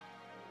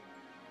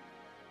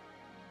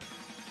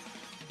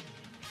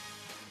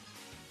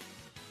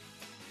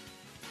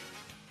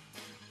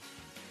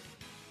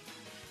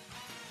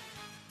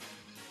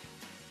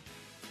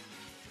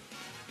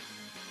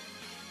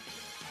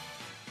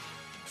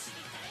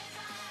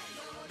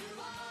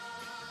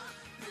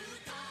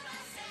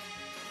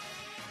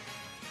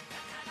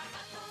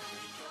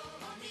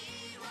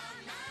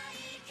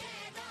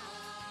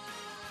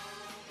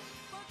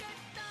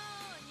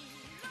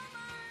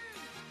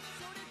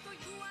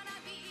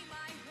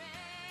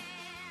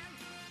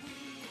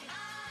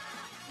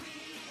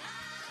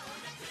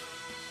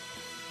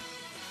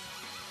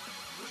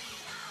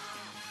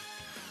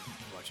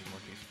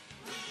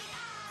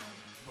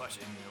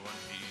Watching One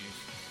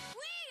Piece.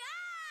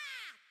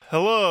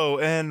 Hello,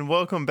 and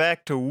welcome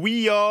back to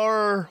We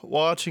Are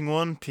Watching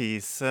One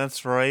Piece.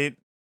 That's right.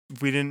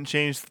 We didn't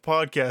change the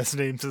podcast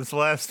name since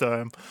last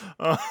time.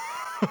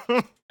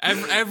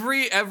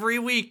 Every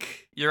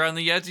week, you're on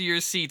the edge of your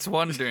seats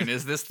wondering,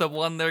 is this the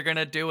one they're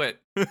gonna do it?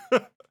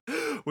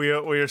 we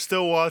are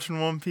still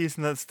watching One Piece,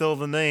 and that's still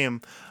the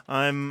name.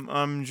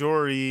 I'm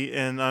Jory,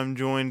 and I'm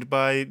joined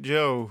by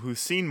Joe, who's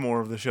seen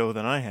more of the show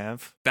than I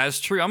have. That's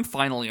true. I'm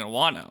finally in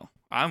Wano.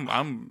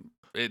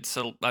 It's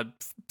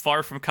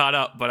far from caught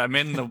up, but I'm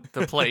in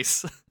the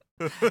place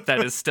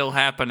that is still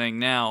happening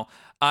now.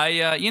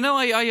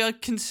 I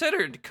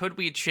considered, could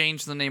we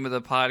change the name of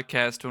the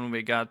podcast when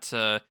we got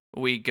to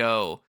We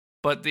Go?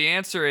 But the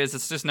answer is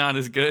it's just not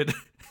as good.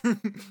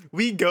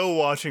 We Go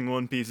Watching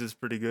One Piece is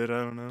pretty good.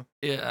 I don't know.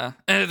 Yeah.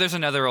 There's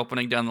another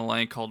opening down the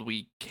line called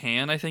We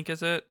Can, I think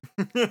is it?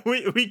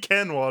 we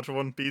can watch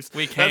One Piece.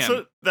 We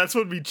can. That's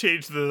what we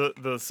changed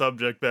the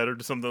subject better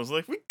to something. I was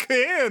like, we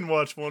can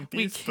watch One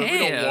Piece, but we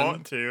don't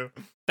want to.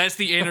 That's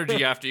the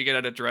energy after you get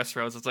out of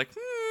Dressrosa. It's like,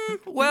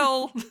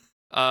 well,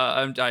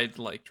 I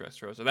like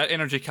Dressrosa. That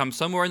energy comes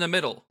somewhere in the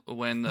middle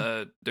when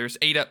there's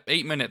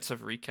 8 minutes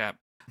of recap.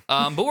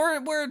 But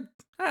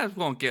we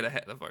won't get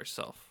ahead of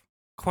ourselves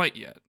quite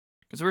yet,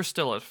 because we're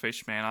still at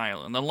Fishman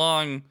Island,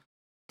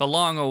 the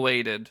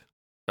long-awaited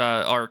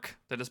arc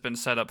that has been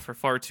set up for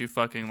far too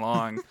fucking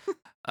long.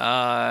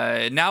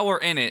 Now we're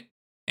in it,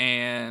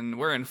 and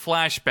we're in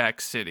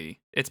Flashback City.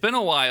 It's been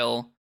a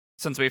while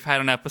since we've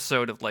had an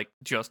episode of like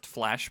just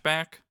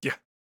flashback. Yeah.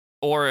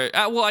 Or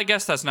well, I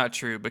guess that's not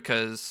true,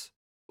 because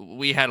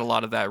we had a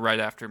lot of that right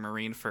after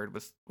Marineford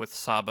with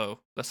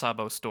Sabo, the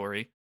Sabo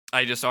story.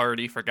 I just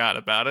already forgot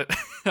about it.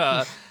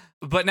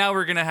 But now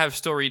we're gonna have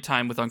story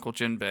time with Uncle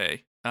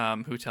Jinbei,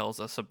 who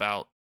tells us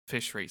about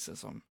fish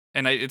racism,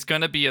 and it's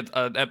gonna be an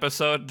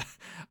episode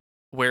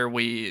where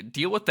we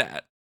deal with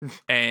that.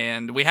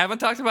 And we haven't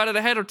talked about it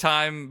ahead of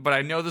time, but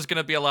I know there's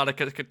gonna be a lot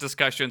of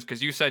discussions,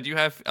 because you said you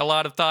have a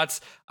lot of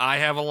thoughts. I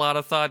have a lot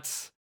of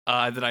thoughts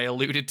that I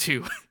alluded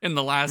to in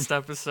the last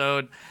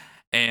episode,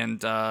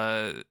 and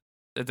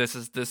this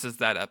is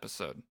that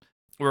episode.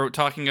 We're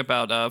talking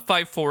about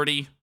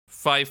 540,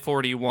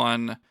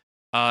 541.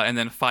 And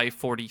then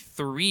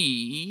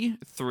 543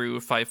 through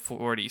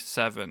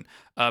 547,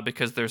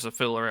 because there's a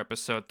filler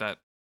episode that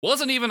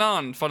wasn't even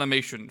on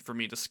Funimation for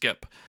me to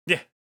skip.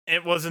 Yeah,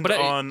 it wasn't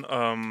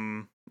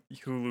on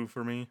Hulu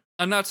for me.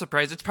 I'm not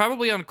surprised. It's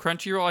probably on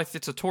Crunchyroll.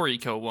 It's a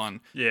Toriko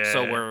one. Yeah.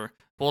 So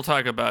we'll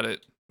talk about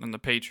it on the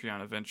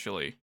Patreon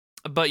eventually.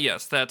 But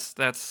yes, that's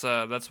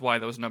why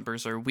those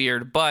numbers are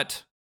weird.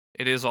 But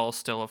it is all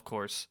still, of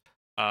course,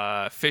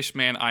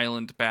 Fishman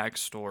Island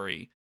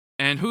backstory.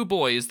 And who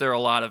boy, is there a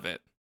lot of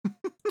it.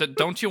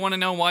 Don't you want to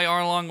know why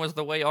Arlong was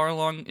the way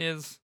Arlong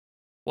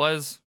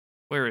was?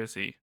 Where is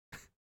he?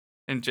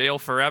 In jail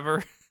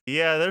forever?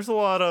 Yeah, there's a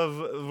lot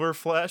of... We're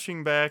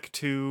flashing back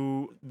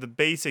to the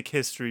basic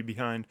history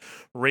behind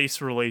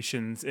race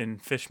relations in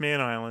Fishman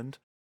Island.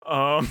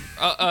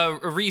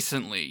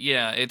 Recently,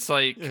 yeah. It's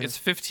like, It's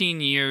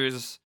 15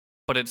 years,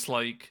 but it's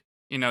like,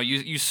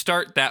 you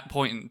start that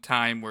point in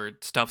time where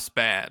stuff's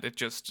bad. It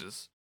just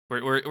is...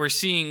 We're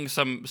seeing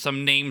some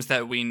names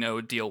that we know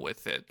deal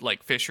with it,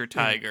 like Fisher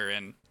Tiger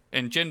and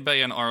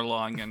Jinbei and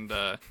Arlong and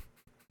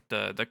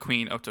the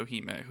Queen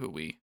Otohime, who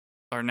we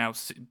are now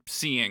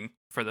seeing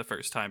for the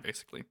first time,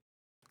 basically.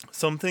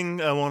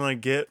 Something I want to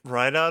get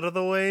right out of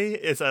the way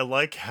is I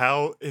like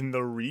how in the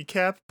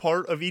recap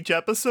part of each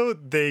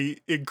episode they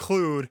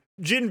include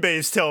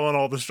Jinbei's telling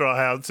all the Straw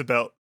Hats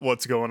about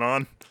what's going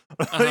on.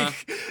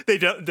 Like they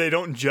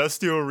don't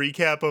just do a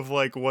recap of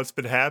like what's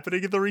been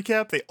happening in the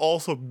recap. They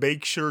also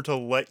make sure to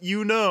let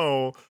you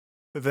know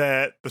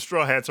that the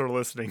Straw Hats are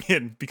listening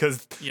in,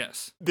 because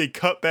yes, they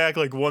cut back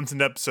like once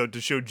an episode to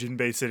show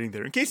Jinbei sitting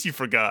there in case you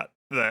forgot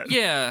that.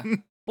 Yeah.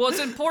 Well, it's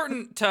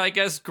important to, I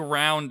guess,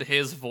 ground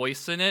his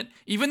voice in it,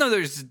 even though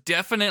there's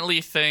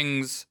definitely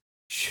things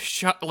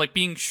like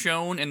being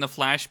shown in the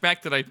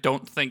flashback that I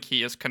don't think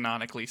he is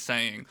canonically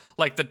saying.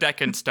 Like the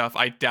Decan stuff,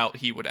 I doubt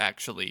he would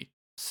actually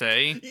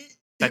say.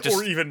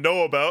 Or even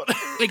know about.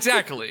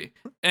 Exactly.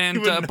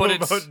 And but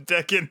it's about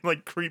Decan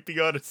like creeping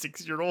on a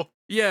 6-year-old.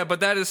 Yeah, but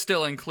that is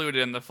still included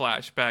in the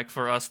flashback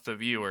for us, the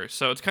viewer.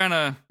 So it's kind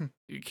of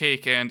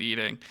cake and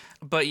eating.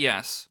 But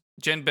yes,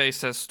 Jinbei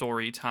says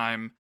story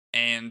time.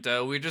 And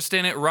we're just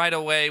in it right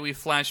away. We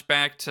flash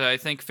back to, I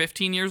think,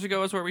 15 years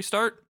ago is where we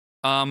start.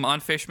 On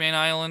Fishman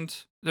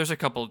Island. There's a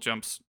couple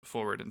jumps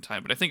forward in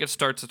time, but I think it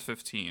starts at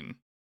 15.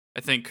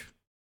 Because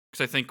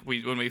I think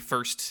when we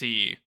first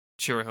see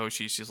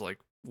Shirahoshi, she's like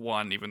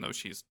 1, even though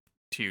she's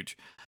huge.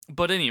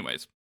 But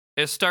anyways,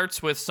 it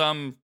starts with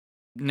some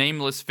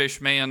nameless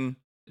fishman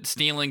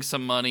stealing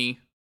some money,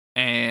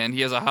 and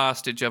he has a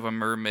hostage of a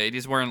mermaid.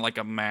 He's wearing like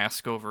a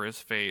mask over his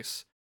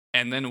face.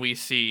 And then we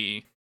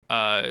see...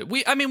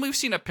 we've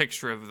seen a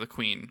picture of the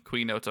Queen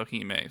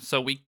Otohime,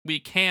 so we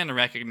can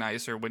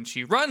recognize her when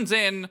she runs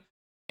in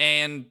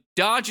and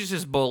dodges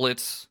his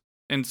bullets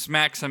and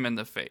smacks him in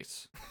the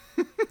face.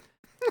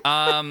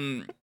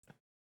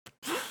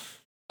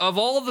 of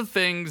all the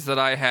things that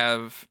I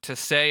have to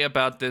say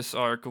about this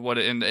arc, what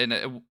it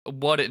and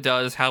what it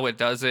does, how it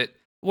does it,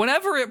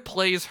 whenever it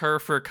plays her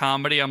for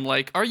comedy, I'm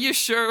like, are you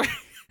sure?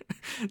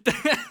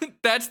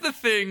 That's the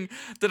thing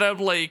that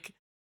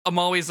I'm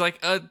always like,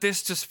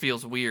 this just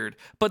feels weird.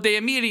 But they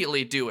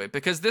immediately do it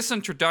because this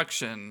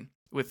introduction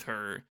with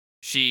her,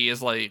 she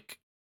is like,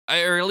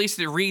 or at least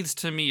it reads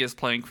to me as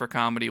playing for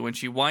comedy when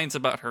she whines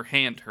about her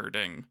hand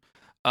hurting.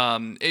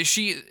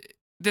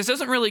 This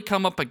doesn't really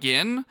come up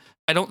again,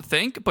 I don't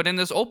think, but in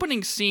this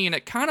opening scene,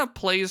 it kind of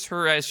plays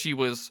her as she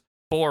was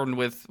born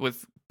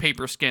with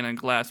paper skin and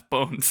glass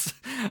bones,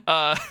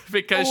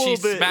 because she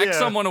smacked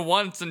someone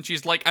once and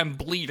she's like, I'm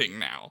bleeding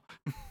now.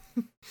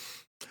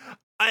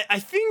 I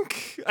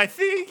think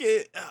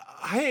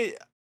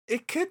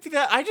it could be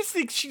that. I just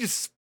think she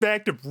just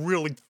smacked him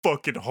really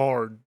fucking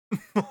hard.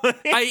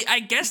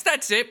 I guess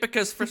that's it,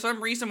 because for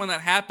some reason when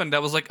that happened, I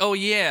was like, oh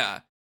yeah,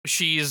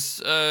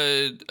 she's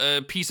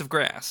a piece of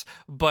grass,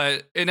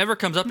 but it never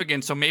comes up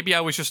again, so maybe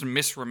I was just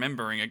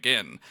misremembering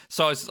again.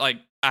 So it's like,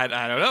 I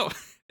don't know.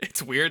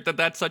 It's weird that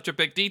that's such a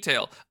big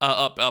detail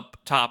up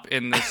top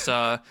in this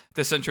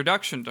this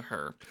introduction to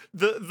her.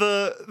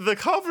 The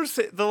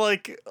conversation, the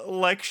like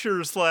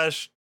lecture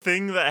slash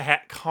thing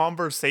that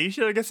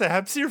conversation, I guess, that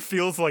happens here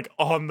feels like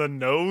on the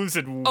nose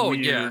and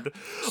weird. Yeah.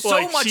 So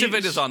like, much of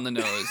it is on the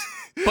nose.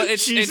 But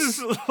it's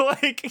just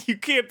like, you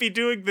can't be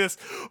doing this,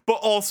 but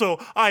also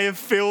I have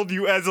failed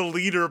you as a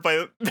leader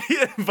by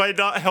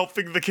not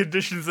helping the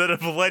conditions that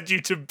have led you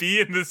to be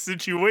in this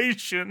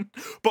situation.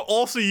 But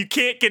also you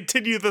can't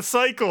continue the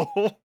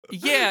cycle.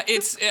 Yeah,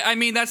 I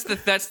mean, that's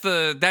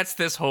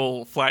this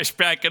whole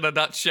flashback in a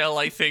nutshell,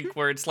 I think,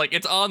 where it's like,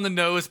 it's on the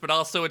nose, but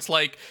also it's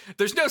like,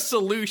 there's no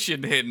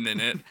solution hidden in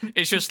it.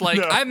 It's just like,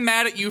 no. I'm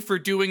mad at you for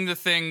doing the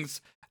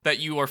things that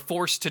you are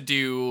forced to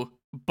do,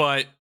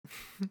 but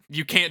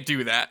you can't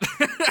do that.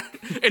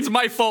 It's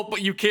my fault,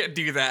 but you can't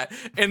do that.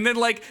 And then,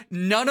 like,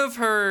 none of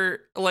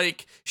her,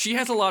 like, she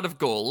has a lot of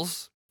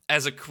goals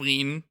as a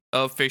queen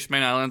of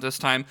Fishman Island this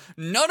time.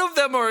 None of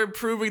them are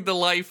improving the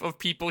life of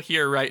people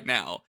here right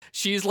now.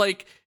 She's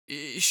like,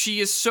 she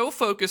is so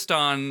focused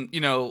on,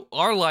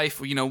 our life,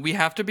 we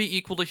have to be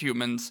equal to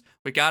humans.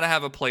 We gotta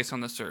have a place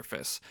on the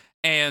surface.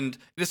 And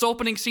this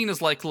opening scene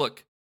is like,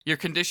 look, your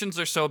conditions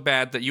are so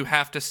bad that you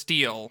have to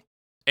steal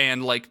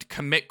and like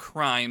commit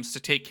crimes to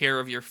take care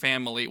of your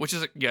family, which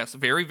is, yes,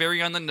 very,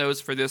 very on the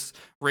nose for this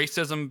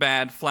racism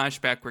bad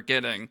flashback we're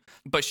getting.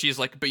 But she's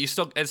like, but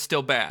it's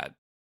still bad.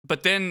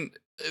 But then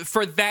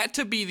for that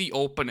to be the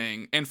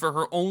opening and for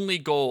her only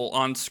goal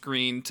on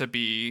screen to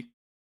be,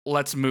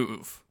 let's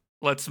move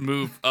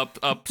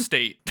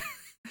upstate.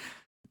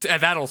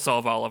 That'll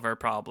solve all of our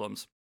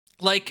problems.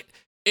 Like,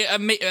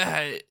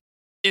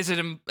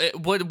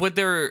 would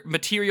their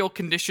material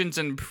conditions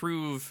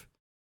improve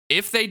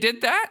if they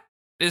did that?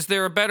 Is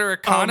there a better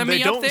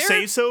economy up there? They don't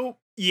say so.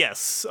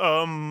 Yes.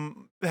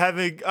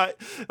 They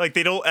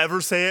don't ever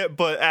say it,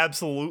 but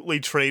absolutely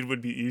trade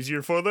would be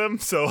easier for them.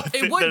 So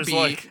it would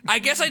be. I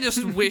guess I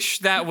just wish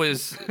that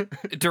was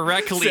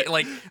directly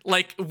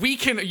like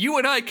you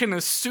and I can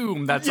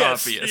assume that's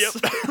obvious.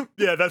 Yep.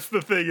 Yeah, that's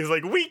the thing, is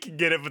like, we can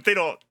get it, but they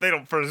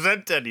don't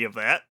present any of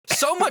that.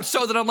 So much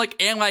so that I'm like,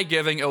 am I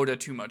giving Oda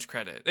too much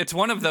credit? It's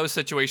one of those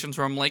situations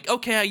where I'm like,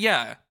 okay,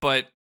 yeah,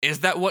 but is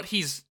that what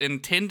he's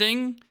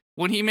intending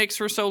when he makes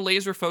her so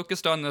laser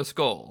focused on this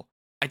goal?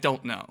 I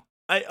don't know.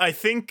 I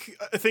think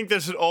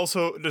there's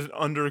an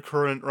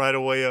undercurrent right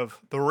away of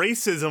the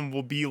racism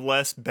will be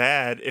less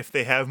bad if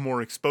they have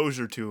more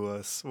exposure to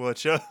us,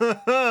 which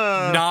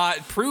not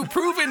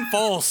proven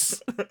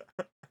false.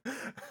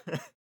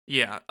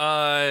 Yeah,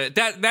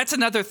 that's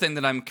another thing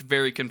that I'm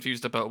very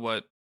confused about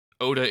what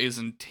Oda is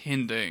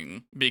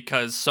intending,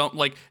 because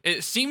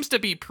it seems to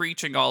be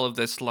preaching all of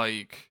this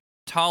like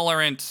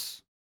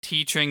tolerance,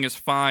 teaching is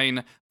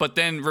fine, but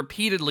then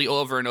repeatedly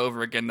over and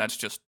over again, that's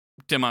just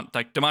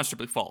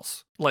demonstrably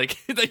false. Like,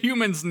 the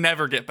humans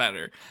never get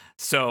better.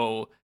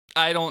 So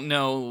I don't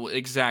know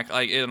exactly.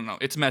 I don't know.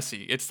 It's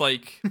messy. It's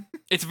like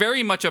it's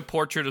very much a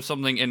portrait of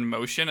something in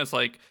motion. It's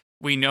like,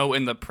 we know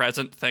in the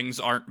present things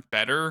aren't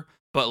better,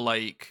 but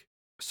like,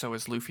 so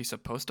is Luffy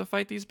supposed to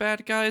fight these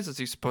bad guys? Is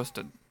he supposed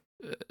to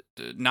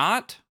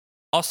not?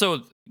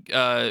 Also,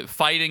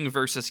 fighting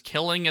versus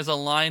killing is a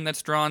line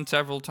that's drawn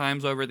several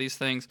times over these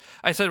things.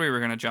 I said we were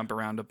going to jump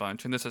around a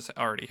bunch, and this is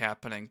already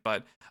happening.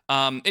 But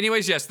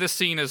anyways, yes, this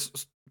scene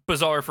is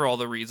bizarre for all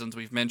the reasons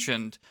we've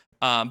mentioned.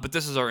 But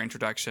this is our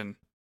introduction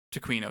to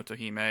Queen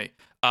Otohime.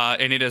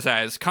 And it is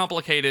as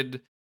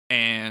complicated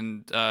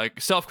and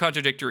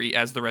self-contradictory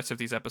as the rest of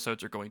these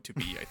episodes are going to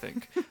be, I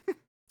think.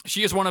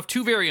 She is one of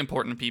two very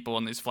important people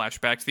in these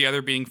flashbacks, the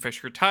other being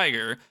Fisher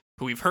Tiger,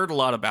 who we've heard a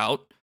lot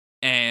about.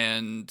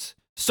 And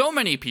so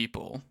many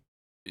people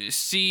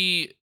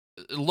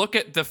look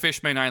at the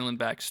Fishman Island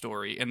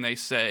backstory and they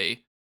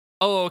say,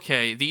 oh,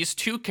 okay, these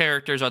two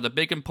characters are the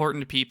big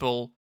important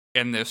people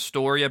in this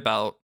story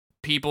about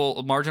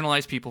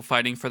marginalized people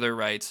fighting for their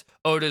rights.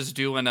 Oda's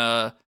doing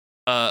a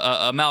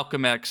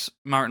Malcolm X,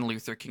 Martin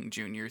Luther King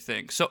Jr.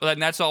 thing. So,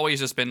 and that's always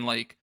just been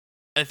like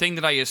a thing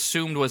that I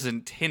assumed was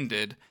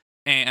intended.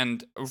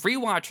 And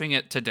rewatching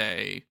it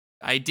today,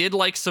 I did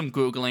like some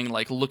Googling,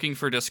 like looking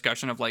for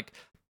discussion of like,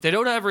 did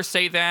Oda ever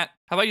say that?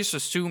 Have I just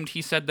assumed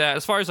he said that?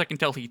 As far as I can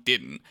tell, he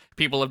didn't.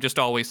 People have just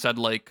always said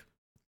like,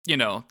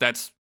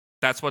 that's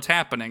what's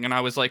happening. And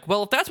I was like,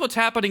 well, if that's what's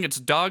happening, it's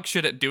dog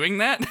shit at doing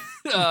that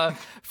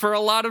for a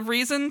lot of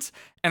reasons.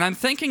 And I'm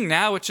thinking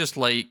now it's just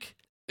like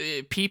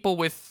people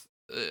with,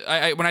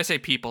 when I say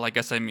people, I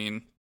guess I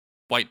mean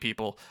white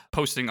people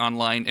posting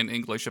online in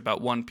English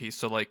about One Piece.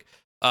 So like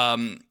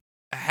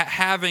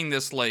having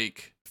this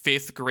like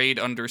 5th grade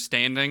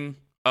understanding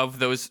of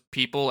those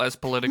people as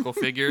political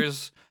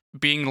figures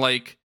being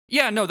like,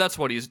 yeah, no, that's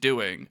what he's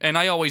doing. And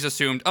I always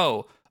assumed,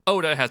 oh,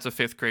 Oda has a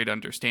 5th grade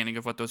understanding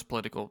of what those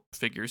political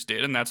figures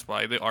did, and that's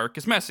why the arc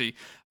is messy.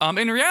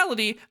 In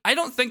reality, I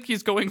don't think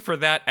he's going for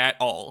that at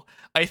all.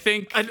 I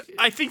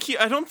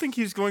don't think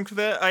he's going for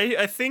that.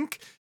 I think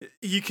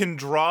you can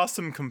draw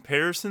some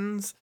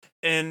comparisons,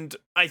 and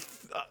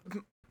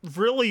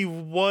really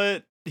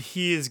what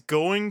he is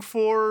going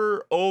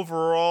for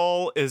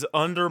overall is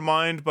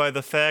undermined by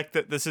the fact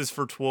that this is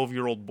for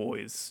 12-year-old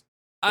boys.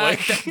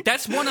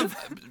 That's one of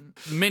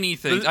many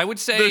things. I would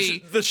say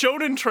the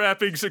shonen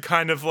trappings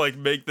kind of like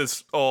make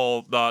this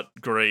all not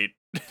great.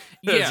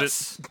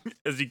 Yes,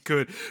 as he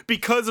could,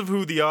 because of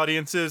who the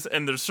audience is,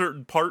 and there's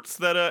certain parts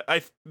that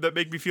that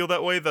make me feel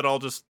that way. That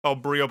I'll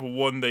bring up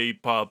when they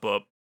pop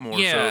up more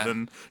so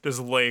than just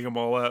laying them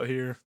all out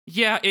here.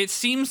 Yeah, it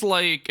seems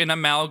like an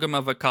amalgam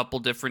of a couple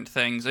different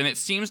things, and it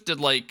seems to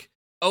like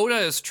Oda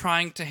is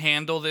trying to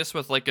handle this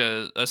with like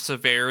a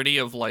severity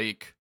of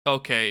like,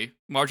 okay,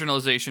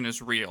 marginalization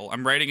is real.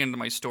 I'm writing into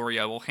my story.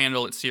 I will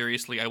handle it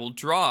seriously. I will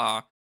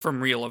draw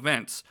from real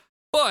events.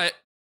 But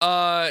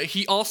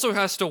he also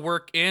has to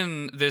work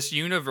in this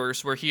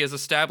universe where he has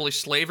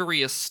established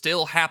slavery is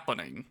still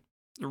happening.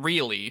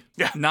 Really.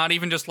 Yeah. Not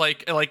even just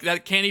like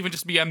that can't even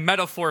just be a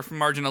metaphor for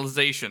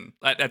marginalization.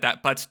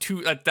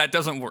 That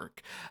doesn't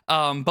work.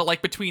 But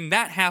like between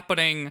that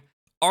happening,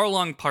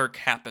 Arlong Park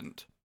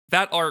happened.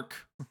 That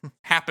arc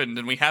happened,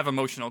 and we have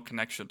emotional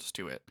connections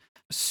to it.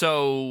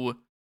 So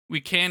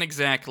we can't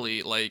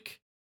exactly like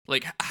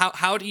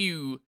how do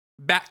you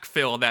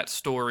backfill that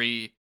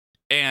story?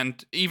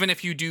 And even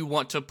if you do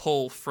want to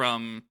pull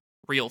from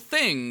real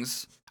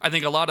things, I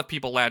think a lot of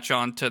people latch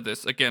on to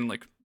this again,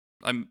 like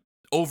I'm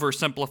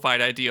oversimplified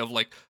idea of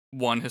like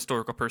one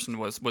historical person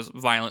was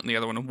violent and the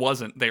other one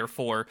wasn't,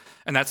 therefore,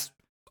 and that's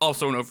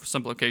also an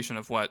oversimplification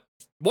of what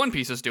One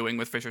Piece is doing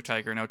with Fisher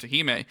Tiger and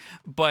Otohime.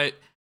 But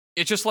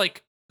it's just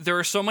like there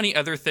are so many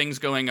other things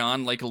going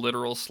on, like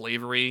literal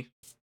slavery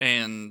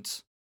and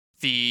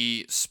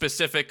the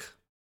specific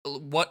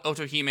what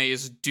Otohime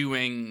is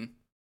doing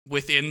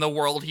within the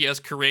world he has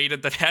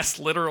created that has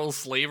literal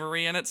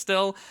slavery in it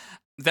still,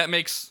 that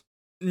makes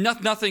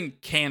nothing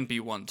can be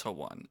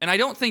one-to-one. And I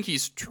don't think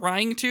he's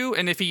trying to,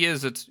 and if he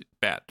is, it's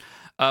bad.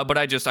 But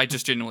I just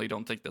genuinely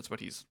don't think that's what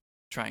he's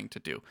trying to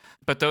do.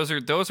 But those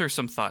are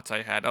some thoughts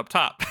I had up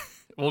top.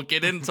 We'll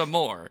get into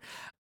more.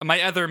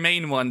 My other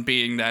main one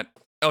being that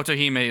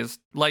Otohime is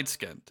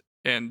light-skinned,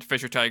 and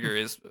Fisher Tiger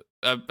is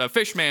a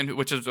fish man,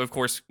 which is, of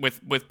course,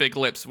 with big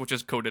lips, which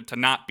is coded to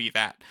not be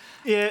that.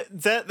 Yeah,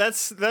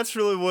 that's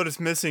really what is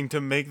missing to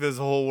make this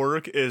whole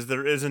work, is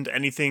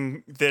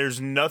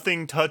there's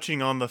nothing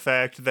touching on the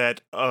fact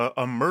that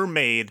a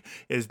mermaid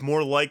is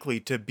more likely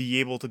to be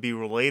able to be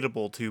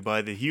relatable to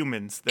by the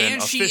humans than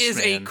and a she fish is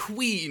man. A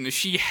queen.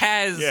 She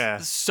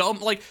has some,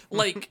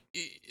 like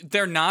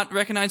they're not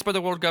recognized by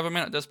the world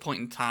government at this point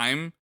in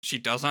time. She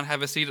does not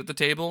have a seat at the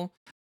table,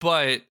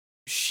 but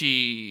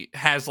she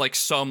has like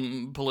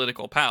some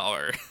political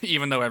power,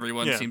 even though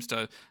everyone seems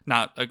to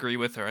not agree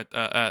with her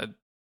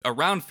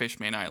around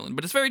Fishman Island.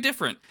 But it's very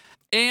different.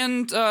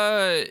 And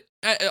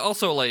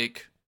also,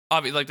 like,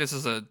 obviously, like this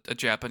is a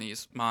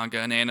Japanese manga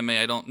and anime.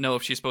 I don't know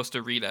if she's supposed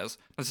to read as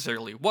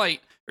necessarily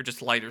white or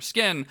just lighter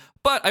skin.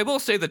 But I will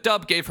say the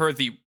dub gave her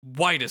the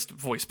whitest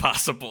voice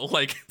possible.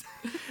 Like,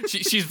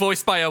 she's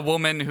voiced by a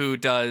woman who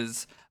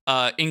does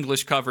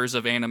English covers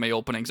of anime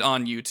openings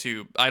on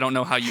YouTube. I don't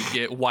know how you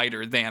get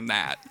whiter than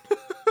that.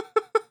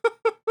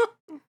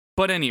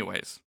 But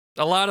anyways,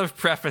 a lot of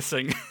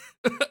prefacing.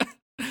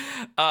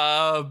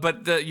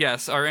 But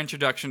yes, our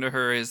introduction to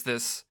her is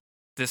this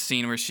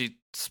scene where she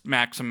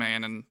smacks a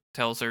man and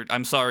tells her,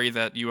 "I'm sorry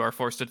that you are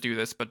forced to do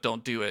this, but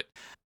don't do it."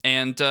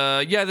 And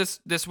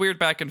this weird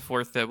back and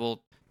forth that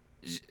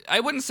I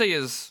wouldn't say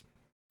is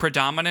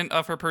predominant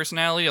of her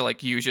personality.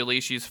 Like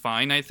usually she's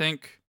fine, I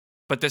think.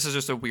 But this is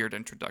just a weird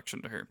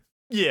introduction to her.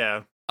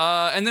 Yeah.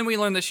 And then we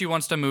learn that she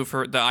wants to move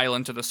the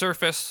island to the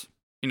surface.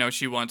 You know,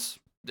 she wants,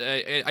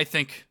 I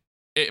think,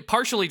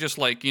 partially just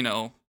like,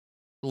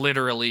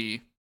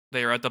 literally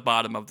they are at the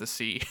bottom of the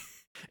sea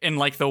in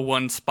like the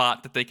one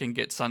spot that they can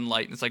get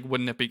sunlight. And it's like,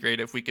 wouldn't it be great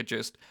if we could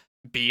just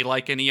be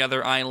like any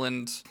other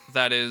island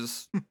that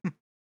is,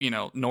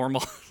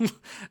 normal?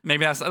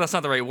 Maybe that's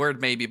not the right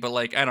word, maybe, but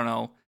like, I don't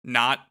know,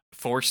 not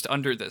forced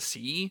under the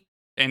sea.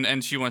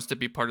 And she wants to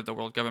be part of the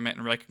world government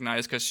and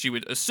recognized, because she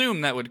would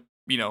assume that would,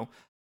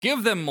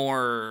 give them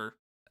more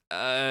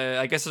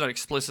I guess it's not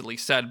explicitly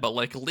said, but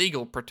like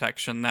legal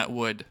protection that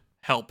would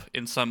help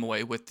in some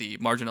way with the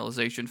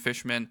marginalization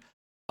fishmen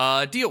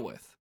deal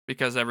with.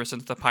 Because ever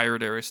since the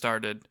pirate era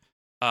started,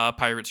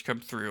 pirates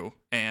come through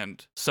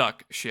and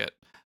suck shit,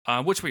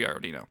 which we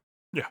already know.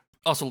 Yeah.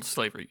 Also,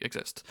 slavery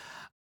exists,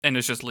 and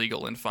it's just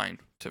legal and fine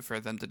for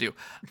them to do.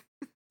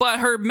 But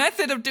her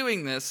method of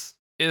doing this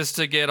is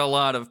to get a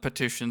lot of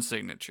petition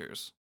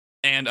signatures.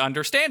 And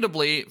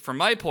understandably, from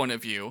my point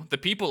of view, the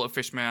people of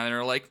Fishman Island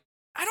are like,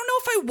 I don't know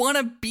if I want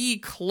to be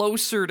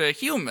closer to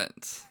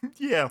humans.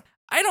 Yeah.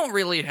 I don't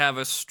really have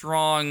a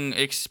strong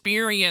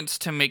experience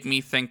to make me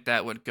think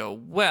that would go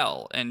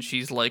well. And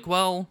she's like,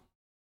 well,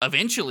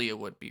 eventually it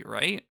would be,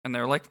 right? And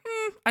they're like,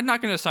 I'm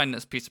not going to sign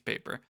this piece of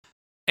paper.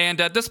 And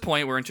at this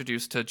point, we're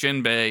introduced to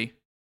Jinbei,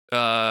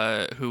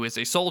 who is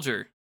a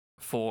soldier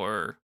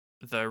for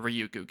the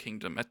Ryugu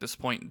Kingdom at this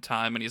point in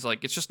time. And he's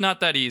like, it's just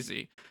not that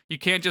easy. You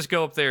can't just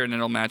go up there and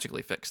it'll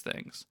magically fix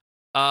things.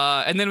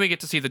 And then we get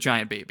to see the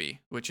giant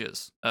baby, which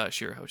is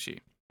Shirahoshi.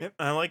 Yep,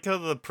 I like how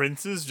the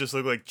princes just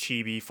look like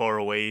chibi, far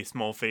away,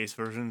 small face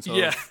versions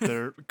of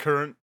their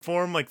current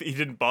form. Like, he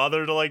didn't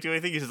bother to do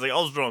anything. He's just like,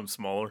 I'll just draw them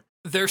smaller.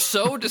 They're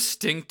so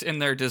distinct in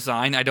their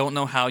design. I don't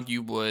know how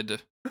you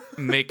would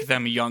make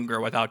them younger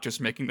without just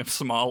making them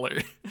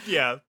smaller.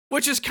 Yeah.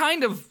 Which is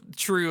kind of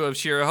true of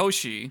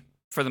Shirahoshi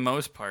for the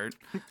most part.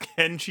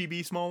 Can she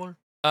be smaller?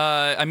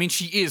 I mean,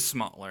 she is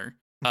smaller.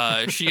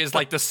 She is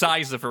like the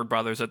size of her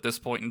brothers at this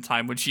point in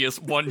time when she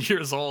is 1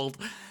 year old.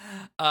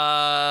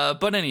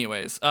 But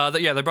anyways,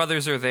 the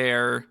brothers are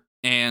there,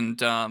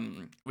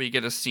 and we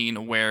get a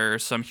scene where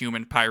some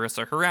human pirates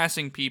are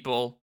harassing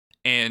people,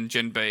 and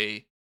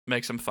Jinbei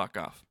makes them fuck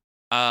off.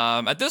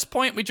 At this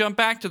point, we jump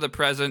back to the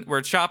present,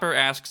 where Chopper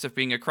asks if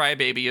being a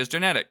crybaby is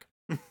genetic,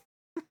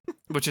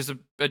 which is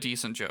a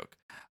decent joke.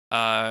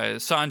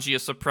 Sanji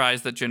is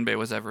surprised that Jinbei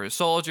was ever a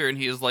soldier, and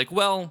he is like,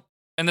 well,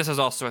 and this is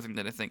also a thing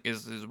that I think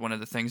is one of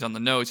the things on the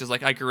notes, is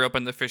like, I grew up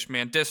in the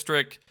Fishman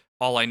District.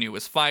 All I knew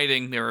was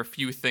fighting. There are a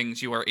few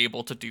things you are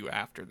able to do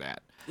after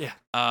that.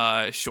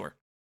 Yeah. Sure.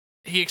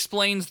 He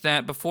explains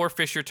that before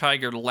Fisher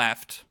Tiger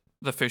left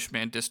the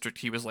Fishman District,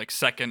 he was like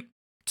second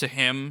to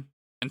him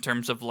in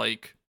terms of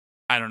like,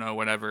 I don't know,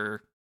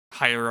 whatever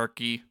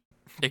hierarchy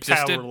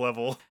existed. Power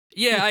level.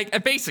 Yeah, I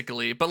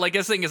basically. But like,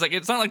 the thing is, like,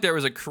 it's not like there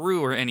was a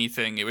crew or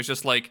anything. It was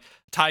just like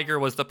Tiger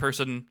was the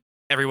person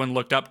everyone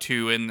looked up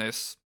to in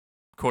this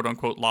quote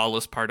unquote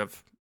lawless part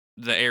of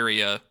the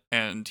area,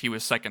 and he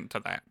was second to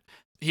that.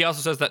 He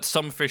also says that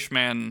some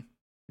fishmen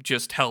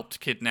just helped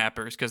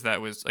kidnappers because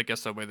that was, I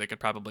guess, a way they could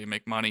probably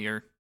make money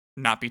or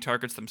not be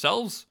targets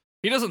themselves.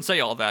 He doesn't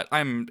say all that,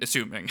 I'm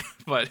assuming,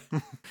 but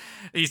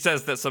he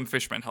says that some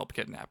fishmen help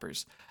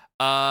kidnappers.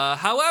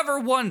 However,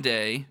 one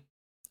day,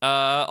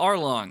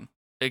 Arlong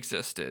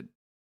existed.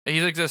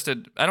 He's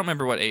existed, I don't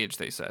remember what age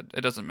they said.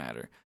 It doesn't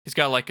matter. He's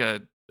got like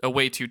a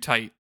way too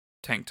tight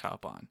tank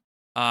top on.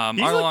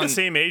 He's Arlong, like the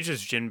same age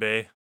as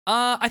Jinbei.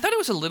 I thought it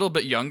was a little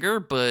bit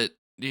younger, but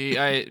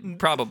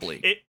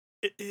probably.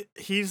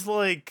 He's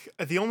like,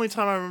 the only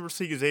time I remember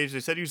seeing his age, they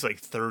said he was like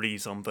 30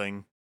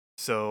 something.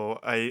 So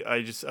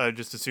I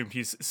just assumed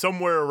he's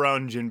somewhere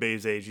around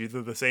Jinbei's age,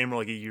 either the same or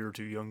like a year or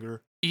two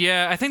younger.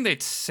 Yeah, I think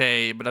they'd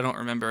say, but I don't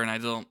remember, and I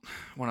don't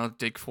want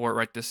to dig for it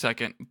right this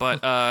second. But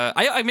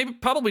I maybe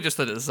probably just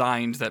the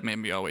designs that made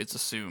me always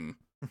assume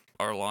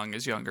Arlong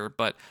is younger.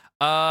 But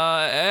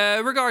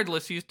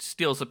regardless, he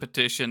steals a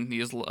petition. He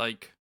is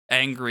like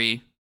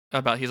angry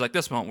about. He's like,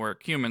 this won't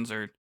work. Humans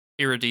are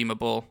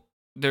irredeemable.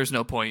 There's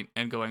no point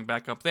in going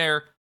back up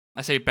there.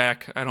 I say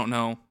back. I don't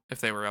know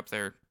if they were up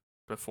there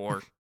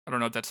before. I don't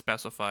know if that's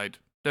specified.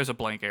 There's a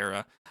blank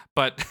era.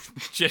 But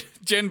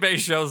Jinbei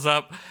shows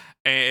up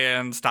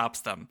and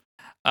stops them.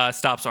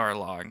 Stops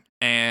Arlong.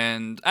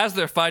 And as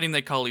they're fighting,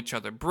 they call each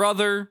other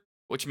brother,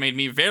 which made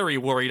me very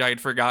worried I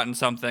had forgotten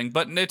something.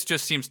 But it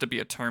just seems to be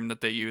a term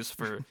that they use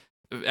for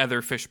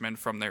other fishermen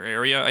from their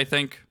area, I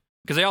think.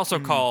 Because they also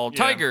call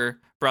Tiger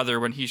brother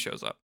when he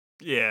shows up.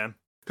 Yeah.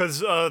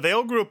 Because they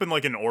all grew up in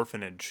like an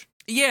orphanage.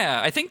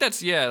 Yeah, I think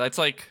that's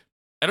like,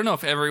 I don't know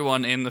if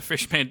everyone in the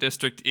Fishman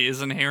District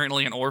is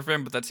inherently an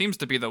orphan, but that seems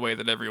to be the way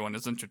that everyone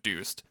is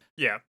introduced.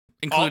 Yeah.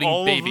 Including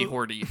all Baby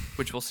Horty,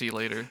 which we'll see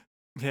later.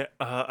 Yeah,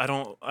 I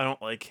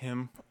don't like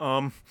him.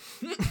 Good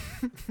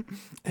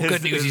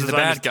news, he's the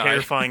bad guy.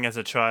 Terrifying as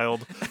a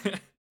child.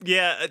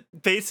 Yeah,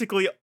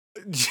 basically,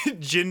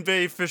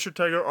 Jinbei, Fisher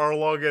Tiger,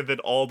 Arlong, and then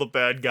all the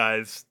bad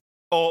guys.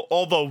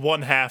 All the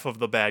one half of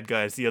the bad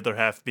guys, the other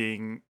half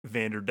being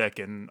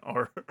Vanderdecken,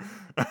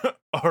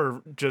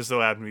 are just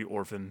so happen to be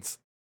orphans.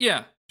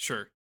 Yeah,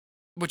 sure.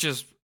 Which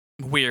is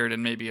weird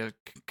and maybe a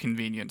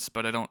convenience,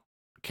 but I don't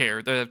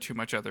care. They have too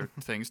much other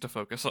things to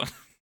focus on.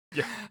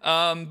 Yeah.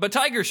 But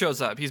Tiger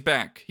shows up. He's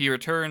back. He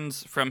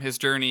returns from his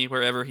journey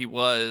wherever he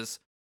was,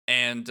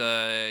 and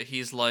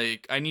he's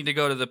like, I need to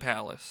go to the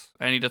palace.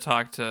 I need to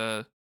talk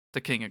to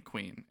the king and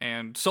queen.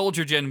 And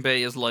Soldier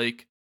Jinbei is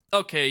like,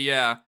 okay,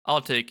 yeah,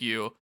 I'll take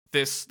you.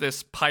 This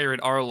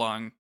pirate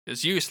Arlong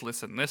is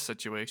useless in this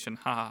situation.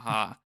 Ha ha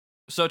ha.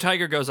 So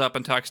Tiger goes up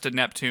and talks to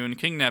Neptune,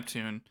 King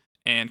Neptune,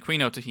 and Queen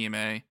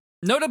Otahime,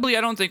 Notably,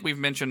 I don't think we've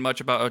mentioned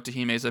much about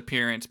Otohime's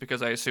appearance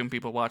because I assume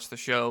people watch the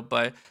show,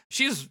 but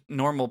she's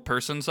normal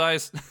person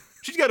size.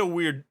 She's got a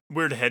weird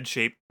head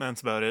shape.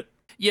 That's about it.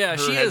 Yeah, Her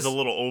she head's is a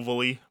little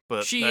ovally,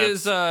 but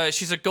she's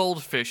a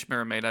goldfish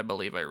mermaid, I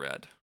believe I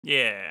read.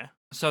 yeah.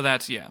 So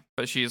that's, yeah,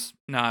 but she's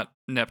not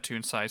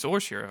Neptune size or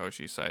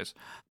Shirahoshi size.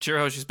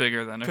 Shirahoshi's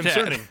bigger than her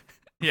Concerning. dad.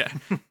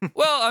 Yeah.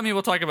 Well, I mean,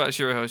 we'll talk about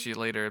Shirahoshi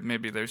later.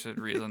 Maybe there's a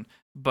reason.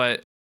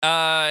 But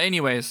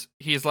anyways,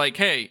 he's like,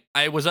 hey,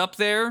 I was up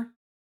there.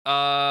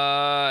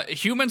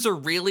 Humans are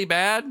really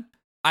bad.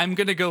 I'm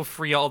going to go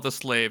free all the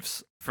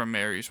slaves from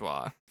Mary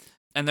Joie.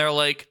 And they're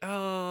like,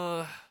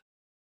 that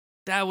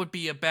would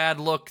be a bad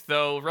look,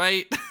 though,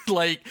 right?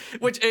 Like,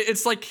 which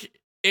it's like,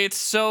 it's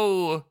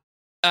so...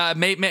 I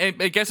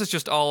guess it's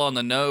just all on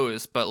the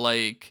nose, but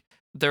like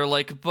they're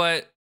like,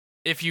 but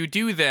if you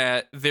do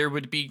that, there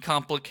would be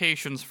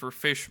complications for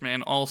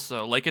Fishman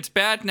also. Like, it's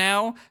bad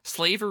now,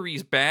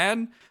 slavery's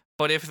bad,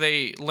 but if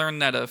they learn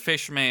that a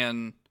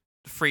Fishman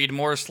freed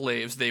more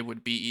slaves, they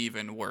would be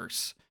even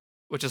worse.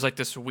 Which is like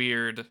this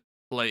weird,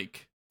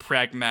 like,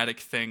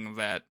 pragmatic thing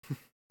that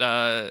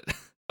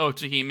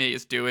Otohime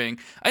is doing.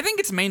 I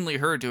think it's mainly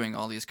her doing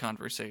all these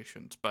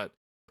conversations, but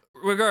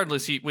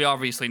regardless, we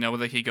obviously know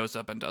that he goes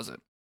up and does it.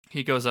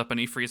 He goes up and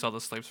he frees all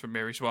the slaves from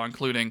Mary Joie,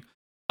 including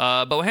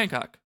Boa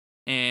Hancock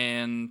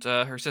and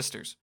her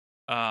sisters.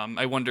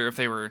 I wonder if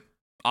they were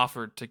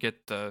offered to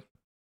get the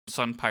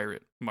Sun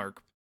Pirate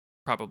mark.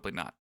 Probably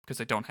not, because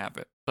they don't have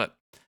it. But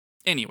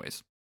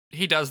anyways,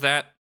 he does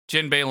that.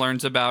 Jinbei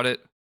learns about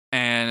it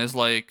and is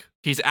like,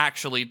 he's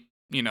actually,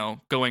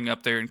 going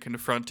up there and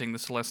confronting the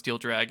Celestial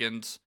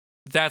Dragons.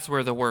 That's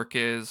where the work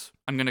is.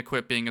 I'm going to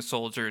quit being a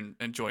soldier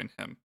and join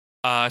him.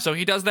 So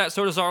he does that.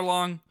 So does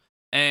Arlong.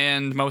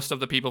 And most of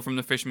the people from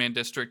the Fishman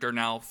District are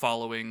now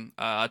following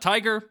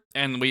Tiger.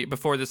 And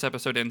before this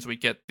episode ends, we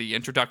get the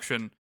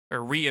introduction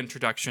or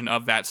reintroduction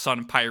of that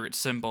Sun Pirate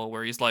symbol,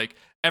 where he's like,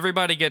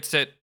 everybody gets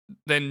it.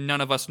 Then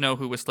none of us know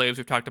who was slaves.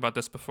 We've talked about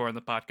this before in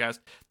the podcast.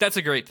 That's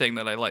a great thing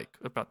that I like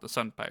about the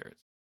Sun Pirates.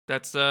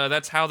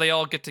 That's how they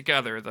all get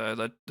together.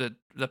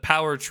 The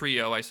power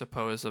trio, I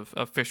suppose,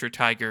 of Fisher,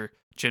 Tiger,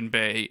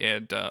 Jinbei,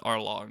 and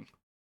Arlong.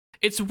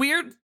 It's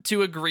weird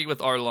to agree with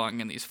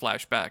Arlong in these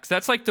flashbacks.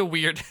 That's like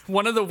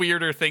one of the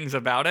weirder things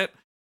about it.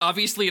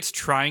 Obviously, it's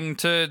trying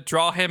to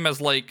draw him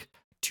as like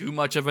too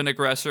much of an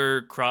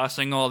aggressor,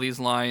 crossing all these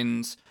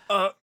lines.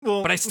 Well,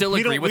 but I still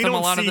agree with him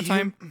a lot of the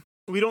time.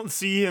 We don't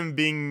see him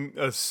being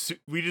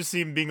we just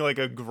see him being like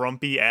a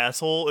grumpy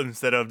asshole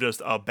instead of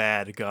just a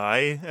bad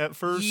guy at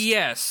first.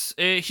 Yes,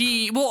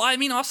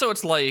 also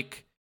it's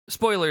like,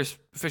 spoilers,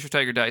 Fisher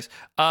Tiger dies.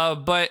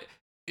 But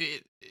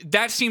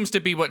that seems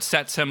to be what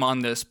sets him on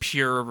this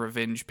pure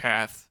revenge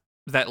path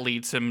that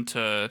leads him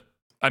to,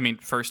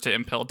 first to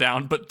Impel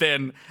Down, but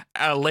then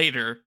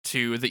later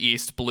to the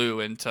East Blue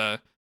and to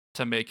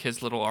make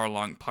his little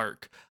Arlong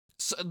Park.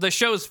 So the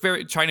show's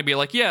very trying to be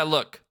like, yeah,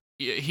 look,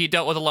 he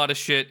dealt with a lot of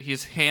shit.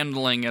 He's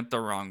handling it the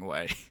wrong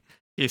way.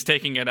 He's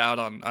taking it out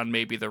on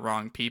maybe the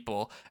wrong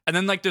people. And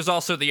then like there's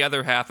also the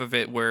other half of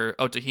it where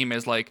Otohime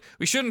is like,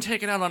 we shouldn't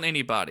take it out on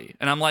anybody.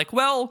 And I'm like,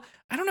 well,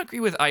 I don't agree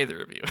with either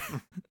of you.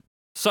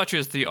 Such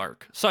is the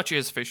arc. Such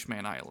is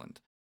Fishman Island.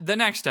 The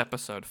next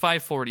episode,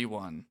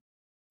 541,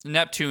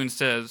 Neptune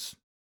says,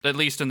 at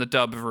least in the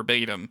dub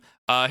verbatim,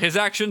 his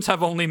actions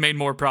have only made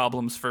more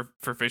problems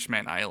for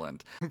Fishman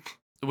Island,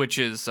 which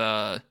is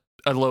a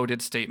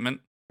loaded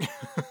statement.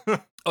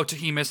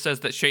 Otohime says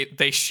that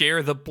they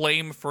share the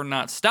blame for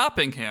not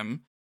stopping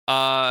him,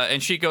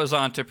 and she goes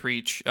on to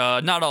preach,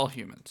 not all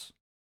humans.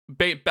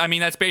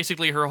 That's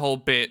basically her whole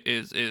bit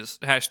is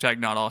hashtag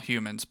not all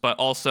humans, but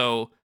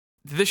also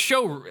the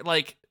show,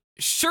 like,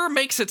 sure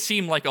makes it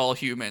seem like all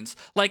humans.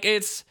 Like,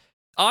 it's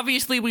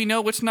obviously we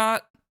know it's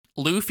not.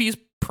 Luffy's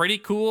pretty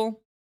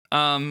cool.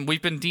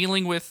 We've been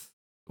dealing with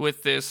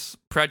this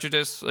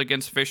prejudice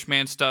against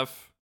Fishman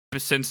stuff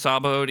since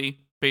Sabaody,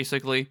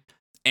 basically.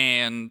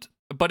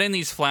 But in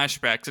these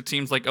flashbacks, it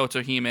seems like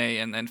Otohime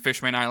and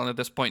Fishman Island at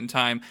this point in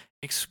time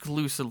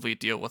exclusively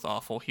deal with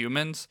awful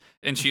humans,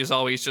 and she is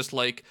always just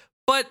like,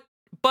 but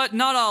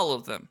not all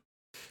of them.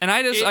 And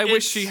I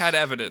wish she had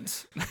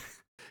evidence.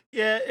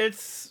 Yeah,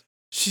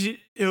 it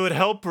would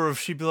help her if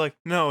she'd be like,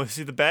 no,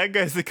 see, the bad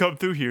guys that come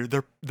through here,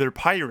 they're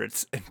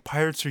pirates, and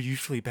pirates are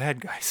usually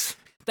bad guys.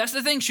 That's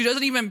the thing. She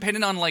doesn't even pin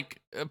it on, like,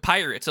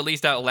 pirates, at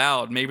least out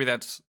loud. Maybe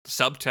that's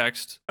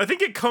subtext. I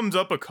think it comes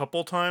up a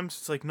couple times.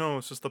 It's like, no,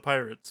 it's just the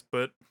pirates,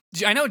 but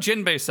I know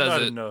Jinbei says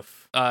not it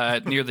enough.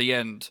 Near the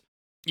end,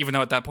 even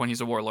though at that point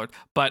he's a warlord.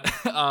 But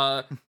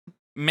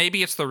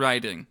maybe it's the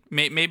writing.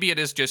 Maybe it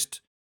is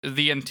just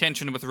the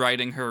intention with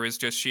writing her is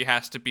just she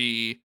has to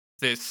be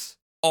this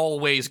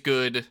always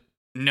good,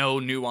 no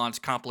nuance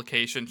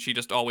complication. She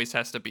just always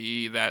has to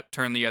be that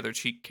turn the other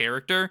cheek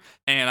character.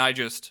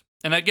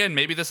 And again,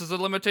 maybe this is a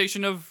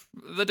limitation of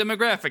the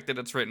demographic that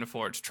it's written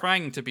for. It's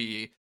trying to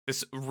be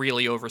this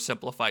really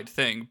oversimplified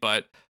thing.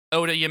 But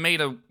Oda, you made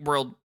a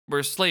world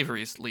where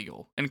slavery is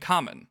legal and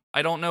common.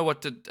 I don't know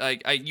what to.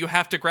 You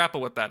have to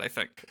grapple with that. I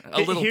think a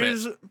little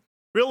bit.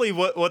 really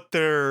what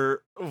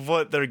they're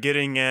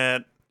getting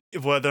at,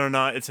 whether or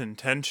not it's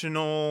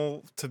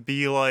intentional to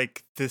be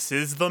like this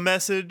is the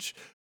message,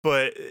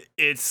 but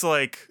it's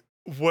like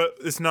what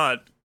it's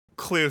not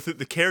clear that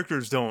the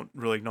characters don't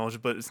really acknowledge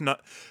it, but it's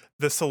not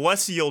the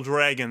celestial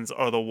dragons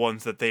are the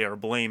ones that they are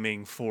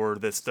blaming for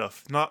this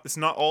stuff. Not it's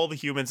not all the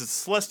humans. It's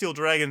celestial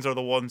dragons are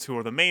the ones who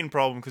are the main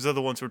problem because they're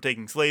the ones who are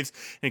taking slaves,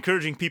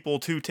 encouraging people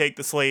to take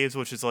the slaves,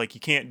 which is like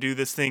you can't do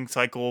this thing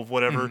cycle of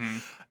whatever. Mm-hmm.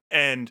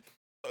 And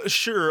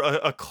sure,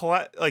 a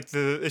class like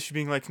the issue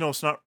being like no,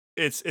 it's not.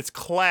 It's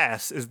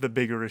class is the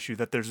bigger issue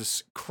that there's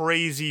this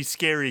crazy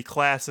scary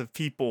class of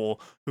people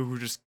who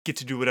just get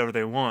to do whatever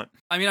they want.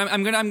 I mean,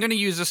 I'm gonna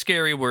use a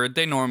scary word.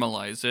 They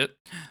normalize it.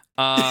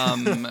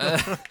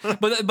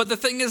 But the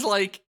thing is,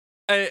 like,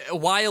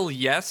 while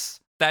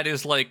yes, that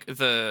is like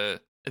the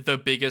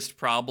biggest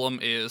problem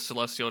is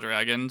celestial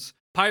dragons.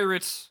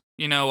 Pirates,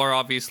 are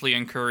obviously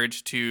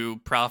encouraged to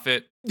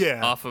profit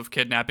Yeah. off of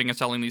kidnapping and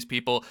selling these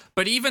people.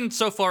 But even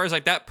so far as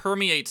like that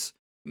permeates,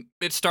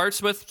 it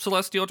starts with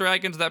celestial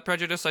dragons, that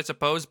prejudice, I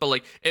suppose, but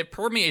like it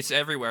permeates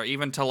everywhere,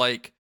 even to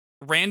like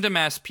random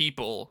ass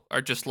people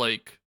are just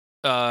like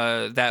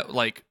that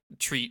like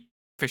treat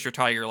Fisher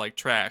Tiger like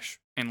trash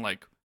in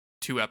like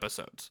 2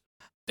 episodes.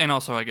 And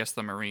also I guess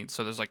the Marines,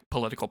 so there's like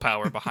political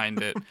power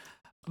behind it.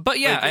 But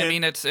yeah, I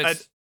mean it's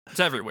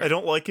everywhere. I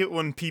don't like it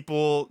when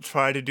people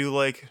try to do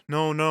like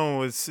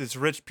no, it's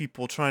rich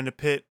people trying to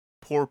pit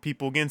poor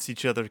people against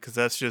each other because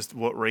that's just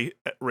what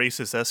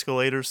racist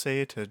escalators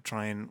say to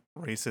try and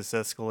racist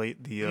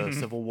escalate the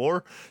Civil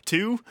War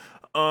too.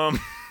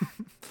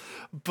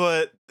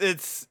 But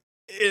it's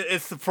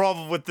the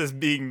problem with this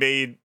being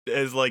made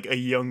as like a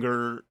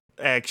younger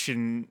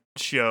action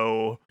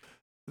show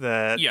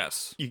that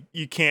yes,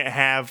 you can't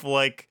have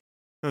like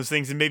those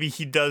things, and maybe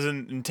he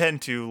doesn't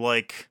intend to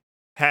like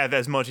have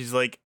as much as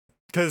like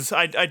because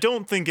I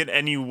don't think in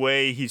any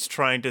way he's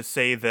trying to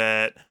say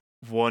that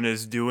one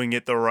is doing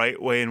it the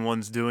right way and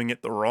one's doing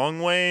it the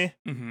wrong way.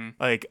 Mm-hmm.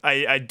 Like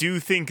I do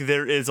think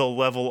there is a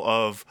level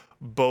of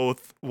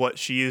both what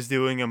she is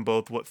doing and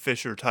both what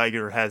Fisher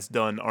Tiger has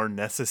done are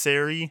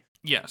necessary.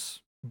 Yes.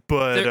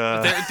 But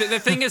the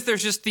thing is,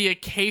 there's just the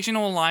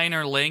occasional line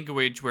or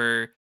language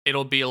where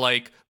it'll be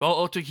like,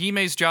 well,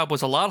 Otohime's job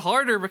was a lot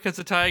harder because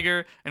of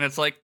Tiger. And it's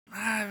like,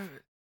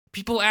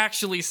 people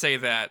actually say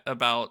that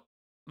about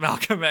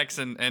Malcolm X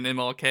and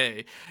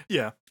MLK.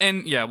 Yeah.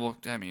 And yeah, well,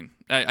 I mean,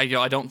 I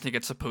don't think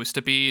it's supposed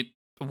to be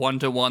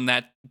one-to-one,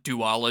 that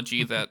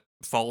duology, that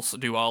false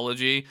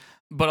duology.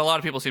 But a lot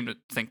of people seem to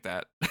think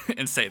that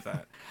and say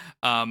that.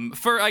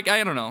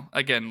 I don't know.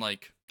 Again,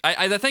 like,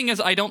 the thing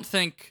is, I don't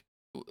think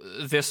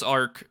this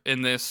arc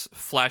in this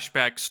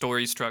flashback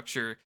story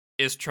structure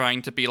is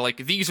trying to be like,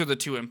 these are the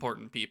two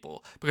important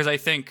people. Because I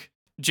think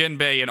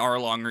Jinbei and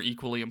Arlong are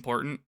equally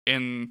important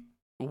in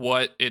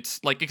what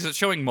it's like, because it's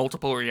showing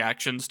multiple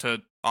reactions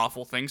to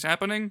awful things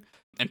happening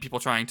and people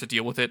trying to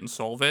deal with it and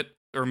solve it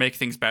or make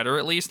things better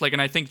at least. Like,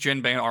 and I think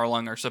Jinbei and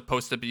Arlong are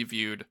supposed to be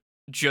viewed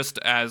just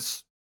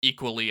as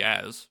equally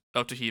as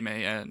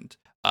Otohime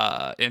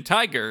and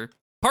Tiger,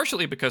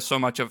 partially because so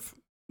much of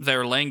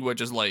their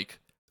language is like,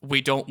 we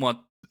don't want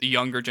the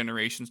younger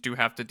generations to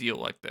have to deal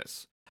like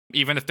this.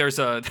 Even if there's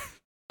a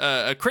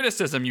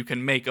criticism you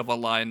can make of a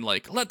line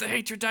like, let the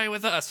hatred die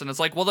with us. And it's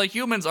like, well, the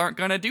humans aren't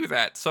going to do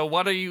that. So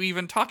what are you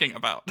even talking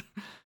about?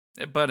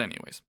 But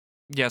anyways.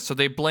 Yeah, so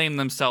they blame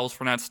themselves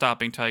for not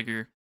stopping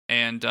Tiger.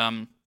 And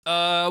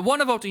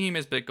one of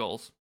Otohime's big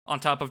goals, on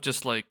top of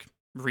just like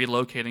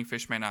relocating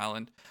Fishman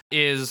Island,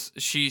 is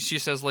she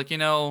says like,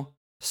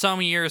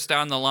 some years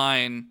down the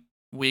line,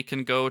 we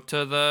can go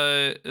to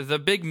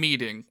the big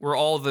meeting where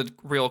all the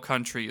real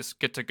countries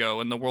get to go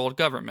in the world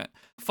government.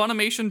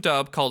 Funimation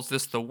Dub calls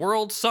this the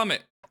World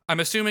Summit. I'm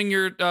assuming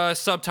your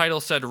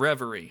subtitle said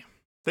Reverie.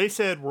 They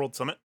said World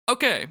Summit.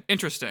 Okay,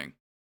 interesting.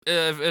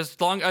 As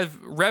long as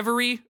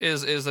Reverie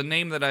is a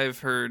name that I've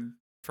heard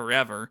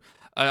forever.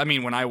 I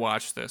mean, when I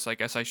watched this, I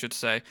guess I should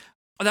say.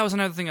 That was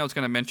another thing I was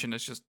going to mention.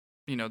 It's just,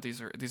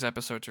 these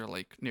episodes are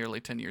like nearly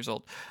 10 years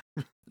old.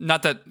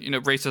 Not that,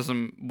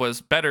 racism was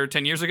better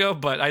 10 years ago,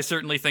 but I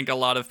certainly think a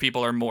lot of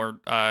people are more,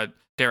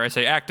 dare I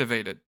say,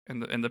 activated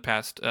in the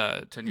past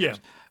 10 years.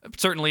 Yeah.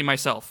 Certainly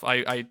myself.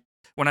 I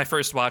when I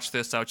first watched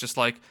this, I was just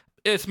like,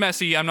 it's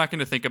messy. I'm not going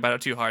to think about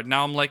it too hard.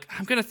 Now I'm like,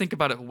 I'm going to think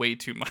about it way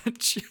too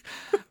much.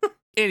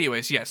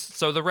 Anyways, yes.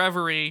 So the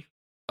Reverie,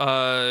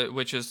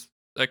 which is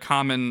a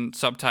common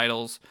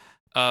subtitles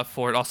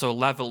for it, also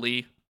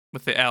Levelly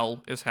with the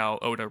L is how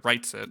Oda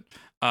writes it.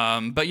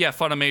 But yeah,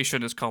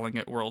 Funimation is calling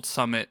it World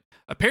Summit.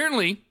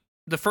 Apparently,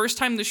 the first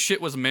time this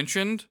shit was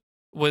mentioned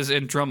was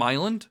in Drum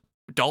Island.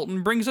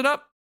 Dalton brings it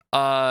up.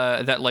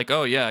 That like,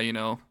 oh yeah,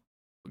 a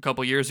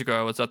couple years ago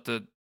I was at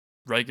the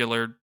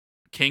regular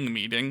King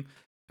meeting,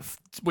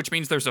 which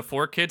means there's a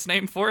 4Kids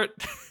name for it.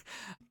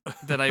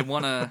 That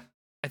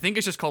I think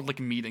it's just called like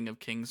Meeting of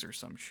Kings or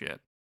some shit.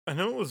 I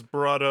know it was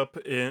brought up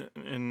in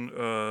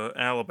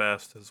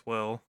Alabasta as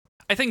well.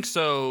 I think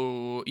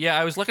so. Yeah,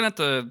 I was looking at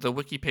the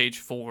wiki page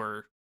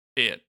for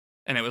it,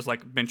 and it was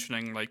like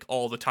mentioning like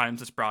all the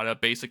times it's brought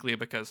up, basically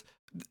because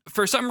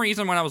for some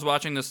reason when I was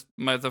watching this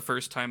the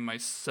first time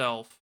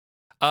myself,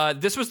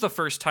 this was the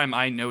first time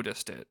I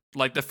noticed it.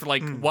 Like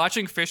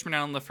watching Fishman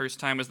Island the first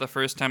time was the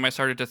first time I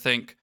started to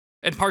think,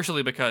 and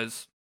partially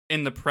because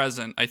in the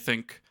present I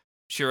think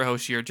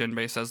Shirahoshi or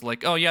Jinbei says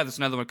like, "Oh yeah, there's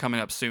another one coming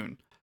up soon,"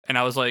 and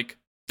I was like,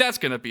 "That's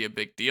gonna be a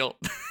big deal,"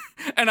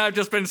 and I've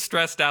just been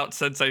stressed out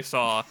since I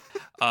saw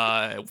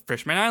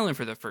Fishman Island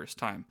for the first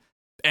time,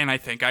 and I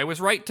think I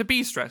was right to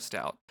be stressed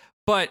out.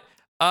 But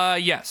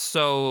yes,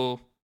 so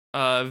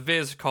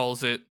Viz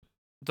calls it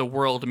the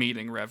World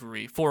Meeting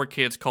Reverie.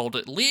 4Kids called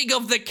it League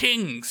of the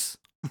Kings.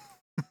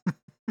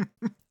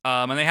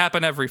 And they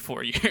happen every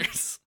 4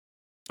 years,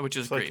 which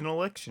is great. Like an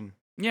election.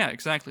 Yeah,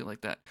 exactly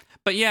like that.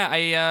 But yeah,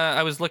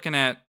 I was looking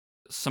at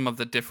some of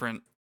the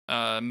different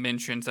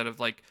mentions that have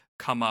like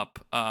come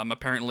up.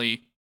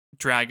 Apparently,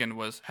 Dragon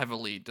was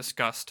heavily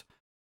discussed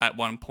at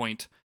one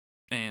point,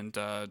 and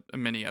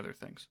many other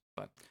things.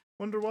 But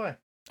wonder why.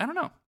 I don't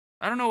know.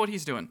 I don't know what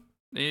he's doing.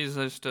 He's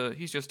just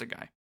a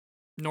guy,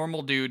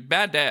 normal dude,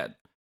 bad dad.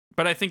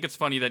 But I think it's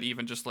funny that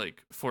even just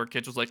like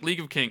 4Kids was like League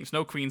of Kings,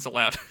 no queens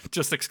allowed,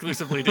 just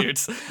exclusively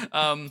dudes.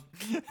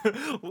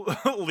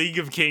 League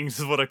of Kings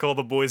is what I call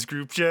the boys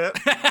group chat.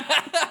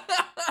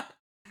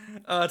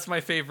 It's my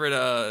favorite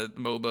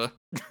MOBA.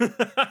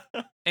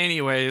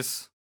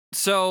 Anyways,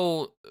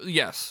 so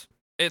yes,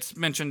 it's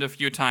mentioned a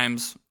few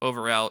times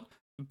over out,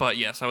 but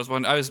yes, I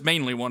was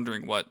mainly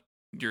wondering what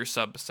your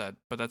sub said,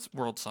 but that's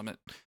World Summit.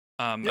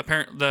 Yep.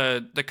 Apparently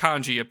the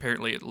kanji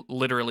apparently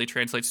literally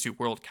translates to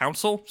World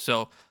Council,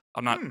 so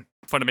I'm not.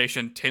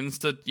 Funimation tends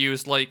to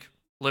use like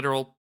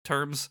literal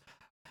terms.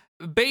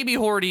 Baby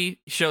Horty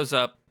shows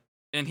up,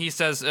 and he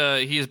says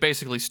he is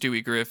basically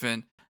Stewie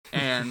Griffin,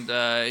 and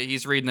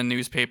he's reading the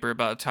newspaper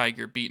about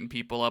Tiger beating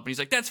people up, and he's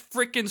like, "That's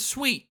freaking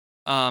sweet."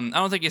 I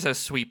don't think he says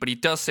sweet, but he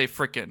does say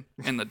frickin'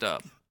 in the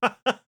dub.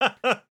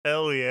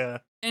 Hell yeah.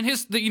 And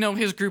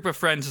his group of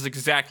friends is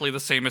exactly the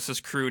same as his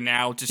crew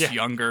now, just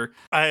younger.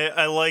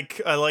 I like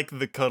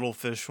the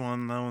cuddlefish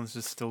one. That one's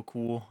just still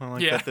cool. I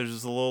like that. There's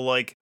just a little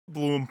like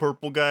blue and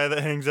purple guy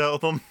that hangs out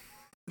with them.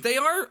 They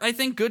are, I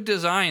think, good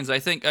designs. I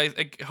think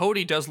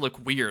Hody does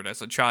look weird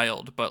as a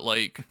child, but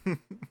like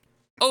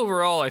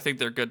overall, I think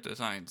they're good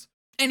designs.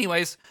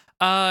 Anyways,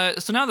 so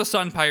now the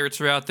Sun Pirates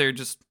are out there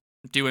just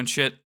doing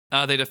shit.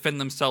 They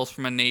defend themselves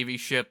from a Navy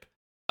ship.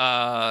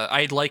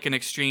 I'd like an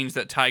exchange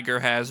that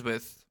Tiger has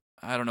with,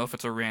 I don't know if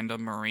it's a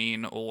random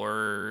Marine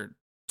or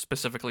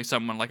specifically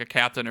someone like a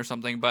captain or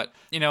something, but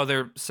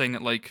they're saying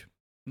that like,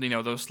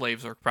 those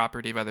slaves are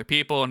property of other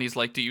people, and he's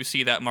like, "Do you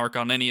see that mark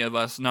on any of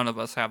us? None of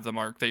us have the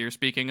mark that you're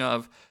speaking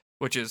of,"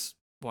 which is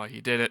why he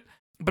did it.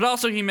 But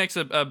also he makes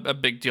a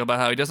big deal about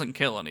how he doesn't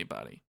kill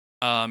anybody.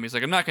 He's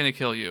like, "I'm not going to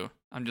kill you.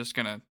 I'm just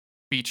going to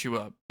beat you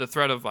up." The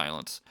threat of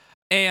violence.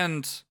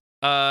 And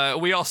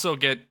we also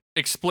get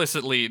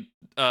explicitly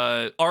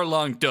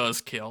Arlong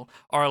does kill.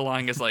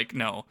 Arlong is like,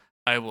 "No,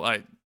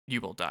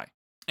 you will die."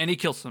 And he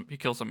kills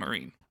a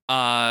Marine.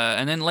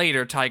 And then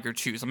later Tiger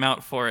chews him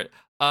out for it.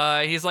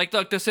 He's like,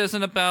 "Look, this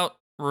isn't about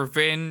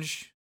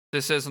revenge.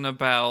 This isn't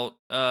about,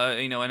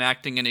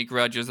 enacting any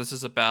grudges. This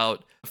is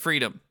about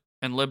freedom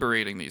and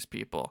liberating these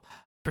people,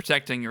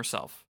 protecting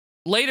yourself."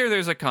 Later,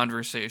 there's a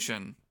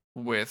conversation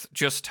with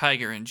just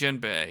Tiger and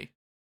Jinbei,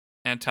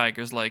 and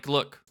Tiger's like,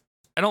 "Look,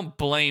 I don't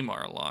blame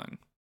Arlong."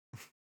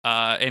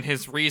 And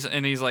his reason,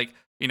 and he's like,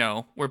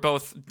 we're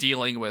both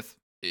dealing with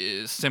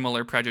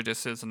similar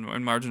prejudices and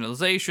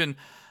marginalization.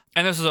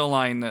 And this is a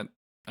line that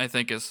I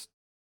think is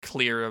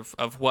clear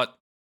of what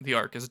the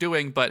arc is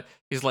doing, but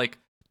he's like,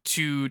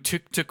 to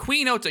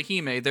Queen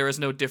Otahime, there is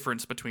no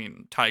difference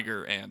between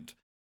Tiger and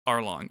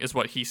Arlong, is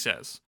what he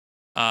says.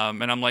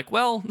 And I'm like,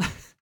 well,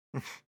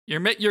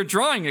 you're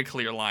drawing a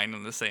clear line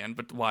in the sand,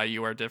 but why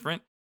you are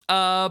different?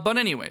 But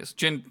anyways,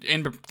 in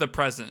the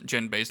present,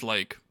 Jinbei's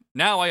like,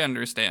 "Now I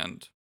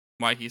understand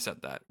why he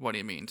said that, what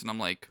he means." And I'm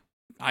like,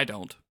 I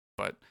don't,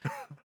 but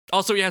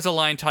also he has a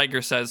line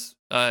Tiger says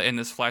in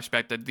this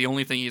flashback that the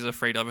only thing he's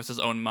afraid of is his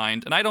own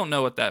mind, and I don't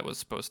know what that was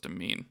supposed to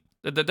mean.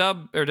 Did the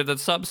dub or did the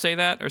sub say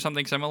that or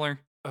something similar?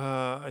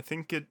 I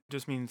think it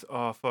just means,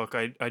 "Oh fuck,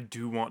 I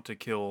do want to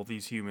kill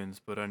these humans,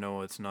 but I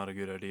know it's not a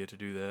good idea to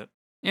do that.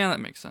 Yeah,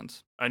 that makes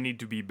sense. I need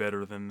to be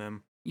better than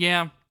them."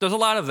 Yeah, there's a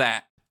lot of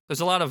that.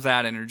 There's a lot of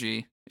that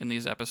energy in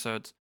these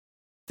episodes.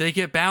 They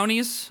get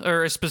bounties,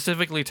 or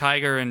specifically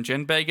Tiger and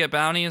Jinbei get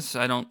bounties.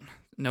 I don't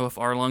know if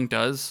Arlong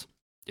does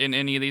in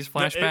any of these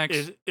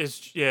flashbacks. It's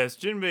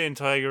Jinbei and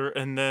Tiger,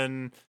 and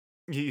then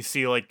you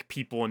see like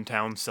people in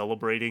town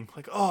celebrating,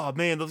 like, "Oh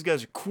man, those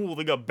guys are cool.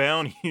 They got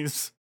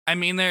bounties." I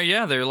mean,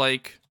 they're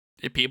like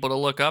people to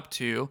look up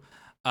to,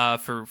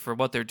 for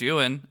what they're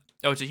doing.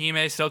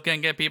 Otahime still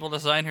can't get people to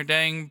sign her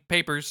dang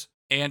papers,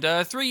 and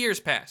 3 years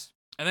pass,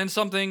 and then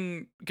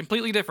something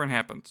completely different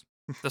happens.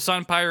 The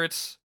Sun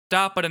Pirates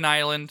stop at an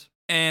island,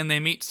 and they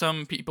meet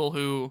some people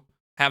who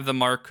have the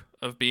mark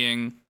of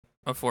being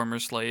a former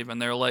slave,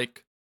 and they're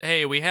like,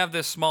 "Hey, we have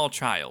this small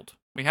child.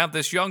 We have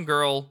this young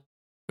girl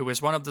who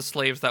is one of the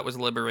slaves that was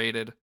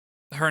liberated.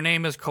 Her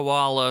name is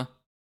Koala.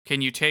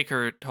 can you take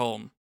her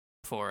home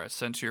for us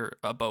since you're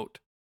a boat?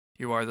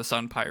 You are the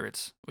Sun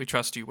Pirates. We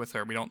trust you with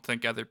her. We don't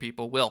think other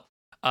people will.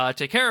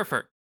 Take care of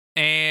her.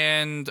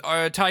 And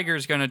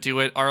Tiger's going to do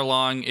it.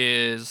 Arlong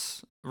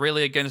is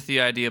really against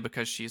the idea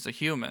because she's a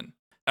human.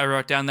 I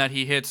wrote down that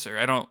he hits her.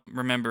 I don't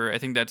remember. I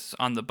think that's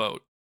on the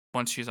boat,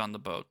 once she's on the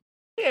boat.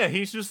 Yeah,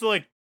 he's just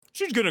like,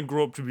 she's gonna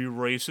grow up to be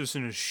racist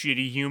and a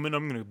shitty human.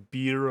 I'm gonna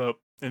beat her up.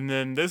 And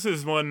then this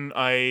is when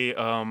I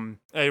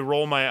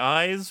roll my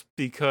eyes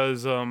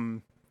because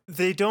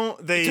they don't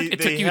It took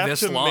they you have this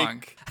to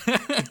long.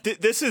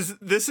 this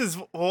is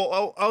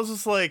well I was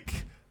just like,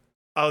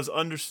 I was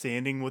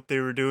understanding what they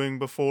were doing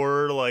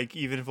before, like,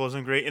 even if it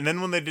wasn't great. And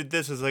then when they did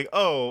this, it's like,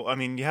 oh, I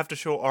mean, you have to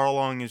show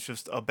Arlong is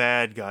just a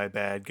bad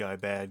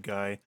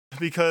guy.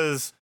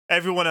 Because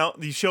everyone else,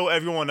 you show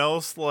everyone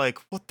else, like,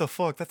 what the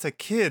fuck? That's a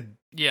kid.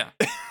 Yeah.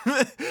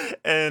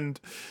 And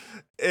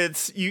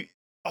it's,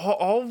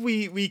 all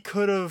we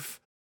could have,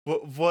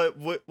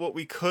 what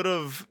we could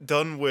have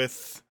done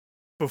with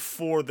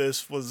before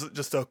this was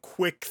just a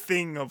quick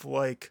thing of,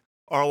 like,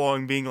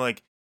 Arlong being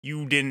like,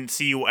 you didn't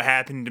see what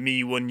happened to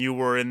me when you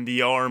were in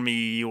the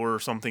army or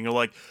something, or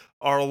like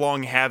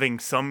Arlong having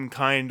some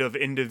kind of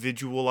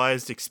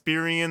individualized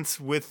experience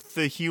with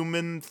the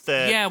human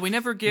that we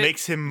never get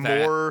makes him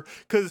that. more,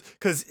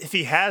 because if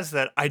he has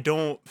that, I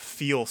don't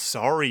feel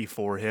sorry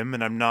for him,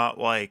 and I'm not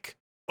like,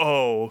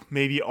 oh,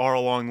 maybe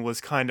Arlong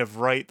was kind of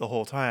right the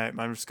whole time.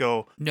 I just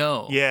go,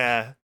 No.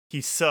 yeah,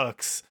 he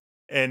sucks,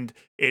 and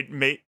it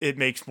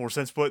makes more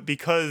sense, but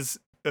because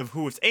of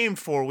who it's aimed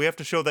for, we have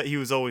to show that he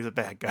was always a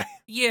bad guy.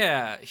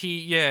 Yeah,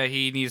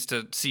 he needs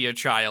to see a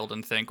child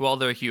and think, well,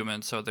 they're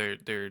human, so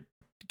they're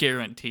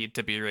guaranteed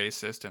to be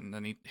racist, and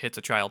then he hits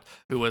a child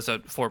who was a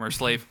former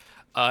slave,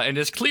 and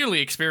is clearly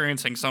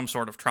experiencing some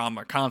sort of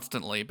trauma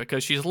constantly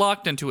because she's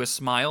locked into a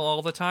smile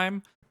all the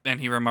time,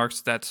 and he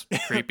remarks that's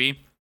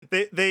creepy.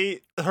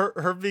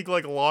 Her being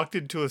like locked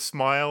into a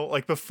smile,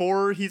 like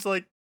before he's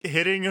like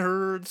hitting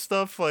her and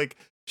stuff, like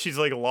she's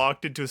like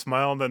locked into a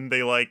smile, and then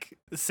they like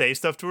say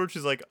stuff to her.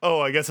 She's like, "Oh,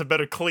 I guess I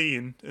better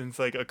clean." And it's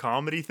like a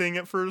comedy thing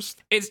at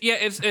first.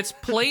 It's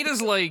played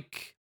as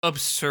like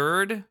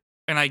absurd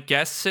and I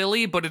guess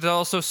silly, but it's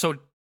also so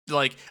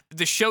like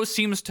the show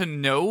seems to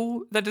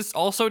know that it's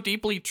also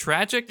deeply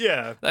tragic.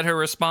 Yeah. That her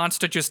response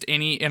to just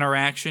any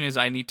interaction is,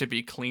 "I need to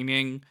be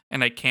cleaning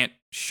and I can't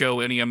show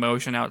any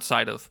emotion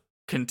outside of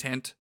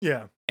content."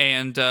 Yeah.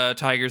 And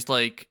Tiger's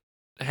like,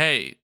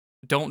 "Hey,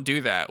 don't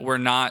do that. We're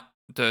not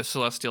the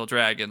Celestial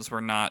Dragons.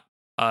 We're not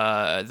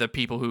the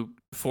people who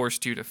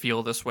forced you to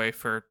feel this way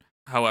for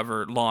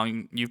however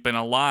long you've been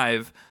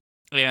alive."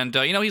 And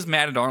he's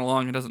mad at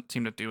Arlong and doesn't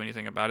seem to do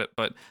anything about it.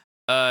 But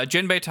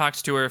Jinbei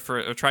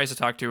tries to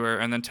talk to her,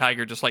 and then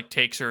Tiger just like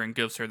takes her and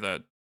gives her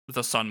the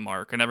sun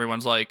mark, and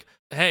everyone's like,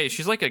 "Hey,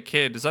 she's like a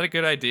kid. Is that a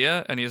good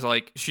idea?" And he's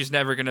like, "She's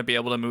never gonna be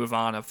able to move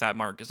on if that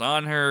mark is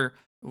on her,"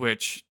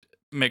 which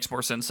makes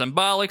more sense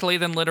symbolically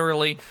than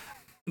literally.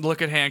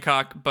 Look at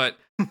Hancock, but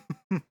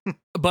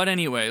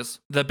anyways,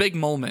 the big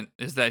moment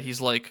is that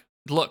he's like,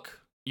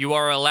 "Look, you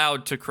are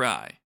allowed to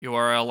cry. You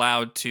are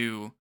allowed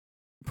to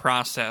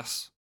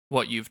process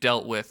what you've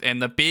dealt with."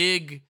 And the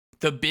big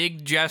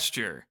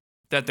gesture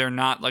that they're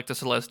not like the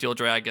Celestial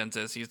Dragons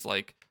is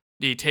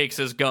he takes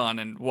his gun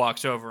and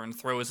walks over and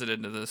throws it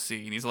into the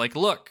sea. And he's like,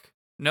 "Look,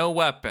 no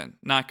weapon,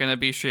 not gonna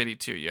be shitty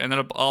to you." And then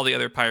all the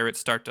other pirates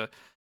start to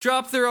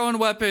drop their own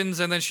weapons,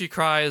 and then she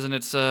cries, and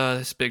it's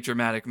this big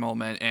dramatic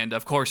moment. And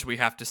of course, we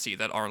have to see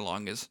that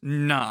Arlong is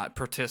not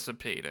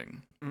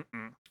participating,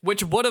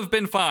 which would have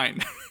been fine.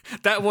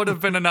 That would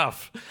have been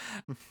enough.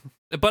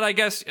 But I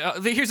guess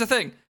here's the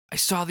thing: I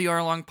saw the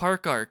Arlong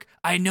Park arc.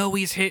 I know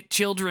he's hit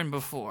children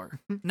before.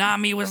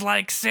 Nami was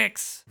like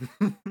 6.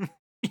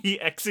 He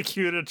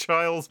executed a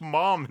child's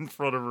mom in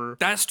front of her.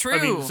 That's true.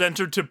 I mean, sent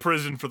her to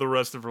prison for the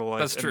rest of her life.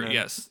 That's true. Then...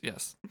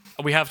 Yes.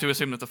 We have to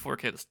assume that the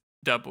 4Kids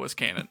dub was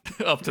canon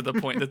up to the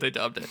point that they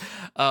dubbed it.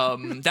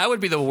 That would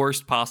be the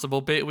worst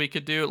possible bit we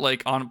could do,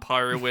 like on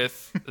par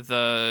with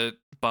the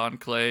Bon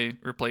Clay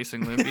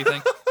replacing Luffy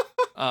thing.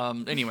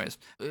 Anyways,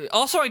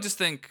 also I just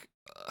think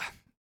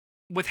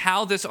with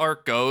how this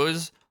arc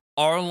goes,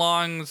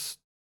 Arlong's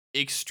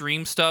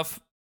extreme stuff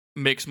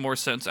makes more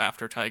sense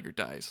after Tiger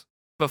dies.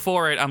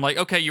 Before it, I'm like,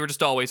 okay, you were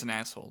just always an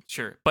asshole,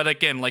 sure. But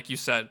again, like you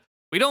said,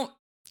 we don't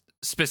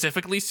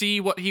specifically see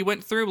what he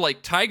went through.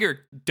 Like,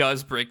 Tiger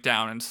does break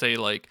down and say,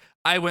 like,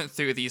 I went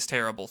through these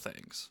terrible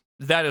things.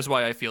 That is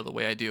why I feel the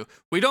way I do.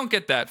 We don't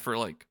get that for,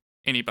 like,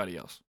 anybody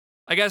else.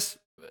 I guess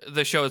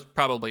the show is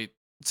probably,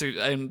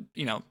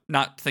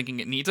 not thinking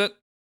it needs it.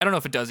 I don't know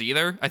if it does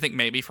either. I think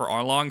maybe for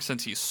Arlong,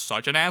 since he's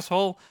such an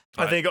asshole.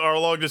 I think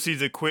Arlong just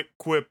needs a quick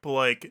quip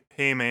like,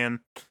 "Hey, man,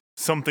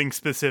 something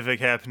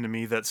specific happened to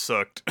me that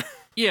sucked."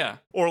 Yeah.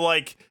 Or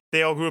like,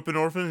 they all grew up in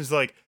orphans.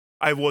 Like,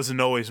 I wasn't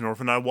always an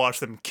orphan. I watched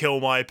them kill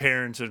my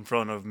parents in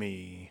front of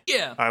me.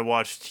 Yeah. I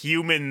watched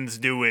humans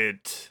do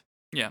it.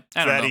 Yeah.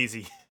 It's that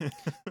easy.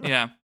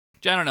 Yeah.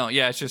 I don't know.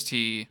 Yeah, it's just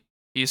he's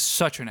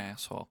such an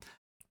asshole.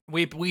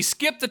 We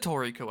skipped the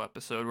Toriko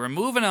episode. We're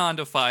moving on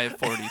to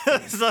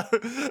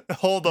 543.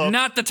 Hold up.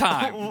 Not the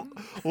time.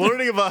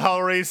 Learning about how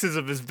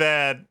racism is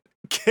bad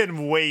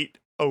can wait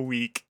a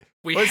week.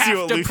 We Let's see have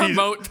what to Luffy's-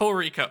 promote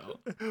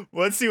Toriko.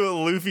 Let's see what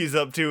Luffy's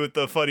up to with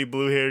the funny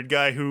blue-haired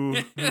guy who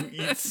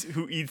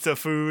eats a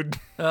food.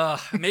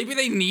 Maybe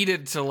they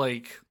needed to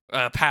like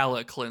a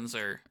palate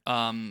cleanser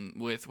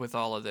with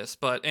all of this.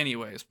 But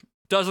anyways,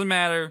 doesn't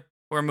matter.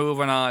 We're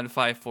moving on.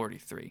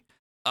 543.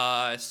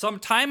 Some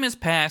time has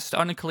passed,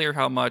 unclear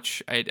how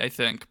much, I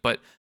think, but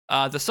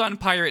the Sun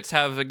Pirates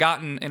have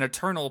gotten an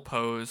eternal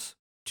pose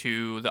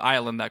to the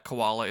island that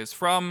Koala is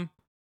from.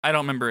 I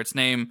don't remember its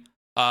name,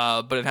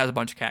 but it has a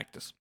bunch of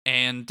cactus.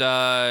 And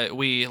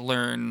we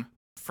learn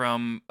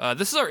from,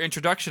 this is our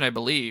introduction, I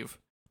believe,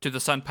 to the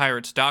Sun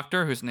Pirates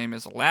doctor, whose name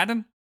is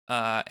Aladdin.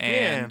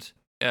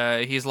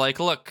 He's like,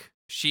 look,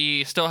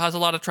 she still has a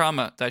lot of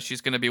trauma that she's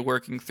going to be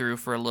working through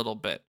for a little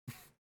bit.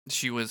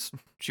 She was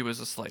a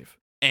slave.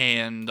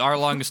 And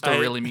Arlong is still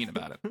really mean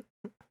about it.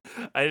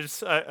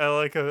 I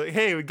like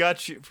hey, we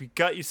got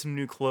you some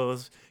new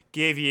clothes,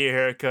 gave you a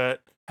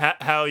haircut.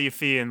 How you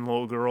feeling,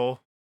 little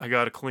girl? I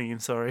gotta clean,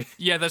 sorry.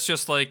 Yeah, that's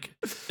just like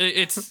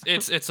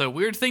it's a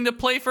weird thing to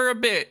play for a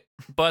bit,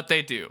 but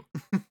they do.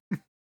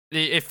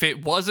 If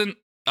it wasn't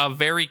a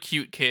very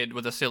cute kid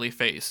with a silly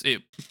face,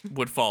 it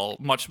would fall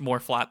much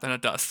more flat than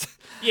it does.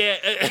 Yeah,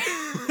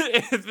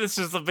 it's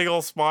just a big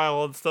old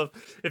smile and stuff.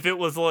 If it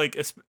was like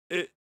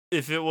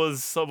if it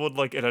was someone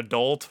like an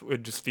adult, it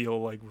would just feel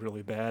like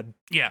really bad.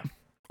 Yeah,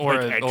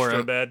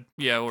 extra bad.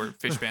 Yeah, or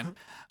Fishman.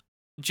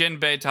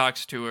 Jinbei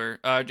talks to her.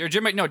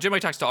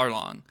 Jinbei talks to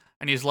Arlong,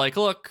 and he's like,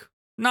 "Look,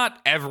 not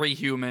every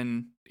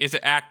human is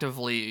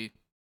actively,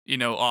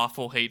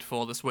 awful,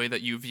 hateful this way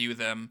that you view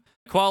them.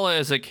 Koala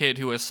is a kid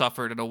who has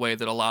suffered in a way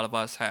that a lot of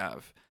us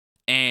have."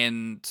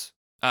 And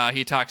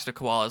he talks to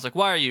Koala. He's like,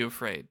 "Why are you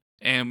afraid?"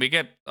 And we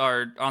get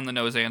our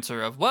on-the-nose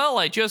answer of, "Well,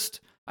 I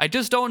just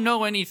don't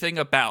know anything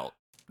about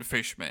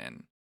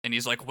Fishman." And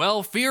he's like,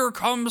 "Well, fear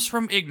comes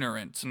from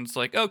ignorance." And it's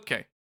like,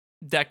 okay,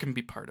 that can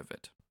be part of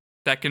it.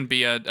 That can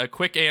be a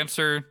quick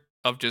answer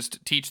of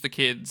just teach the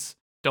kids.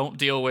 Don't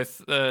deal with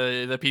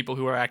the people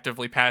who are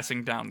actively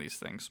passing down these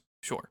things.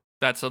 Sure,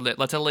 that's a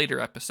later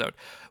episode.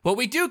 What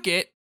we do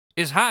get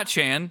is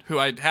Ha-chan, who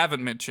I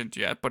haven't mentioned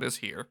yet, but is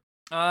here.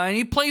 And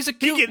he plays a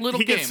cute little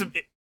game.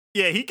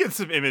 He gets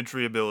some image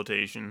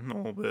rehabilitation a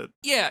little bit.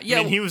 Yeah.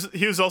 I mean, he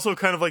was also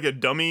kind of like a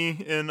dummy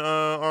in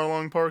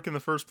Arlong Park in the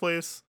first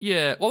place.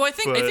 Yeah. Well, I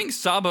think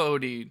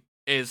Sabaody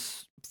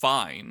is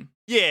fine.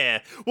 Yeah.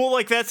 Well,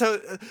 like that's how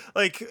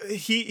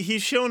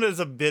he's shown as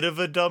a bit of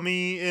a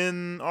dummy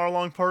in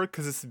Arlong Park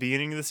because it's the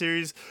beginning of the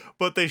series,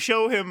 but they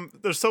show him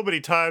there's so many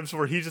times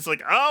where he's just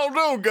like, "I don't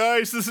know,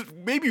 guys,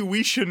 maybe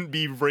we shouldn't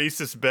be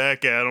racist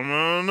back at him.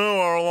 I don't know,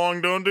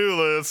 Arlong, don't do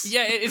this."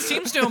 Yeah, it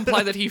seems to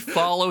imply that he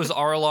follows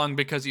Arlong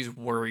because he's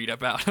worried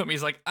about him.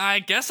 He's like, "I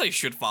guess I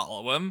should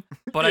follow him,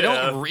 but I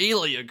don't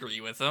really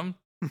agree with him."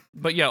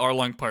 But yeah,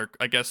 Arlong Park,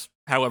 I guess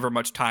however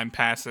much time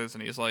passes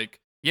and he's like,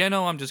 "Yeah,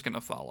 no, I'm just going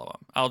to follow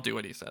him. I'll do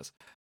what he says."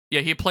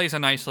 Yeah, he plays a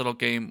nice little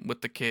game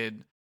with the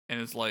kid and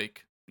is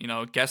like,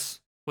 guess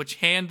which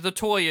hand the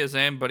toy is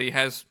in, but he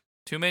has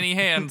too many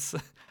hands.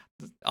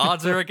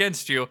 Odds are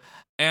against you.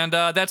 And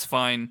that's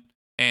fine.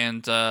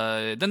 And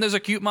then there's a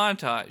cute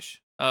montage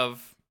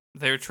of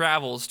their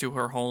travels to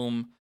her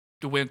home.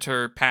 The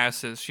winter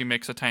passes. She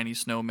makes a tiny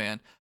snowman.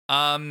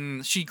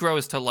 She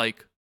grows to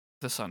like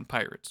the Sun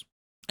Pirates.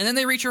 And then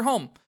they reach her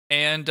home.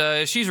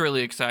 And she's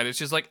really excited.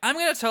 She's like, "I'm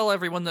gonna tell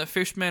everyone that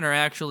fishmen are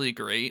actually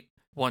great.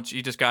 Once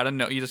you just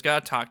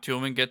gotta talk to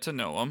them and get to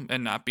know them,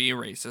 and not be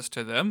racist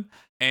to them."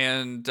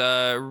 And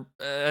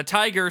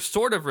Tiger,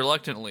 sort of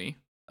reluctantly,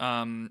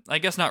 I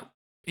guess not.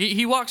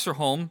 He walks her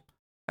home.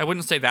 I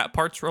wouldn't say that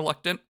part's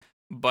reluctant,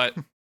 but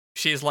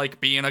she's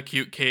like being a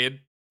cute kid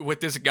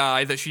with this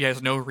guy that she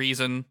has no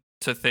reason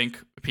to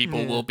think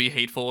people will be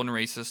hateful and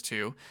racist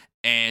to.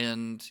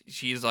 And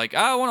she's like,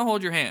 "I want to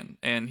hold your hand,"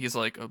 and he's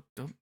like, "Oh,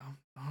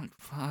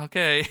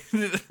 okay."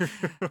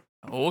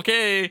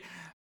 Okay.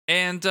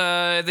 And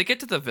they get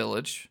to the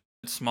village,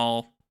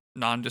 small,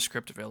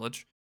 nondescript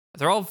village.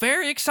 They're all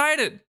very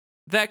excited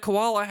that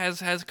Koala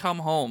has come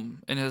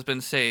home and has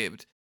been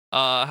saved.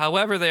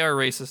 However, they are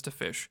racist to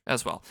fish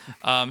as well.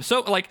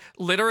 So like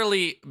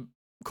literally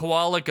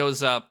Koala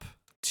goes up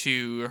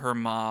to her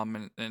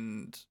mom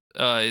and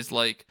is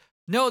like,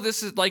 "No,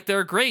 this is like,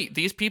 they're great.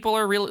 These people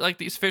are really like,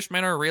 these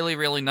fishmen are really,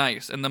 really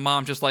nice." And the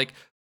mom just like,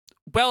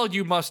 "Well,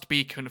 you must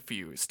be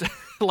confused."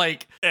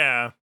 Like,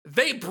 yeah,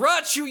 they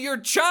brought you your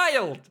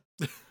child.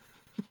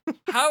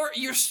 How are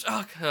you?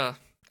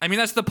 I mean,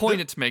 that's the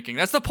point it's making.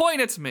 That's the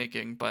point it's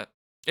making. But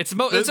it's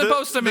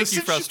supposed to make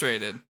you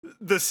frustrated.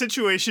 The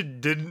situation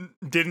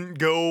didn't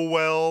go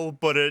well,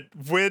 but it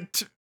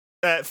went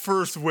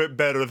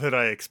better than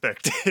I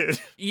expected.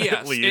 Yes,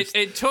 at least.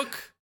 It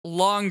took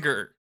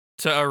longer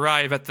to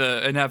arrive at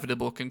the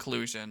inevitable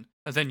conclusion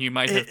than you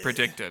might have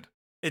predicted.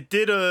 It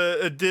did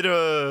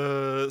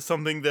a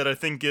something that I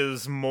think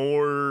is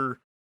more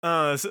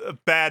It's a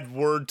bad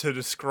word to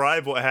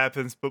describe what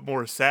happens, but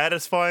more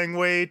satisfying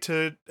way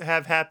to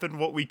have happen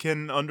what we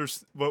can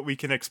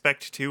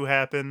expect to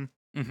happen,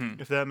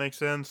 Mm-hmm. if that makes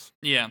sense.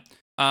 Yeah.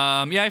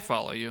 Yeah, I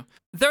follow you.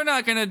 They're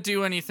not gonna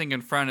do anything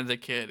in front of the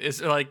kid.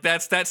 Is like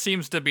that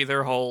seems to be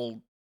their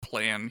whole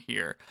plan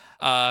here.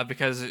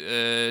 Because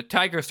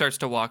Tiger starts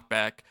to walk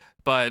back,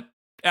 but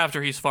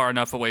after he's far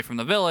enough away from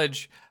the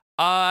village,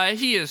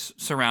 he is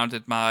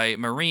surrounded by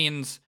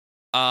Marines,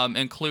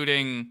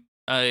 including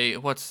a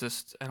what's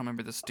this? I don't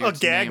remember this A dude's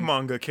gag name.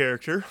 manga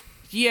character.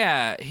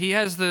 Yeah, he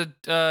has the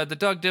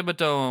Doug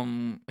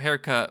Dimmadome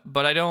haircut,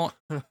 but I don't.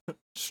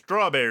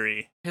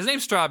 Strawberry. His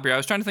name's Strawberry. I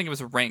was trying to think of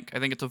his rank. I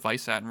think it's a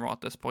vice admiral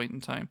at this point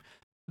in time.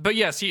 But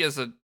yes, he is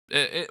a.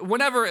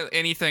 Whenever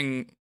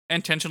anything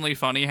intentionally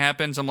funny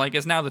happens, I'm like,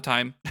 it's now the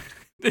time.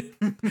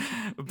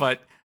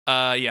 But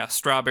yeah,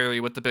 Strawberry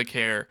with the big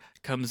hair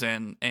comes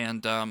in,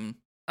 and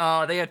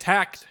they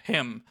attacked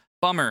him.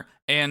 Bummer.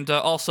 And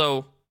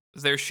also,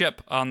 their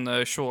ship on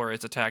the shore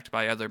is attacked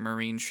by other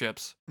marine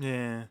ships.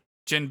 Yeah.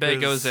 Jinbei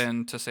goes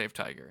in to save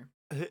Tiger.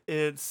 He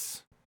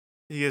is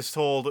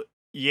told,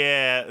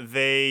 yeah,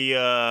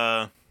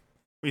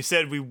 we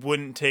said we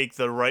wouldn't take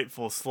the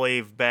rightful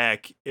slave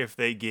back if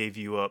they gave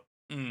you up.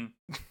 Mm.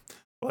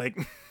 Like,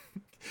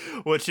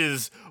 which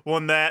is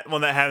when that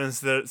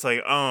happens, that it's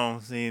like, oh,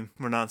 see,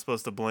 we're not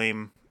supposed to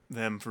blame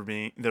them for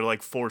they're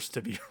like forced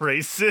to be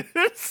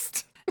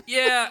racist.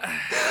 Yeah.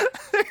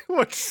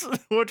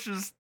 which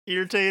is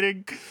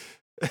irritating.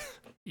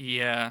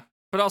 Yeah.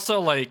 But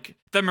also, like,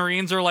 the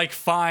Marines are like,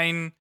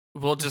 fine,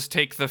 we'll just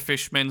take the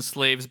fishermen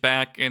slaves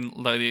back and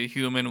the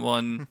human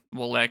one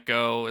will let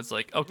go. It's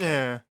like, okay.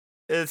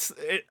 Yeah.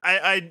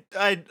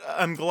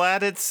 I'm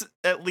glad it's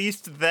at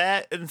least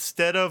that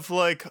instead of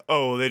like,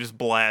 oh, they just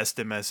blast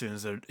him as soon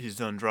as he's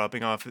done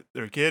dropping off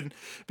their kid,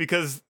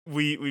 because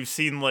we've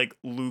seen like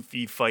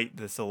Luffy fight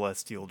the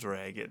Celestial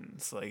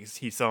Dragons. Like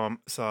he saw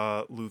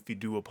Luffy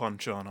do a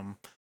punch on him.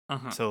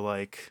 Uh-huh. So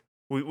like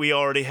we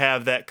already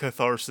have that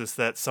catharsis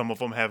that some of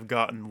them have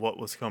gotten what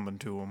was coming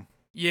to them.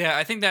 Yeah,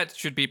 I think that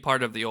should be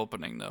part of the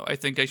opening, though. I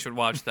think I should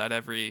watch that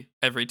every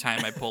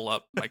time I pull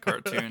up my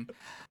cartoon.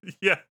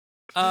 Yeah.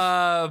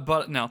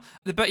 But no.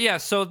 But yeah,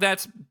 so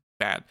that's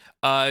bad.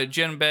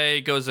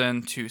 Jinbei goes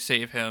in to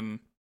save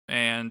him,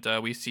 and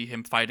we see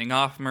him fighting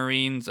off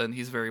Marines, and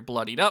he's very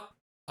bloodied up.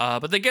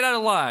 But they get out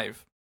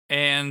alive.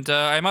 And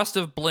I must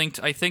have blinked.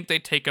 I think they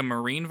take a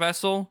Marine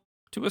vessel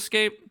to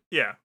escape.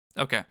 Yeah.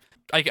 Okay.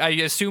 I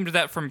assumed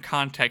that from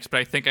context,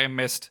 but I think I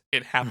missed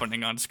it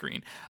happening on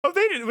screen. Oh,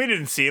 we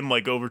didn't see him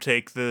like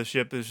overtake the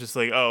ship. It's just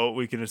like, oh,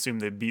 we can assume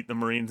they beat the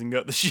Marines and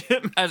got the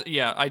ship.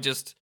 I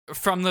just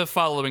from the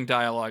following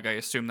dialogue, I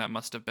assume that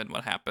must have been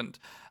what happened.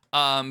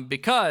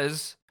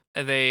 Because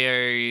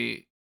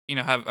they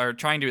are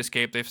trying to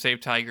escape. They've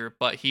saved Tiger,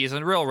 but he's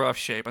in real rough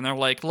shape, and they're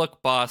like,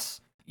 "Look,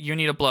 boss, you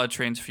need a blood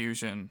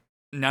transfusion.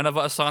 None of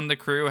us on the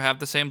crew have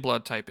the same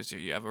blood type as you.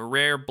 You have a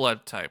rare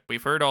blood type.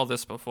 We've heard all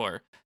this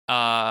before."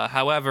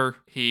 However,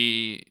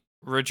 he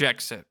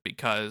rejects it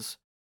because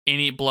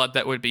any blood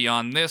that would be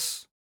on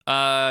this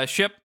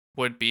ship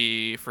would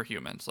be for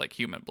humans, like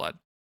human blood.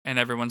 And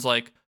everyone's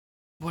like,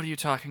 what are you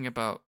talking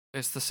about?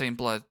 It's the same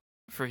blood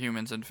for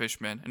humans and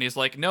fishmen. And he's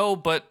like, no,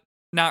 but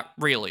not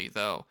really,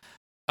 though.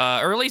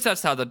 Or at least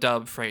that's how the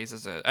dub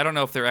phrases it. I don't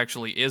know if there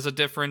actually is a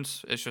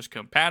difference. It's just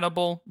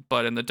compatible.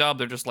 But in the dub,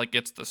 they're just like,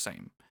 it's the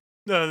same.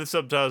 No, the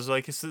subtitles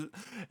like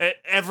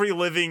every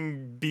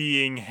living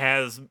being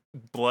has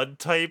blood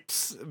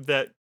types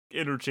that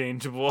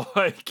interchangeable,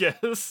 I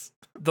guess.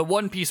 The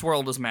One Piece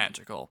world is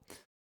magical.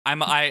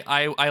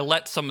 I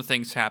let some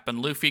things happen.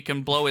 Luffy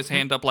can blow his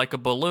hand up like a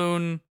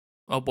balloon.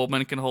 A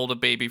woman can hold a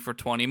baby for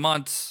 20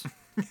 months.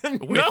 With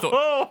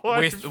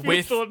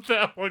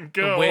that one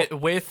go.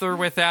 With or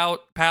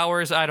without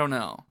powers, I don't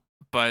know.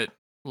 But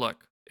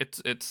look,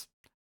 it's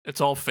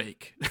all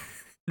fake.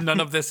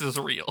 None of this is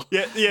real.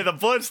 Yeah, the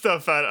blood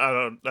stuff.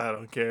 I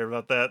don't care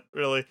about that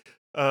really.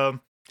 But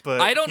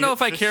I don't know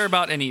if I care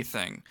about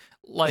anything.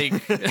 Like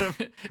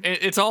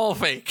it's all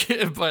fake.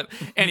 But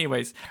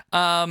anyways,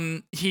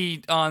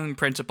 he on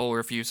principle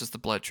refuses the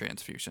blood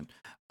transfusion.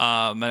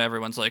 And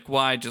everyone's like,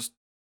 why? Just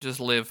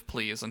live,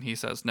 please. And he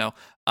says no.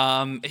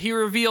 He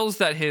reveals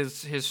that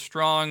his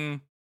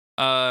strong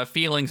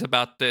feelings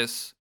about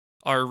this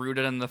are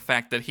rooted in the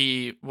fact that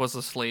he was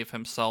a slave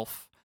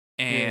himself.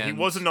 And he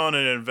wasn't on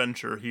an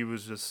adventure. He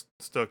was just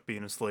stuck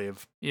being a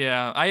slave.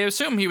 Yeah, I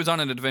assume he was on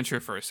an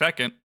adventure for a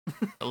second.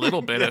 A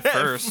little bit at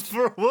first.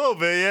 For a little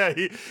bit,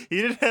 yeah.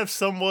 He did have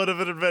somewhat of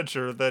an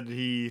adventure that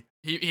he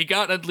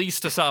got at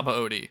least to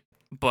Saba-Odi,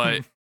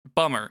 but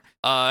bummer.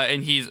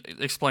 And he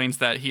explains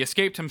that he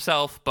escaped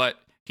himself, but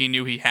he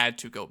knew he had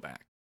to go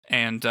back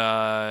and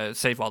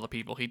save all the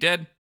people. He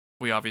did.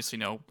 We obviously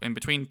know in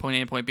between point A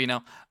and point B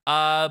now.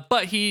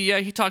 But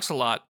he talks a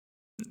lot.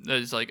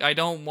 It's like, I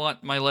don't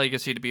want my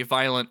legacy to be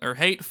violent or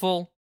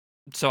hateful,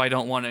 so I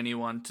don't want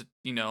anyone to,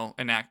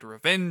 enact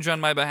revenge on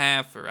my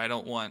behalf, or I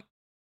don't want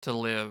to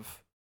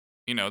live,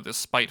 this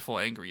spiteful,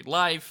 angry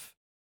life.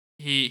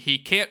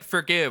 He can't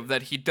forgive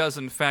that he does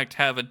in fact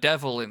have a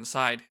devil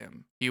inside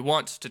him, He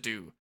wants to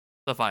do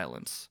the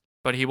violence,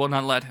 but he will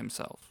not let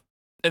himself.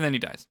 And then he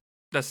dies.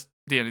 That's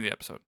the end of the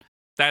episode.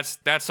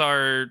 That's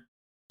our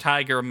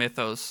Tiger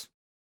mythos.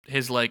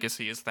 His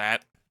legacy is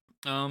that.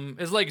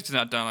 His legacy's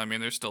not done. I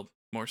mean, there's still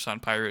more Sun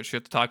Pirate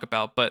shit to talk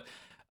about, but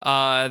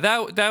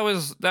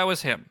that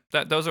was him.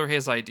 Those are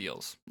his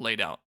ideals laid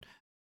out.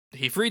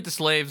 He freed the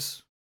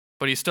slaves,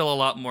 but he's still a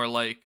lot more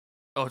like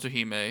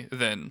Otohime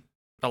than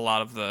a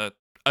lot of the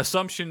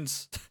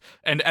assumptions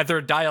and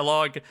other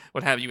dialogue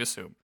would have you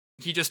assume.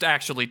 He just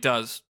actually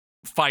does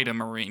fight a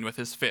marine with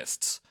his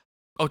fists.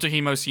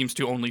 Otohime seems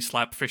to only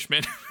slap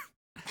fishmen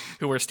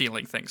who are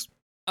stealing things.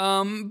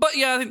 But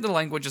yeah, I think the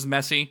language is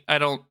messy. I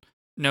don't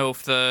know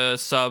if the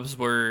subs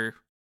were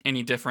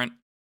any different.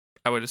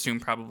 I would assume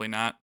probably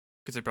not,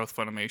 because they're both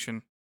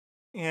Funimation.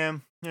 Yeah,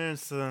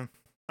 it's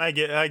I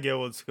get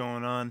what's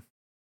going on,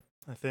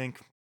 I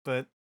think,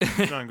 but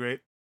it's not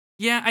great.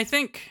 Yeah, I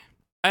think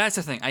that's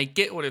the thing. I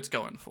get what it's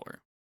going for,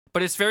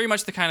 but it's very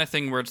much the kind of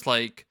thing where it's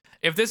like,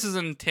 if this is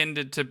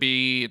intended to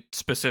be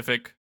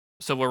specific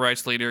civil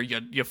rights leader,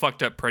 you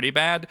fucked up pretty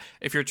bad.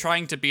 If you're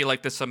trying to be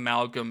like this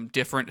amalgam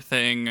different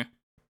thing,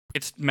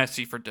 it's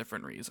messy for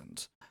different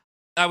reasons.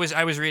 I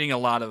was reading a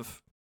lot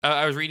of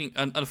I was reading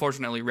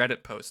unfortunately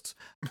Reddit posts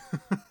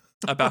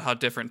about how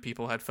different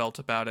people had felt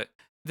about it.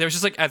 There's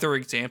just like other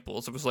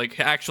examples. It was like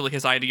actually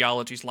his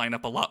ideologies line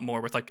up a lot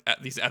more with like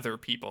these other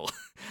people,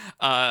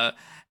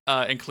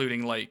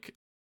 including like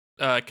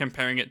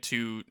comparing it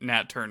to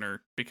Nat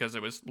Turner, because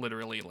it was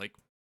literally like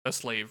a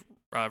slave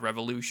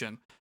revolution,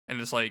 and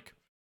it's like,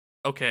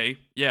 okay,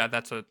 yeah,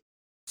 that's a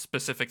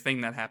specific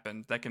thing that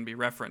happened that can be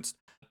referenced,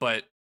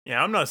 but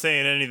yeah, I'm not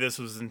saying any of this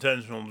was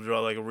intentional to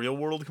draw like real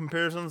world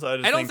comparisons. I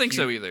don't think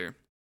so either.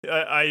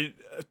 I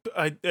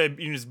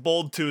mean, it's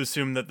bold to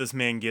assume that this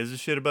man gives a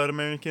shit about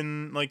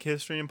American like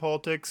history and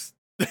politics.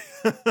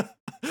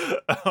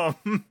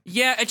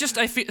 Yeah,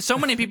 I feel so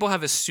many people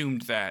have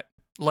assumed that,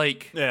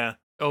 like, yeah,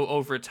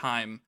 over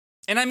time.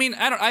 And I mean,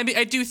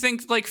 I do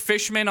think like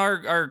fishmen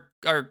are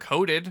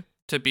coded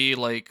to be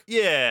like,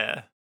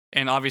 yeah.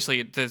 And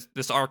obviously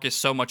this arc is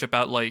so much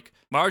about like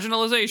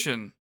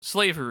marginalization,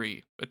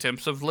 slavery,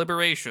 attempts of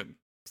liberation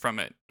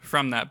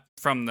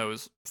from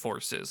those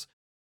forces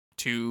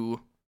to,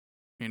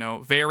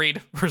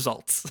 varied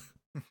results.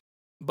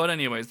 But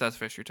anyways, that's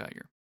Fisher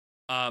Tiger.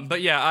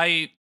 But yeah,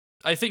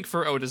 I think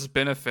for Oda's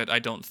benefit, I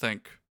don't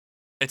think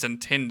it's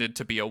intended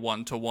to be a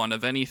one-to-one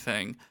of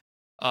anything.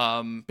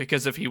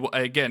 Because if he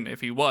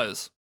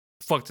was,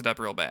 fucked it up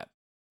real bad.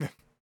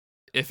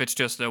 If it's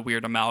just a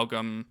weird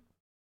amalgam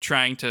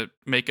trying to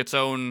make its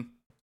own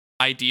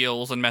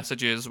ideals and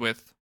messages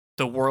with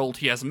the world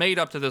he has made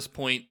up to this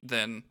point,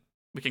 then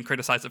we can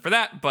criticize it for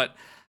that, but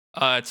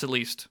it's at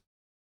least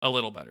a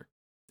little better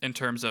in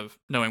terms of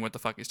knowing what the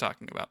fuck he's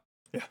talking about.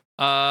 Yeah.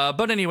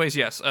 But anyways,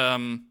 yes,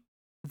 the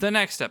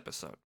next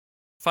episode,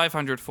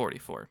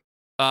 544.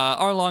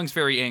 Arlong's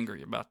very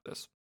angry about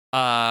this.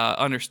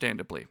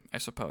 Understandably, I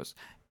suppose.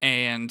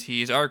 And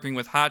he's arguing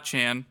with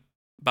Ha-chan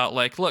about,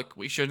 like, look,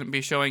 we shouldn't be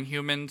showing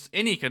humans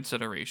any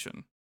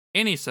consideration,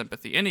 any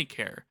sympathy, any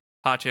care.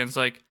 Ha-chan's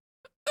like,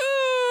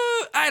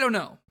 I don't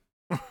know.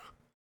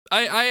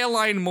 I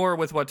align more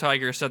with what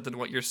Tiger said than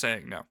what you're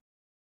saying now.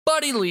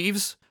 But he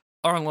leaves,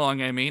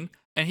 Arlong, I mean,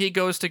 and he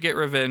goes to get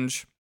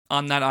revenge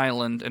on that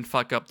island and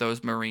fuck up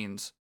those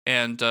Marines.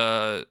 And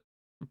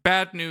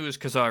bad news,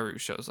 Kizaru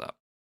shows up.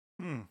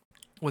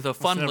 With a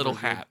fun little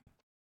hat.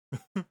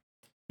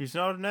 He's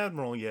not an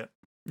admiral yet.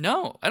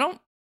 No, I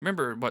don't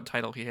remember what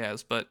title he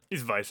has, but...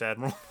 He's vice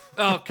admiral.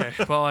 Okay,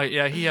 well,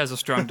 yeah, he has a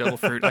strong devil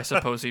fruit. I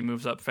suppose he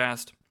moves up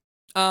fast.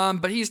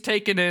 But he's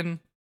taken in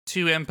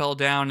to Impel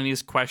Down, and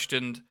he's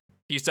questioned.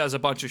 He says a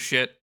bunch of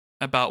shit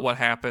about what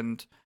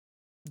happened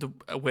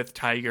with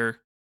Tiger.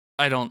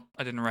 I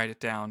didn't write it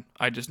down.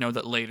 I just know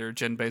that later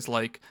Jinbei's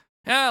like,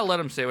 let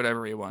him say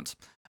whatever he wants.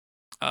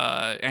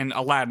 And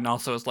Aladdin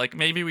also is like,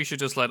 maybe we should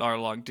just let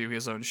Arlong do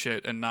his own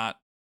shit and not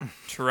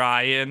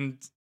try and,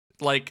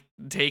 like,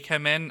 take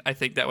him in. I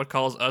think that would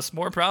cause us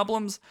more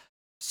problems.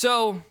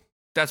 So,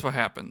 that's what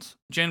happens.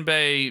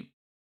 Jinbei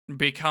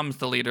becomes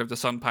the leader of the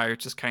Sun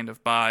Pirates just kind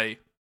of by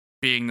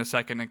being the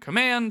second in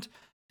command,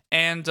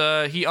 and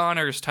he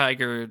honors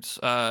Tiger's,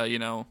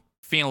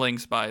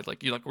 feelings by,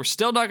 like, we're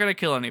still not gonna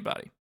kill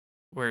anybody.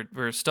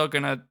 We're still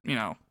gonna,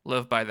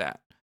 live by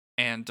that.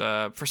 And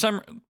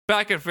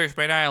back at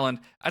Fishbane Island,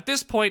 at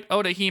this point,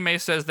 Otohime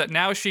says that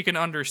now she can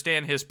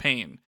understand his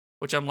pain,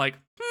 which I'm like,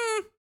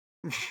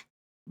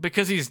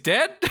 because he's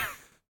dead?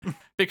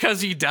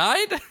 Because he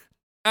died?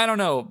 I don't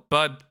know,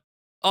 but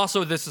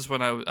also this is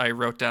when I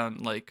wrote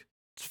down, like,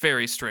 it's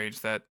very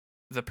strange that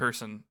the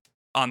person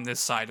on this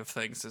side of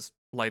things is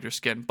lighter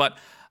skin. But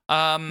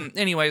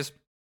anyways,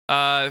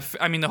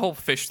 I mean, the whole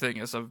fish thing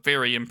is a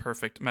very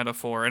imperfect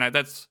metaphor, and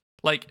that's,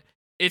 like,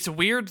 it's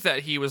weird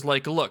that he was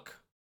like,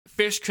 look,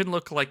 fish can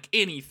look like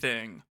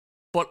anything,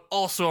 but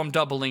also I'm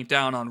doubling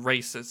down on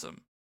racism.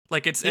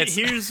 Like, it's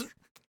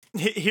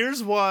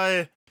here's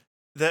why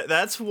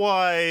That's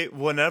why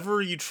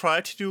whenever you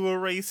try to do a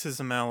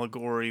racism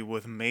allegory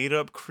with made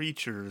up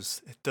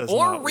creatures, it does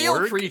or not real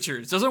work.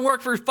 creatures. Doesn't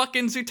work for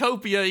fucking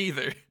Zootopia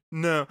either.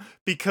 No,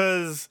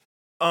 because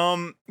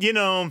I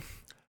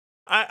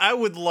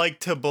would like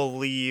to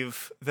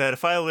believe that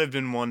if I lived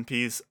in One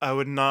Piece, I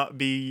would not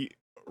be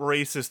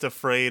racist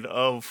afraid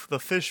of the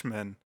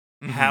fishmen.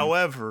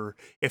 However,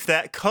 if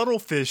that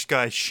cuttlefish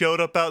guy showed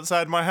up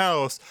outside my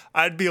house,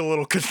 I'd be a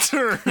little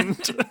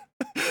concerned.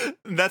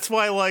 That's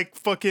why, like,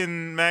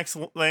 fucking Max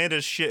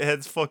Landis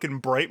shithead's fucking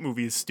Bright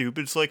movie is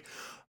stupid. It's like,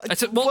 I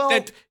said, well,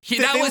 that was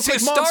look his like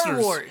Star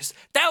monsters. Wars.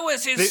 That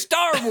was his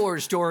Star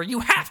Wars story.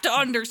 You have to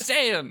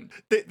understand.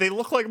 They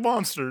look like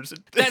monsters.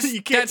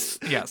 You can't.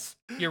 Yes,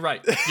 you're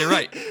right. You're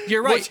right.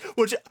 You're right.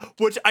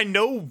 Which I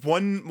know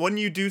when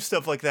you do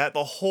stuff like that,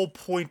 the whole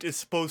point is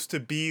supposed to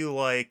be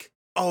like,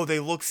 oh, they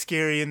look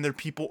scary and they're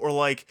people, or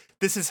like,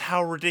 this is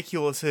how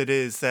ridiculous it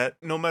is that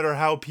no matter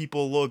how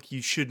people look,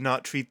 you should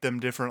not treat them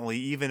differently,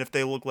 even if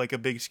they look like a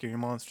big scary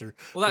monster.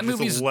 Well, that Which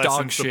movie's just lessens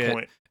dog the shit.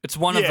 point. It's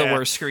one of the Yeah.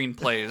 worst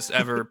screenplays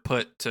ever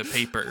put to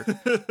paper.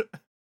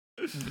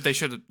 They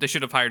should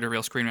have hired a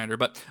real screenwriter,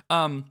 but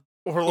Or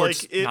Or like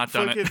just it not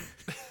done it.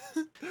 fucking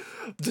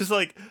just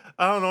like,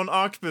 I don't know, an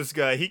octopus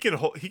guy, he can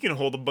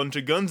hold a bunch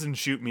of guns and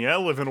shoot me. I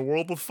live in a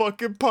world with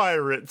fucking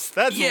pirates.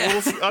 That's Yeah. a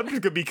little, I'm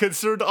just gonna be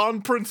concerned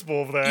on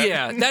principle of that.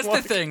 yeah, that's the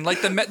Like, thing.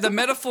 Like the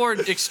metaphor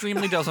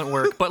extremely doesn't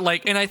work, but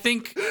like, and I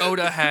think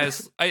Oda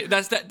has.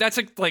 That's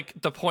like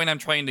the point I'm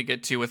trying to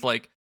get to with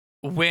like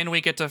when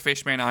we get to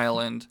Fishman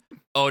Island,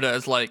 Oda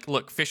is like,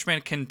 look,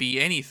 Fishmen can be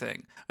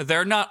anything.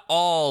 They're not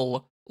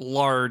all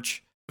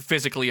large,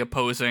 physically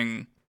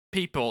opposing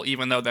people,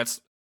 even though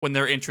that's when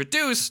they're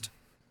introduced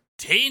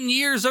 10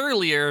 years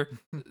earlier,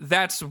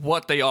 that's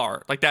what they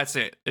are. Like, that's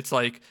it. It's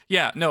like,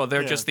 yeah, no,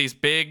 they're Yeah. just these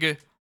big,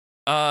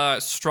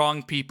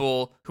 strong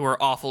people who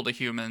are awful to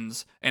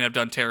humans and have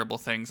done terrible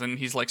things. And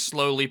he's like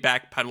slowly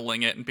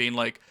backpedaling it and being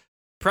like,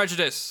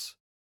 prejudice.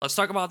 Let's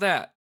talk about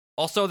that.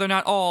 Also, they're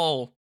not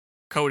all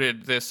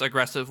coded this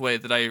aggressive way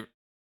that I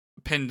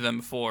pinned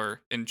them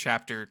for in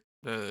chapter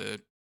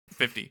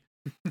 50.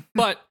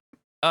 But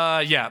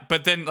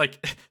but then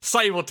like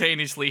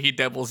simultaneously he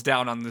doubles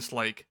down on this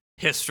like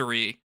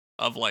history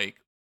of like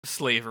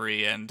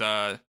slavery and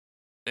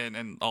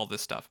all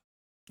this stuff.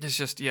 It's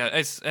just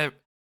it's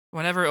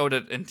whenever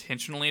Oda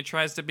intentionally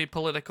tries to be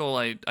political,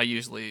 I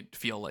usually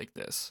feel like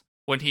this.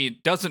 When he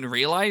doesn't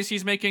realize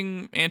he's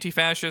making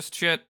anti-fascist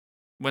shit,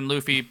 when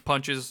Luffy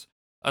punches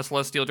a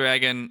celestial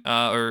dragon,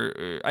 I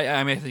mean,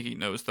 I think he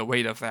knows the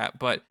weight of that,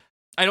 but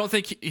I don't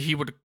think he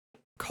would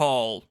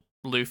call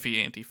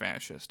Luffy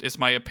anti-fascist. It's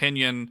my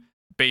opinion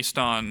based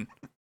on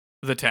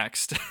the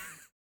text.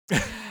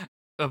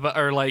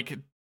 Or like,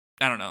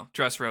 I don't know,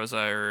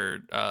 Dressrosa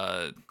or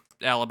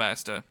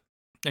Alabasta,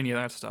 any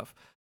of that stuff.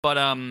 But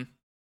I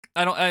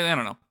don't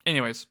know.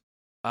 Anyways,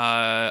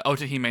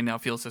 Otahime now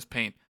feels this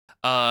pain.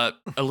 A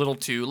little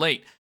too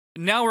late.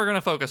 Now we're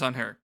gonna focus on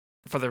her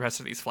for the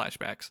rest of these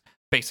flashbacks.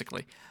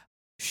 Basically,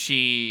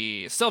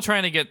 she's still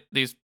trying to get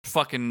these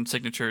fucking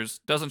signatures.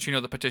 Doesn't she know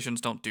the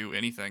petitions don't do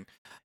anything?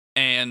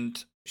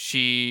 And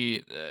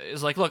she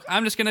is like, look,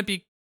 I'm just going to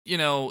be,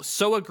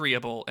 so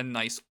agreeable and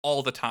nice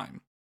all the time.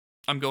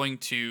 I'm going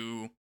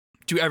to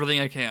do everything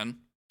I can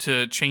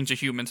to change a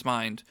human's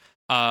mind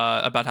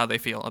about how they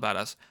feel about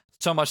us.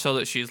 So much so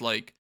that she's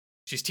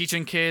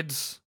teaching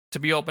kids to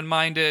be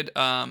open-minded.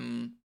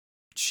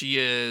 She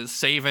is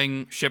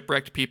saving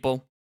shipwrecked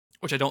people,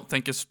 which I don't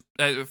think is,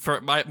 for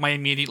my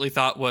immediately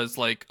thought was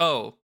like,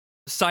 oh,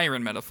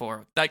 siren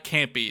metaphor. That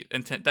can't be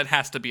intent. That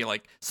has to be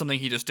like something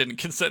he just didn't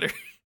consider.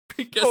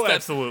 Because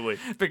absolutely.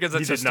 Because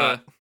that's just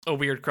a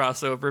weird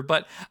crossover.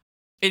 But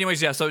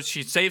anyways, yeah, so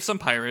she saves some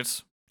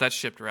pirates, that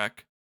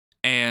shipwreck,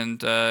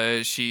 and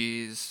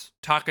she's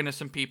talking to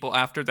some people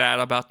after that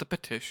about the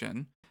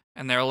petition.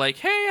 And they're like,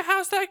 hey,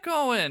 how's that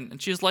going?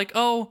 And she's like,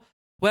 oh,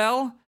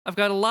 well, I've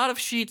got a lot of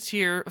sheets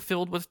here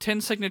filled with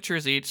 10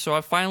 signatures each, so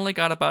I've finally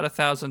got about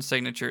 1,000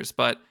 signatures,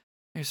 but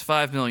there's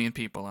 5 million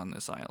people on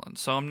this island,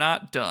 so I'm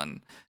not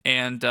done.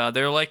 And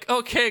they're like,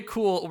 okay,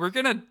 cool, we're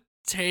gonna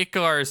take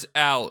ours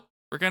out.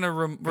 We're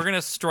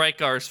gonna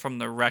strike ours from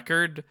the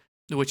record,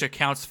 which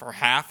accounts for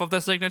half of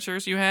the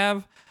signatures you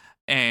have.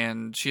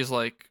 And she's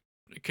like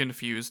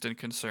confused and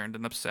concerned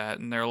and upset.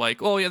 And they're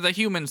like, oh yeah, the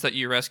humans that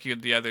you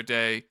rescued the other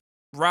day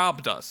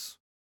robbed us.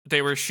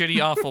 They were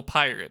shitty, awful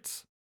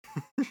pirates.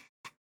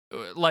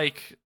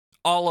 Like,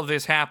 all of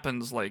this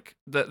happens, like,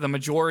 the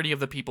majority of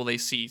the people they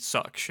see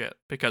suck shit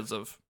because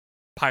of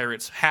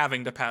pirates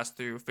having to pass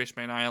through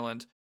Fishman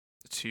Island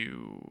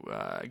to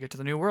get to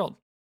the New World.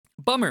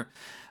 Bummer.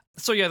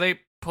 So yeah,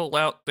 they pull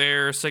out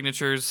their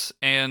signatures,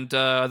 and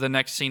the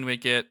next scene we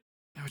get,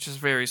 which is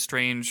very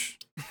strange.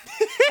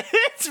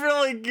 It's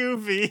really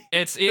goofy.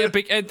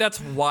 That's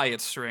why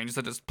it's strange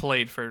that it's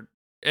played for.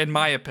 In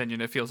my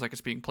opinion, it feels like it's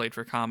being played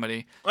for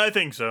comedy. I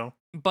think so.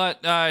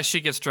 But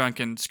she gets drunk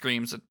and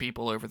screams at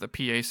people over the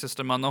PA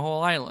system on the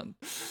whole island.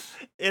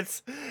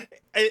 It's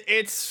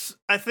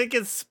I think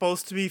it's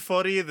supposed to be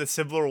funny in the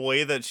similar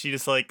way that she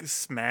just like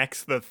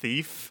smacks the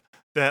thief.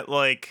 that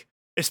like,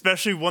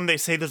 especially when they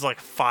say there's like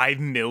 5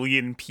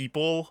 million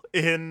people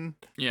in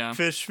Yeah.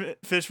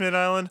 Fishman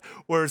Island,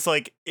 where it's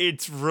like,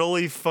 it's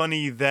really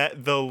funny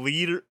that the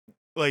leader,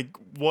 like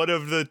one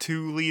of the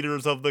two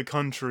leaders of the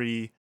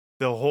country,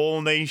 the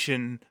whole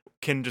nation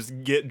can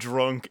just get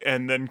drunk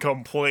and then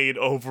complain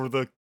over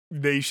the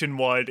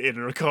nationwide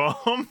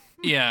intercom.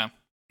 Yeah.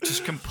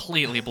 Just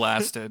completely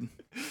blasted.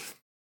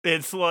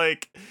 It's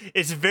like,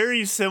 it's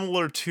very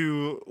similar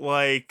to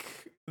like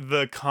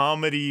the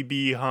comedy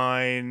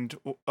behind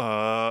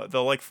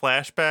the like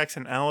flashbacks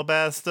in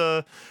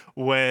Alabasta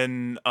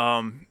when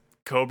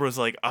Cobra's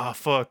like, ah,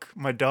 fuck,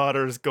 my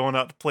daughter's going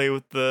out to play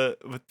with the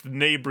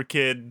neighbor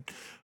kid,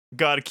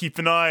 gotta keep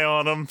an eye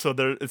on him. So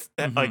it's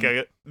like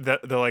they're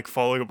like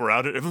following up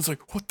around it. Everyone's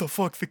like, what the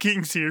fuck, the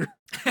king's here.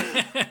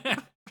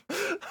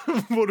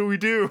 What do we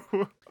do?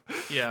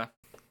 Yeah.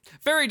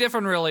 Very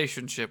different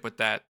relationship with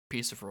that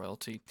piece of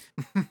royalty.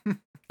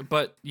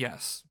 But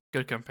yes,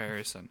 good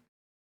comparison.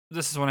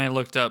 This is when I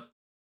looked up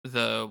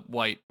the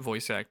white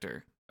voice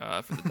actor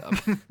for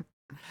the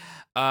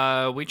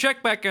dub. We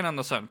check back in on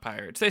the Sun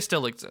Pirates. They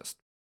still exist.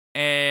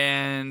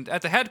 And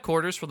at the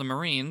headquarters for the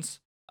Marines,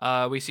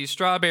 we see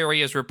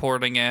Strawberry is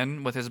reporting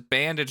in with his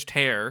bandaged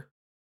hair,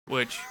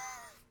 which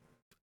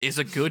is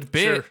a good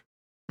bit.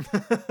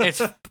 Sure.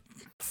 It's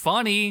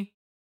funny.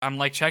 I'm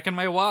like checking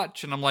my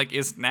watch and I'm like,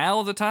 is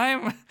now the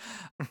time?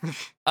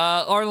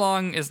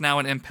 Arlong is now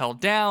an impel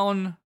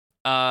down.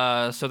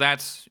 So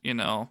that's,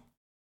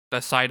 the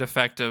side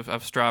effect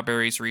of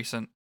Strawberry's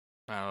recent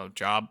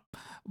job.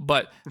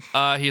 But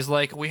he's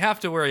like, we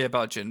have to worry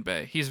about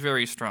Jinbei. He's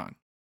very strong.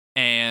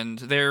 And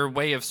their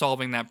way of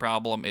solving that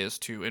problem is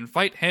to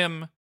invite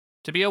him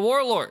to be a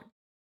warlord.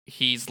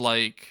 He's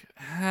like,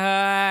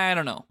 I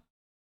don't know.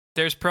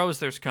 There's pros,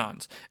 there's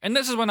cons. And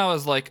this is when I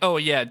was like, oh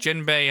yeah,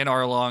 Jinbei and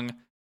Arlong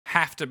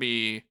have to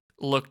be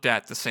looked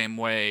at the same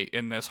way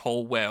in this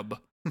whole web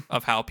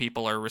of how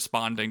people are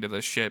responding to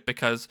this shit,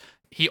 because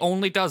he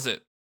only does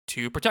it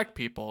to protect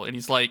people. And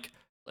he's like,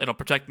 it'll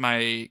protect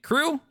my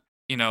crew.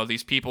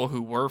 These people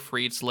who were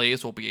freed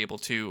slaves will be able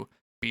to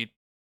be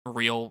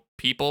real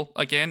people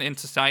again in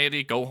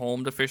society, go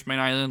home to Fishman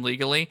Island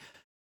legally.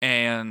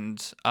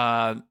 And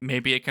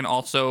maybe it can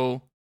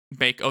also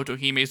make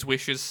Otohime's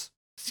wishes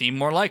seem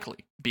more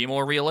likely, be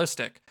more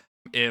realistic,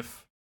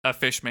 if a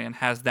fishman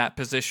has that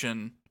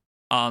position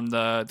on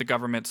the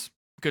government's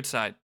good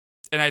side.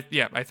 And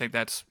I think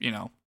that's,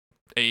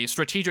 a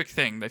strategic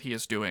thing that he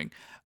is doing.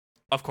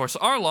 Of course,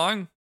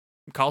 Arlong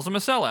calls him a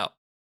sellout.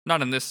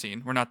 Not in this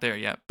scene. We're not there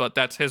yet. But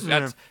that's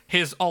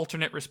his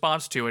alternate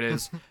response to it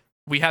is,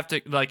 we have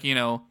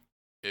to,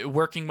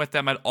 working with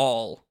them at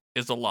all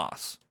is a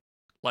loss.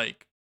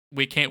 Like,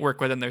 we can't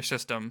work within their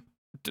system.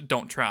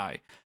 Don't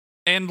try.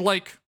 And,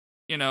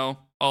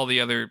 all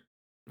the other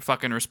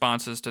fucking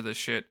responses to this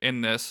shit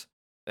in this,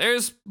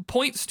 there's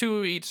points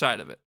to each side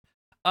of it.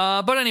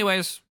 But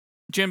anyways,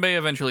 Jinbei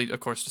eventually, of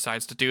course,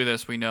 decides to do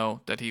this. We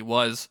know that he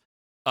was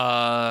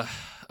a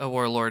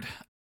warlord.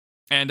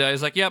 And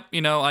he's like, yep,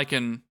 I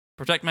can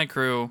protect my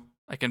crew.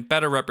 I can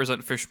better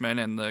represent fishermen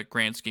in the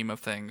grand scheme of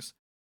things.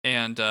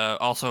 And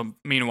also,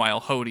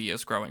 meanwhile, Hody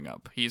is growing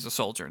up. He's a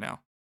soldier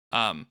now,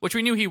 which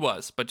we knew he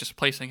was, but just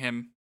placing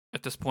him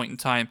at this point in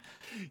time.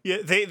 Yeah,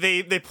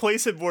 they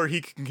place it where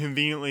he can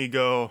conveniently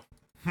go,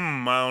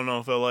 I don't know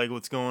if I like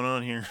what's going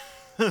on here.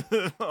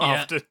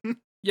 Often.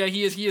 Yeah,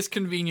 he is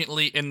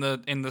conveniently in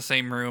the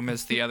same room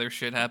as the other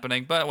shit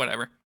happening, but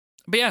whatever.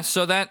 But yeah,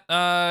 so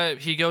that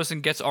he goes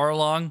and gets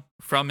Arlong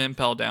from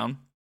Impel Down.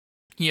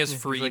 He is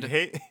freed. He's like,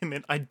 hey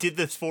man, I did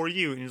this for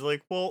you. And he's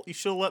like, well, you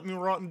should have let me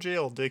rot in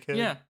jail, dickhead.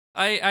 Yeah.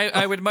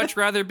 I would much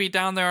rather be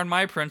down there on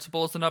my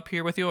principles than up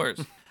here with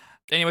yours.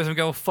 Anyways, I'm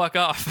going fuck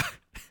off.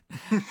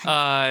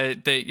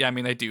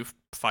 They do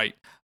fight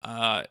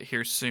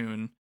here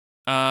soon.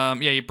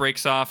 He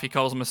breaks off. He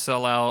calls him a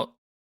sellout.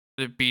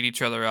 They beat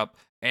each other up,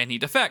 and he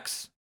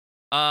defects.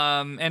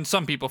 And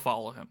some people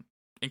follow him,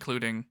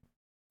 including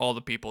all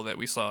the people that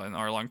we saw in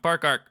Arlong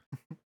Park arc.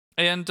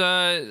 And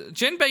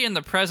Jinbei in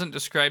the present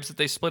describes that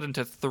they split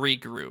into 3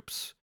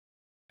 groups.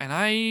 And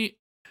I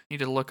need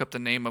to look up the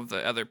name of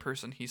the other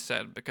person he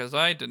said, because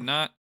I did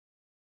not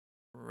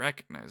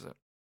recognize it.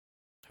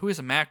 Who is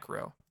a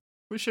Macro?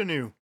 Wish I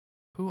knew.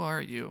 Who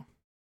are you?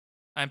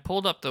 I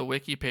pulled up the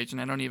wiki page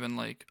and I don't even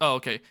Oh,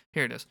 okay.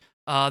 Here it is.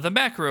 The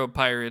Macro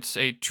Pirates,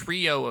 a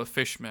trio of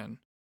fishmen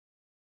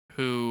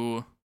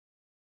who...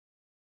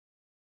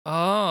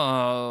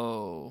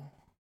 Oh.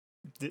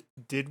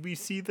 Did we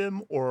see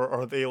them, or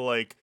are they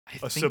like I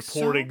a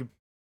supporting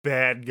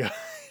bad guy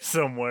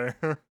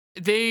somewhere?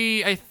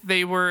 They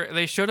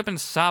showed up in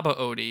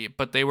Sabaody,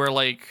 but they were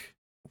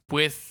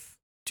with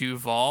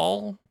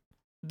Duval.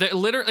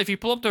 If you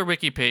pull up their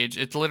wiki page,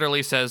 it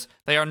literally says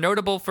they are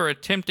notable for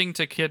attempting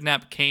to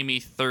kidnap Kami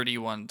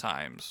 31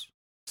 times.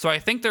 So I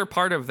think they're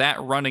part of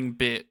that running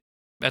bit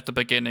at the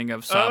beginning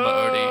of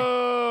Sabaody.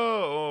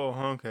 Oh,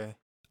 okay.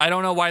 I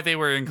don't know why they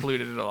were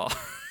included at all.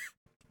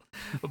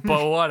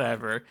 But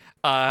whatever.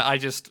 I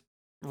just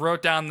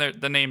wrote down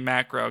the name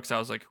Macro because I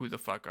was like, who the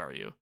fuck are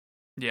you?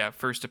 Yeah,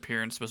 first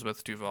appearance was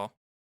with Duval.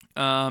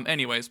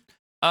 Anyways,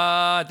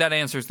 that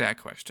answers that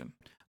question.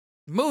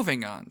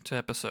 Moving on to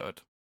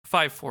episode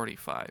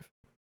 545.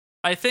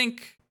 I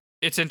think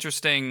it's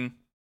interesting.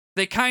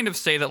 They kind of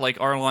say that like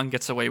Arlong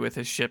gets away with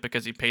his shit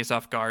because he pays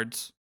off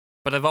guards,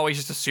 but I've always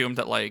just assumed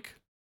that like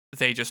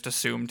they just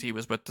assumed he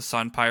was with the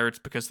Sun Pirates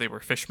because they were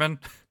fishmen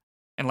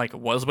and like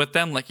was with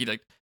them. Like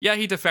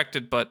he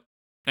defected, but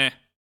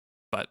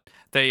But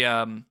they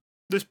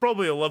There's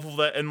probably a level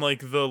that, and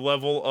like the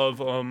level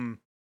of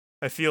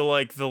I feel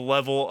like the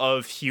level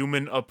of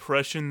human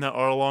oppression that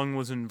Arlong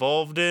was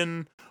involved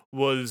in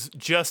was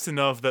just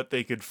enough that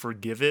they could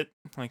forgive it.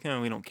 Like,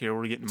 we don't care,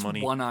 we're getting it's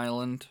money. one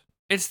island.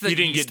 It's the He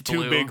didn't East get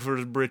Blue. too big for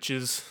his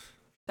britches.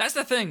 That's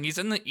the thing. He's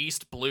in the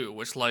East Blue,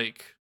 which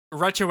like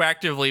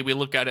retroactively we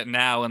look at it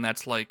now, and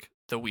that's like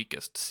the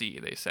weakest sea,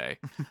 they say,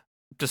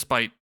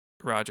 despite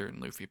Roger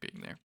and Luffy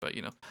being there. But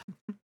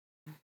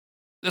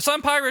the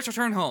Sun Pirates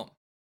return home.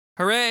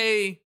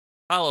 Hooray!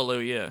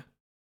 Hallelujah!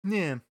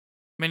 Yeah.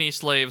 Many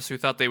slaves who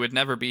thought they would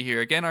never be here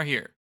again are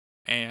here,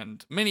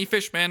 and many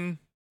fishmen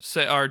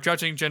are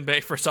judging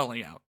Jinbei for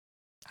selling out.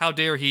 How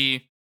dare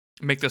he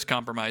make this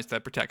compromise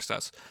that protects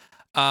us?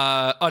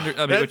 That's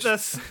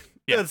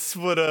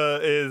what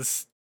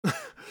is.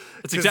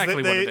 That's exactly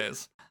what it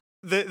is.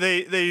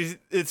 They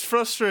it's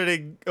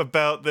frustrating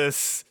about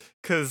this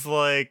because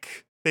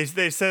like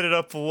they set it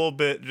up a little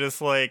bit,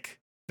 just like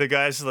the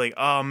guys are like,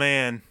 oh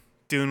man,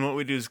 doing what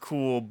we do is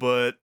cool,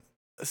 but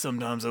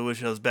sometimes I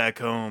wish I was back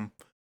home.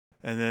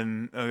 And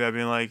then a guy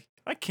being like,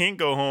 I can't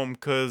go home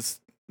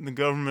because the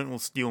government will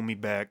steal me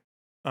back.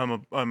 I'm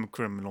a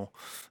criminal.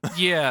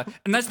 Yeah,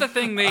 and that's the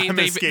thing. I'm an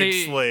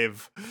escaped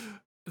slave.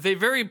 They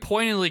very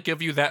pointedly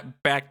give you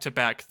that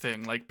back-to-back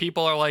thing. Like,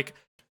 people are like,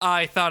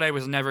 I thought I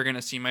was never going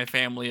to see my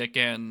family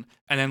again.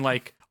 And then,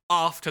 like,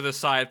 off to the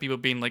side, people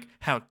being like,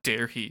 how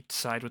dare he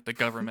side with the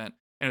government?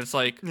 And it's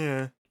like,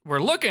 yeah,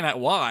 we're looking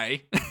at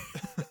why.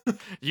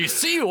 You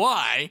see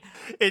why.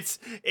 It's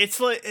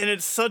like, and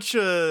it's such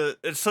a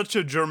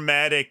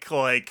dramatic,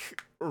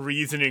 like,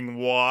 reasoning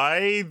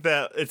why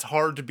that it's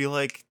hard to be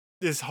like,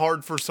 it's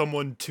hard for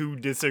someone to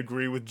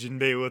disagree with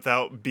Jinbei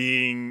without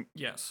being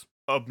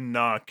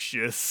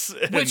obnoxious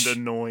and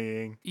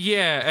annoying.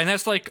 Yeah, and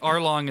that's like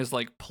Arlong is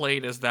like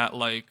played as that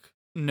like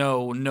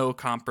no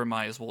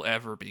compromise will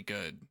ever be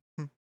good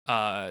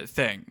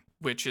thing,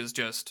 which is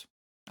just,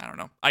 I don't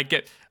know. I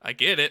get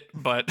it,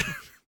 but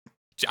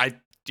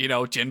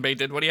Jinbei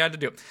did what he had to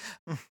do.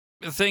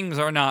 Things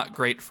are not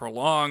great for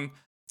long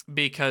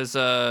because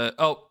I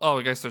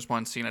guess there's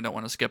one scene I don't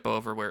want to skip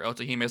over where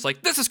Otohime is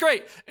like, this is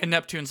great, and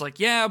Neptune's like,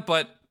 yeah,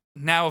 but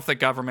now if the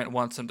government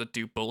wants him to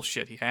do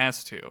bullshit, he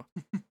has to.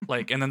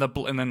 Like, and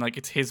then like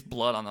it's his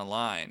blood on the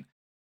line,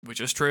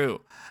 which is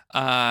true.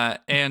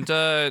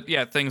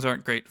 Things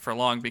aren't great for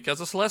long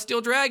because a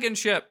Celestial Dragon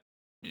ship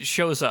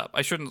shows up.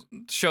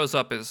 Shows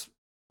up is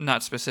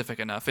not specific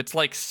enough. It's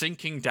like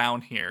sinking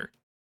down here.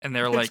 And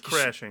they're like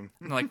crashing.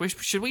 Like,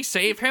 should we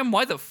save him?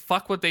 Why the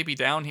fuck would they be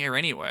down here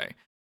anyway?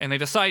 And they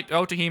decide,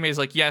 Otohime is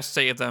like, yes,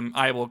 save them.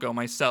 I will go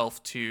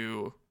myself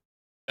to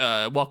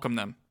welcome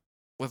them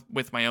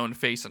with my own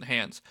face and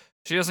hands.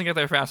 She doesn't get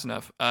there fast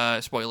enough.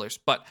 Spoilers.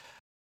 But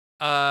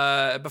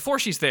before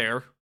she's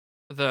there,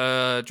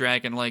 the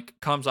dragon like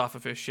comes off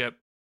of his ship,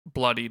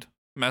 bloodied,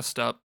 messed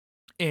up,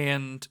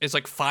 and is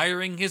like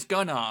firing his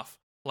gun off.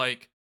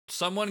 Like,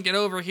 someone get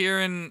over here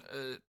and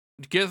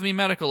give me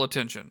medical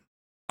attention.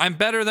 I'm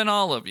better than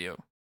all of you.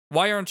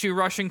 Why aren't you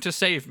rushing to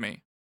save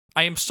me?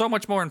 I am so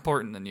much more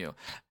important than you.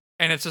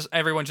 And it's just,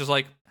 everyone's just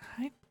like,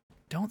 I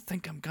don't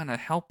think I'm gonna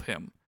help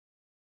him.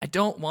 I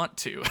don't want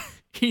to.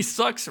 He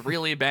sucks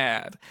really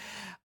bad.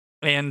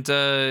 And,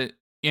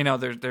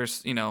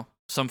 there's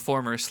some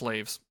former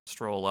slaves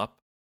stroll up.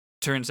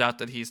 Turns out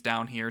that he's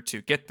down here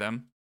to get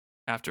them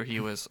after he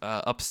was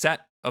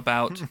upset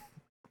about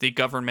the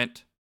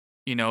government,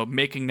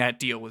 making that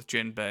deal with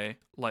Jinbei.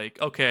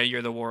 Like, okay,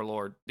 you're the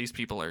warlord. These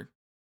people are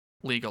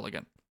legal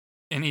again.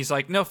 And he's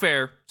like, no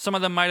fair. Some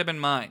of them might have been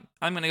mine.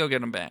 I'm going to go get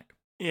them back.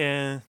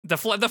 Yeah. The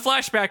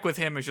flashback with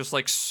him is just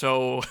like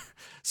so,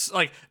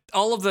 like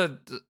all of the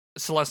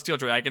Celestial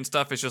Dragon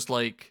stuff is just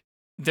like,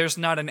 there's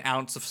not an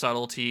ounce of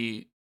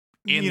subtlety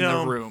in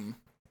the room.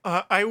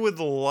 I would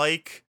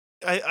like,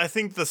 I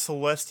think the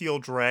Celestial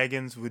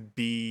Dragons would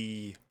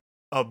be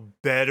a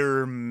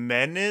better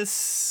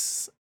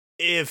menace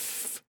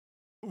if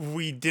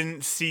we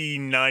didn't see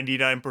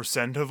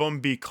 99% of them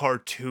be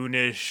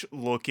cartoonish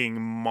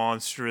looking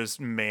monstrous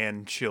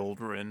man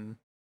children.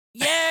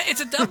 Yeah,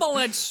 it's a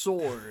double-edged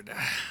sword.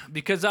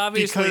 Because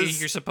obviously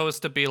you're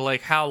supposed to be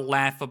like how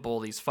laughable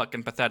these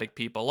fucking pathetic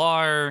people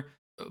are,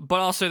 but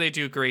also they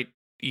do great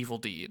evil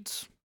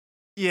deeds.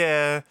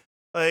 Yeah,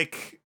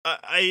 like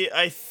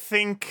I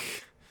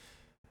think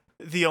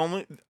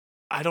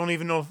I don't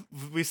even know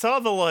if we saw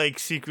the like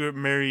secret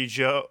Mary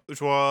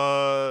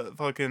Joie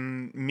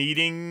fucking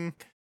meeting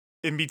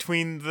in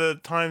between the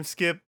time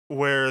skip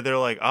where they're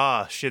like,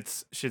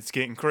 shit's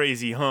getting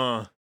crazy,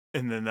 huh?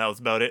 And then that was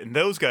about it. And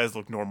those guys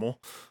look normal.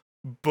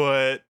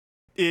 But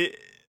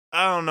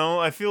I don't know.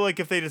 I feel like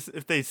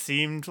if they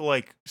seemed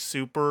like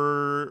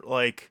super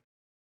like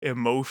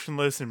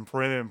emotionless and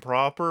prim and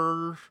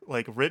proper,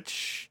 like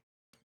rich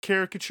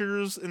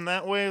caricatures in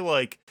that way,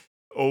 like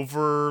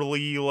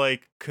overly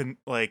like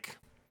like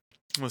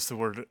what's the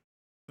word?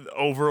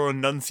 Over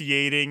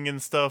enunciating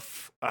and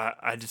stuff.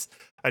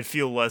 I'd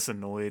feel less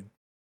annoyed.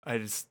 I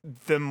just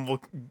them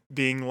look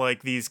being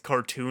like these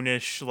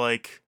cartoonish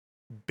like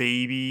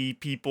baby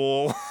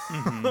people.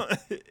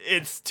 Mm-hmm.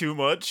 It's too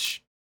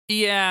much.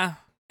 Yeah,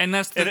 and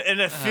that's the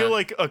And I feel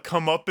like a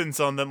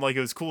comeuppance on them. Like it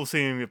was cool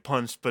seeing him get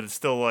punched, but it's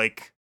still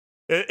like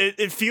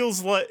it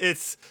feels like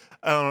it's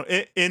I don't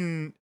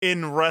know.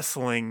 In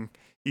wrestling,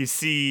 you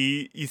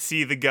see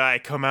the guy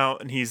come out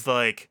and he's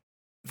like,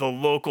 the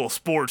local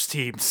sports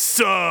team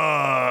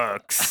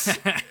sucks.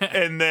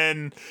 And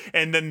then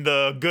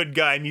the good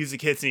guy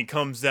music hits and he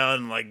comes down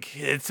and like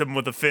hits him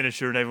with a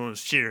finisher and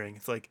everyone's cheering.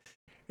 It's like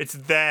it's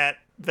that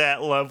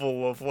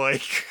level of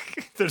like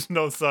there's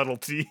no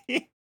subtlety.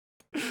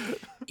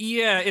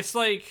 Yeah, it's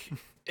like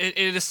it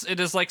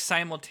is like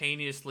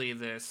simultaneously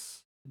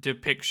this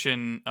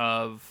depiction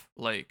of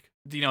like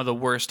the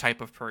worst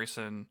type of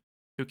person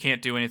who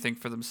can't do anything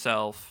for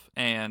themselves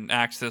and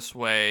acts this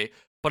way,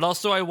 but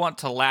also I want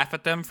to laugh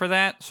at them for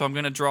that, so I'm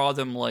gonna draw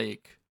them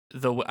like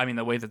the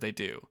way that they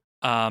do.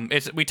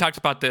 It's we talked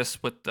about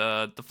this with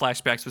the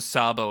flashbacks with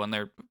Sabo and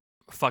their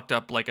fucked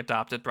up like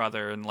adopted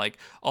brother and like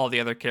all the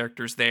other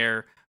characters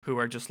there who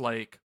are just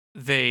like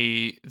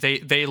they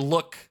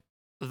look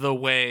the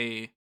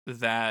way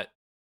that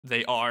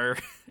they are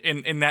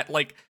in that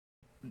like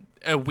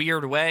a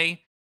weird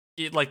way.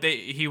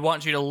 He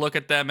wants you to look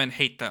at them and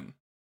hate them,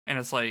 and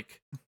it's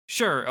like,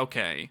 sure,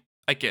 okay,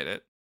 I get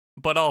it,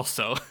 but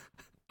also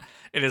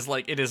it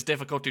is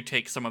difficult to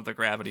take some of the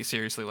gravity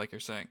seriously, like you're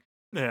saying.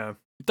 Yeah.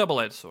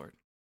 Double-edged sword.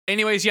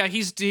 Anyways, yeah,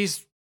 he's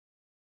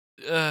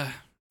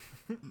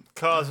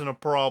causing a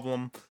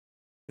problem.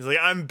 He's like,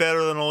 I'm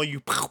better than all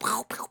you.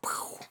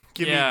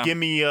 Give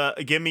me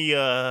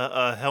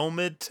a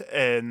helmet,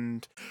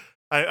 and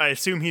I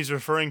assume he's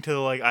referring to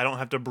like I don't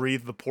have to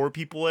breathe the poor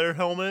people air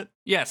helmet.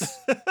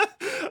 Yes.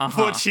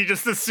 What she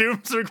just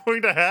assumes they're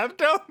going to have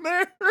down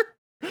there.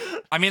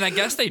 I mean, I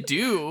guess they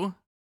do.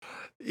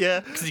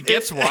 Yeah, because he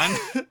gets one.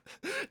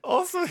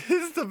 Also,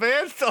 his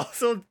demand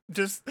also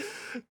just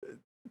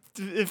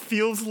it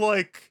feels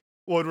like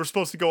when we're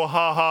supposed to go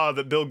ha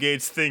that Bill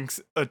Gates thinks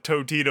a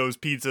Totino's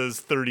pizza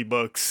is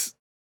 $30.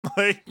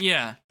 Like,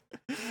 yeah,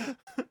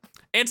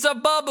 it's a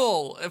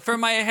bubble for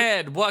my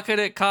head. What could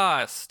it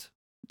cost?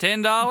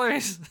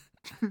 $10?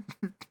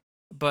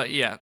 But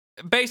yeah,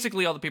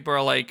 basically all the people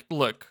are like,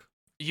 look,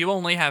 you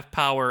only have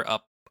power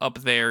up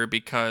there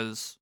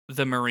because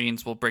the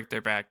Marines will break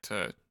their back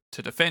to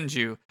defend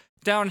you.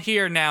 Down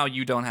here now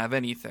you don't have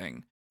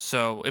anything.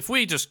 So if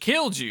we just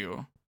killed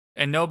you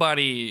and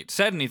nobody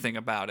said anything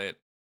about it,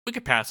 we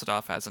could pass it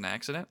off as an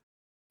accident.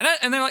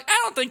 And they're like, I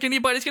don't think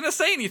anybody's going to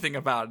say anything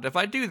about it if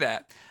I do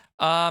that.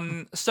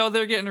 So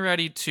they're getting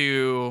ready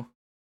to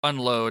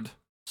unload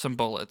some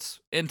bullets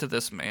into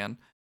this man.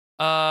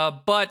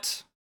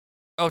 But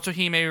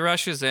Otohime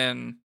rushes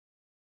in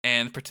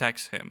and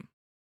protects him.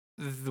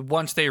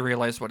 Once they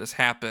realize what has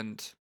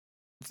happened,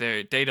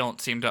 they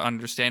don't seem to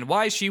understand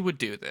why she would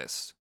do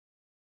this.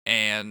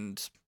 And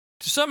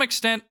to some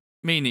extent,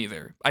 me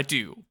neither. I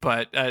do.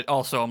 But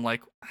also I'm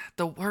like,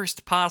 the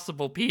worst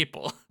possible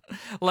people.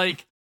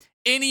 Like,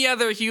 any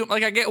other human,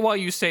 like, I get why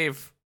you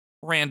save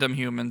random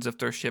humans if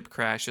their ship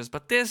crashes,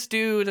 but this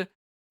dude,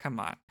 come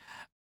on.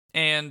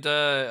 And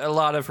a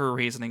lot of her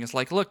reasoning is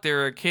like, look,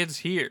 there are kids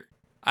here.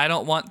 I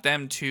don't want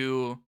them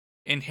to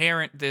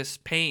inherit this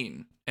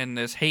pain and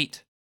this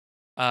hate.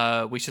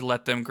 We should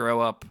let them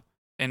grow up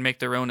and make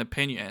their own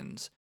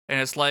opinions. And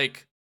it's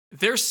like,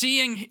 they're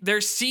seeing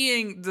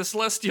the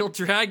Celestial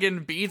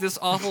Dragon be this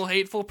awful,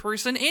 hateful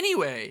person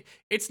anyway.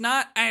 It's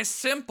not as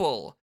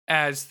simple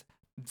as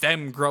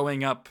them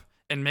growing up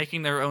and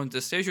making their own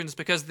decisions,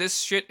 because this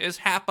shit is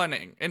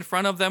happening in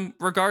front of them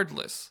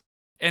regardless.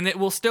 And it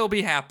will still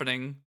be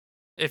happening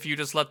if you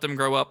just let them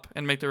grow up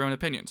and make their own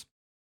opinions.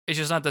 It's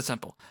just not that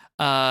simple.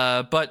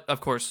 But,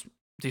 of course,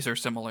 these are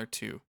similar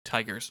to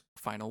Tiger's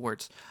final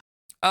words.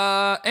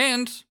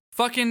 And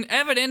fucking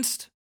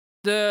evidenced,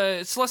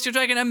 the Celestial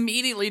Dragon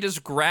immediately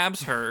just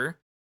grabs her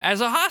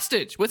as a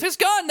hostage with his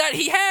gun that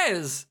he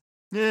has.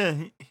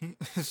 Yeah,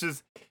 it's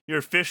just, you're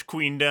a fish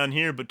queen down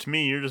here, but to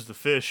me, you're just a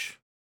fish.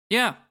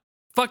 Yeah,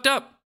 fucked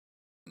up.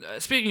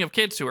 Speaking of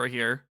kids who are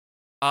here,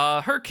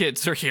 her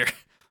kids are here.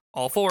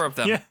 All four of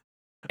them. Yeah.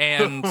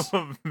 And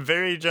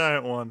very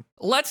giant one.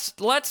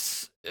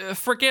 Let's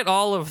forget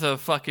all of the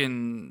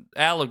fucking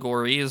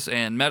allegories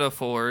and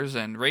metaphors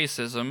and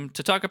racism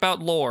to talk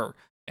about lore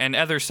and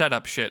other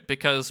setup shit,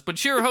 because when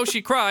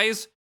Shirahoshi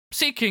cries,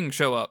 Sea King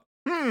show up.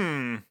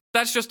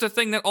 That's just a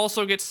thing that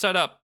also gets set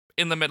up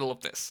in the middle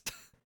of this.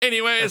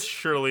 Anyways. That's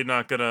surely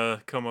not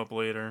gonna come up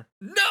later.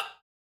 No!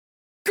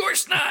 Of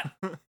course not!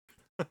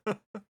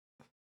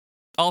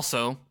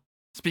 Also,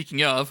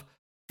 speaking of,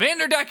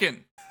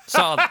 Vanderdecken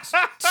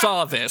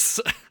saw this.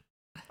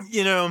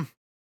 You know,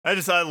 I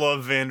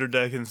love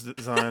Vanderdecken's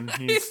design.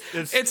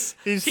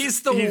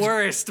 He's the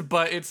worst,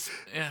 but it's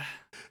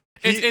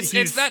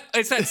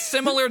that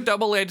similar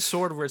double-edged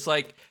sword where it's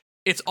like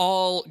it's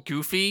all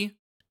goofy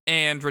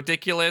and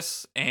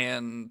ridiculous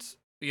and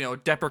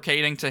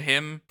deprecating to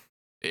him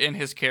in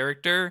his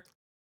character,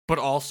 but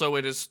also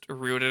it is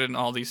rooted in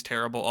all these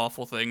terrible,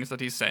 awful things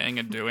that he's saying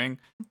and doing.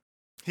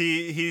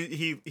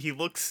 He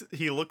looks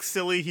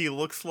silly. He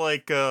looks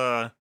like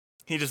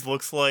he just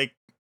looks like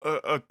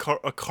a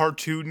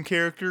cartoon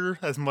character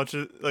as much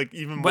as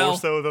even more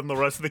so than the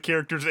rest of the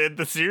characters in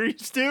the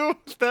series do.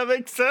 If that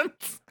makes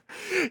sense.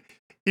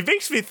 He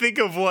makes me think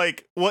of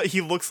what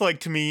he looks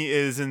like to me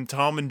is in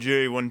Tom and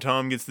Jerry when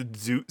Tom gets the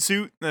zoot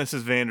suit. That's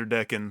his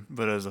Vanderdecken,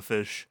 but as a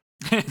fish.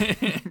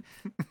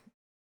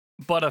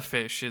 But a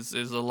fish is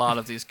a lot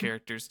of these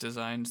characters'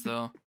 designs,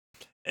 though.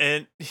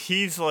 And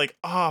he's like,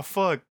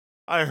 fuck.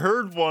 I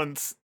heard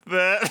once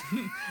that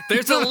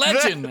there's a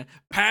legend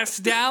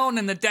passed down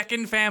in the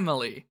Decken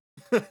family.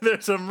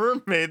 There's a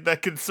mermaid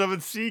that can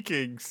summon sea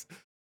kings.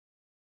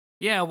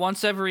 Yeah,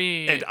 once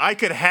every... And I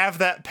could have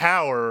that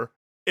power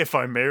if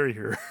I marry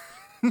her.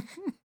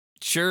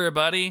 Sure,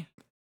 buddy.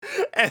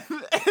 And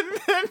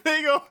then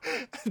they go,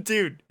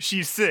 dude,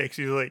 she's sick.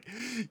 She's like,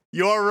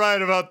 you're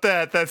right about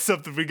that. That's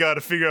something we got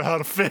to figure out how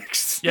to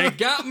fix. You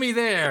got me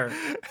there.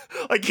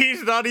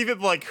 He's not even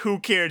who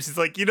cares? He's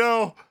like,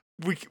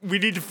 we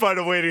need to find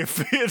a way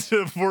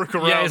to work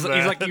around that.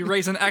 He's like, you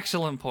raise an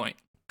excellent point.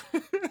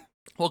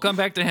 We'll come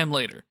back to him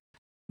later.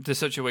 The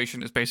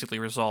situation is basically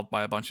resolved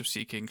by a bunch of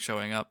Sea Kings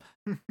showing up.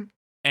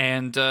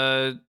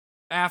 And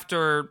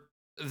after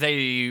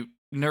they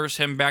nurse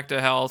him back to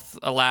health,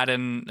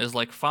 Aladdin is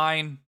like,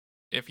 fine,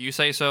 if you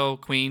say so,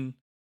 queen.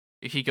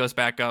 He goes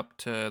back up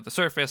to the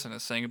surface and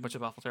is saying a bunch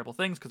of awful, terrible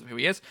things because of who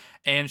he is.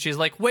 And she's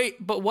like,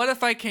 wait, but what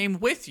if I came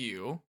with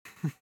you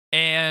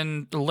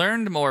and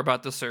learned more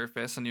about the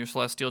surface and your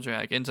celestial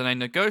dragons, and I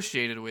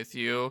negotiated with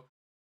you,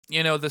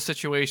 the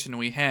situation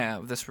we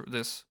have, this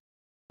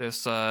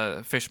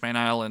Fishman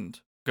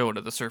Island go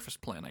to the surface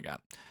plan I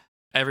got.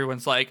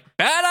 Everyone's like,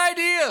 bad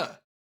idea!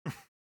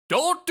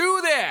 Don't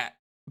do that!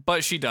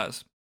 But she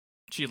does.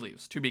 She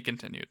leaves. To be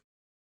continued.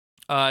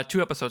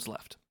 2 episodes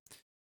left.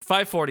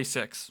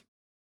 546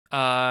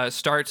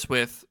 starts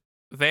with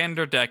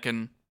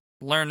Vanderdecken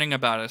learning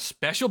about a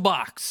special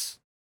box.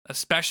 A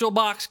special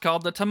box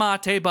called the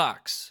Tamate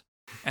box.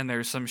 And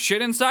there's some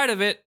shit inside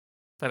of it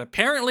that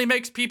apparently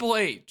makes people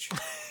age.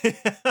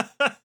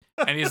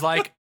 And he's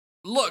like,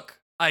 look,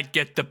 I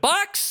get the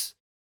box.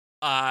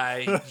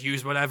 I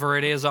use whatever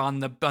it is on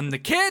the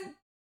kid.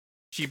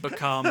 She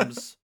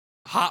becomes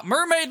hot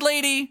mermaid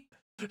lady.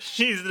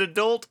 She's an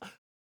adult.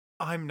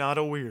 I'm not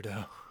a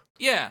weirdo.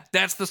 Yeah,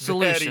 that's the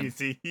solution.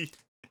 That easy.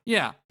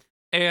 Yeah.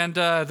 And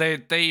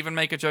they even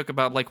make a joke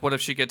about, what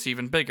if she gets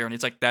even bigger? And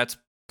he's like, that's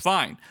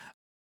fine.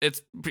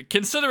 It's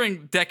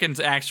considering Deccan's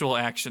actual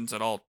actions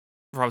at all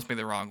rubs me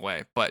the wrong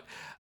way. But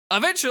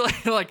eventually,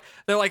 they're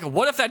like,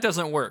 what if that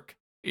doesn't work?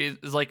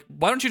 It's like,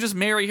 why don't you just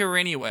marry her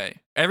anyway?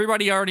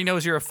 Everybody already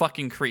knows you're a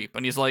fucking creep.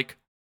 And he's like,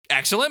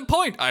 excellent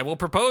point. I will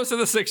propose to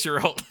the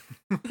 6-year-old.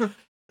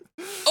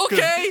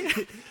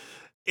 Okay.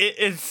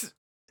 It's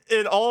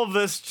in all of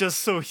this just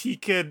so he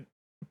could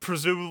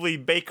presumably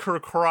make her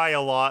cry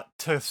a lot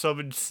to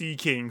summon Sea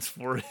Kings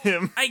for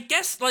him. I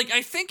guess,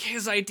 I think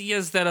his idea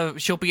is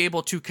that she'll be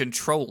able to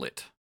control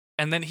it,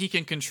 and then he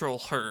can control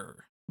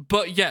her.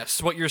 But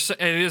yes, what you're saying,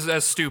 it is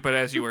as stupid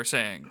as you were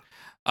saying,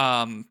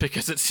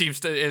 because it seems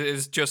that it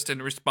is just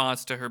in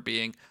response to her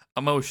being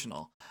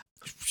emotional.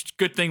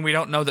 Good thing we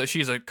don't know that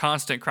she's a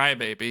constant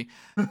crybaby.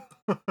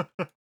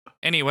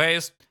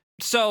 Anyways,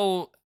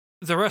 so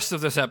the rest of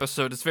this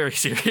episode is very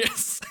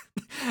serious.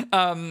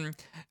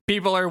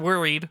 People are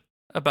worried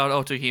about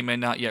Otohime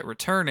not yet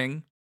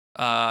returning,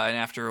 and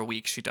after a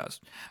week she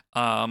does.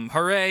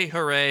 Hooray,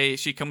 hooray,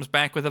 she comes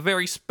back with a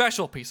very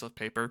special piece of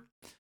paper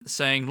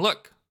saying,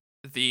 look,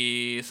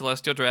 the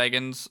Celestial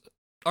Dragons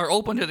are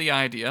open to the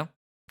idea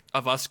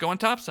of us going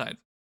topside.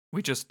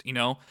 We just,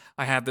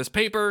 I have this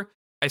paper,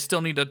 I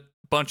still need a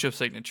bunch of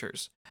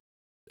signatures.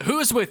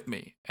 Who's with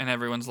me? And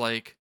everyone's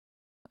like,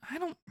 I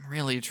don't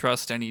really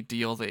trust any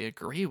deal they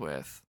agree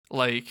with.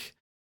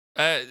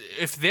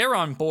 If they're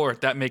on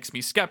board, that makes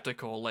me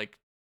skeptical.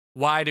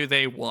 Why do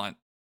they want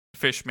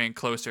Fishman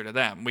closer to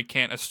them? We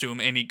can't assume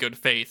any good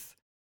faith,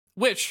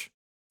 which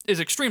is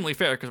extremely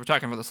fair because we're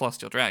talking about the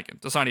Celestial Dragon.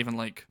 It's not even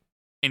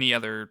any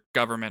other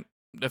government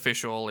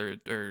official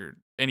or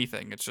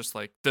anything. It's just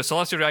the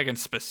Celestial Dragon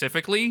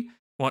specifically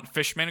want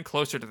Fishman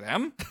closer to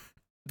them.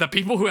 The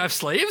people who have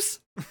slaves?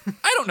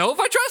 I don't know if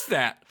I trust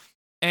that.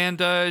 And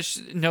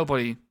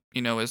nobody,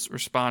 is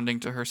responding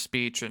to her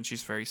speech, and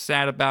she's very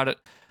sad about it.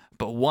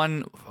 But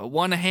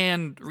one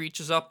hand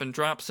reaches up and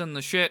drops in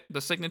the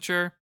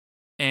signature,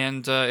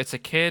 and it's a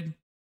kid.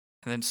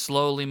 And then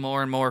slowly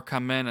more and more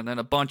come in, and then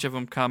a bunch of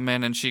them come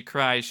in, and she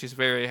cries. She's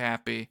very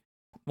happy.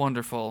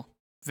 Wonderful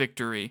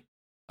victory.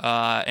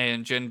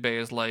 And Jinbei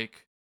is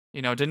like,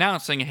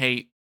 denouncing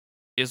hate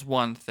is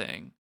one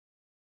thing,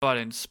 but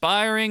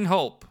inspiring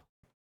hope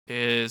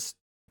is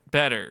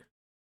better.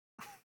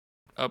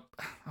 Oh,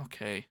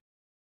 okay.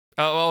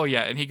 Oh,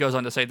 yeah, and he goes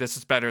on to say this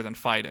is better than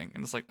fighting,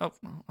 and it's like, oh,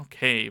 well,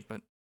 okay,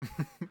 but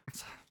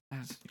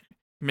it's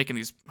making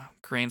these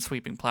grand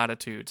sweeping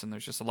platitudes, and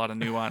there's just a lot of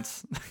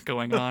nuance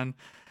going on.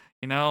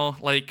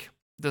 Like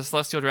the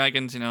celestial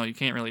dragons, you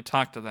can't really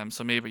talk to them,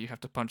 so maybe you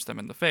have to punch them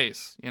in the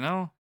face,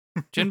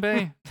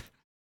 Jinbei?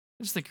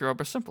 I just think you're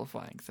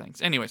oversimplifying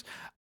things. Anyways,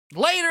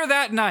 later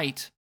that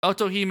night,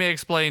 Otohime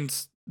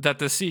explains that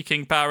the Sea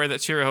King power that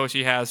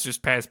Shirahoshi has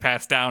just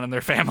passed down in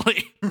their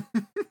family.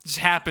 Just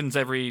happens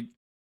every,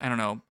 I don't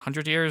know,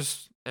 100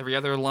 years, every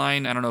other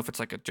line. I don't know if it's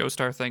like a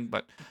Joestar thing,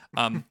 but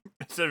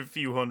It's every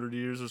few hundred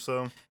years or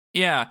so.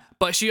 yeah.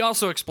 But she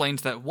also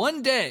explains that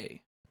one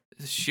day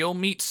she'll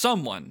meet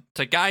someone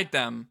to guide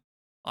them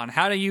on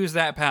how to use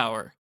that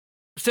power.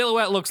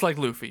 Silhouette looks like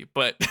Luffy,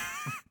 but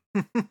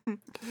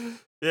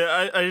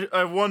Yeah,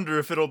 I wonder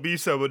if it'll be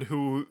someone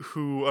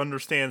who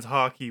understands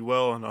hockey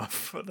well enough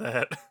for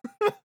that.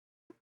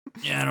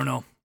 yeah, I don't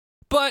know.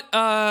 But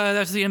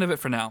that's the end of it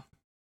for now.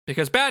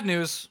 Because bad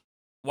news,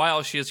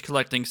 while she is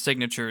collecting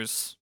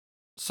signatures,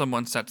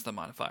 someone sets them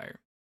on fire.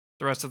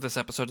 The rest of this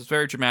episode is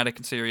very dramatic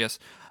and serious.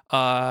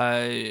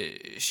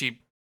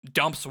 She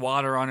dumps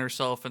water on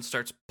herself and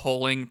starts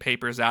pulling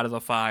papers out of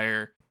the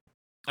fire.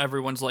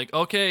 Everyone's like,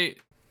 okay,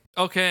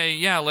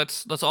 yeah,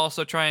 let's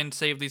also try and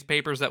save these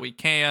papers that we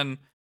can.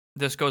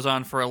 This goes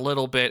on for a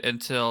little bit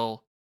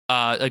until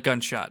a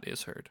gunshot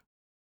is heard.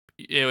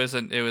 It was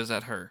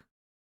at her,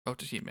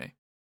 Otohime.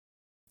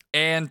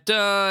 And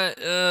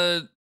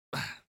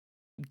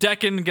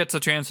Dekken gets a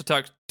chance to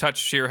touch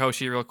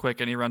Shirahoshi real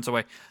quick, and he runs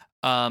away.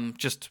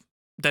 Just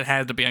that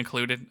had to be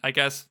included, I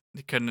guess.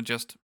 He couldn't have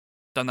just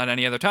done that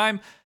any other time.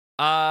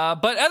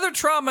 But other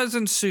traumas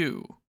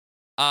ensue.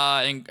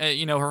 And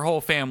her whole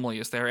family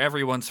is there.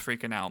 Everyone's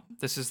freaking out.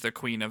 This is the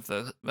queen of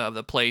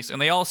the place,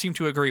 and they all seem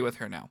to agree with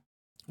her now,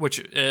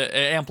 which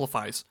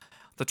amplifies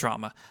the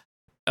trauma.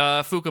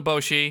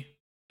 Fukaboshi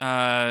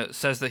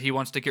says that he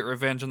wants to get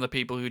revenge on the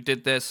people who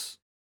did this,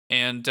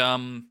 and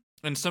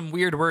in some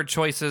weird word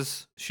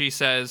choices, she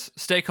says,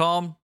 "Stay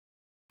calm.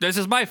 This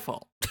is my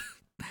fault.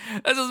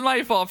 This is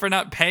my fault for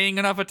not paying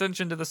enough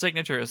attention to the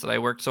signatures that I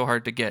worked so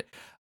hard to get."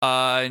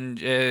 And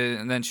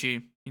then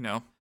she,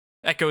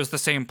 echoes the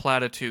same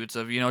platitudes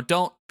of,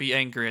 don't be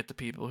angry at the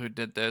people who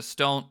did this.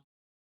 Don't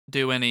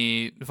do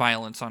any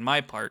violence on my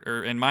part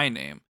or in my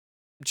name.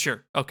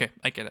 Sure. Okay.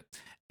 I get it.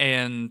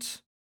 And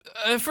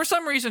for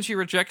some reason, she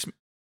rejects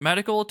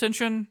medical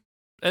attention,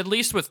 at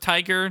least with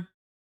Tiger.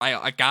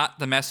 I got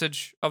the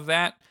message of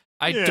that.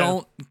 I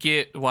don't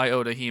get why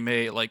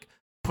Otohime,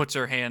 puts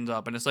her hands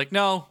up and it's like,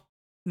 no,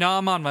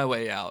 I'm on my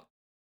way out.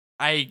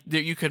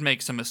 You could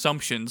make some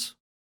assumptions.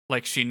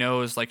 She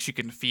knows, she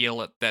can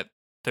feel it, that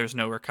there's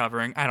no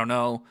recovering. I don't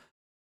know.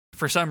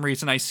 For some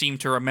reason, I seem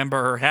to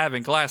remember her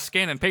having glass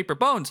skin and paper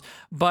bones,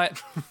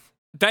 but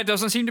that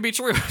doesn't seem to be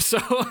true. So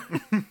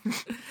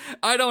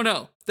I don't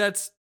know.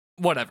 That's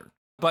whatever.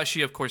 But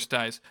she, of course,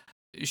 dies.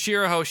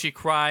 Shirahoshi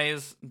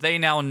cries. They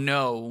now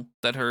know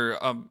that her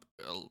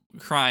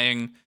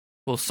crying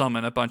will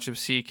summon a bunch of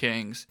Sea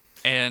Kings.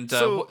 And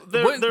so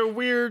their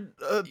weird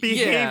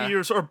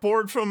behaviors are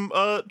born from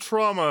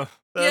trauma.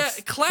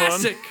 That's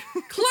classic.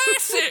 Fun.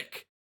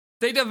 Classic.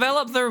 They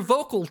develop their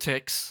vocal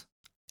tics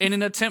in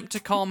an attempt to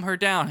calm her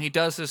down. He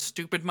does his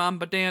stupid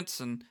Mamba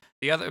dance, and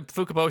the other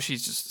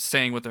Fukaboshi's just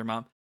staying with their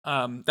mom.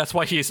 That's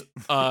why he's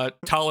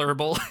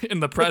tolerable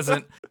in the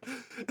present.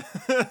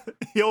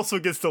 He also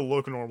gets to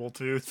look normal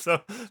too,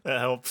 so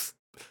that helps.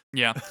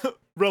 Yeah,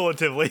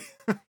 relatively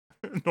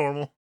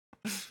normal.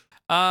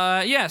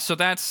 Yeah. So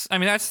that's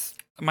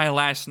my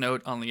last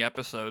note on the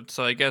episode.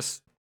 So I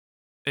guess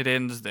it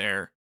ends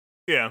there.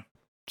 Yeah.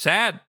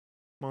 Sad.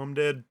 Mom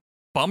dead.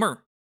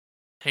 Bummer.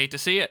 Hate to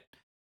see it.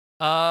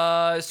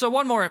 So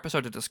one more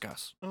episode to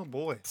discuss. Oh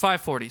boy.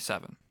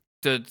 547.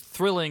 The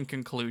thrilling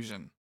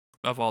conclusion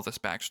of all this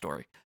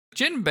backstory.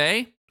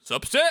 Jinbei is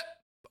upset,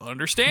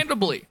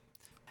 understandably.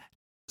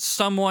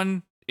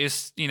 Someone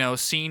is,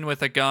 seen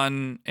with a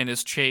gun and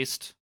is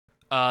chased,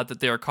 that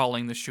they are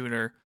calling the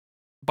shooter.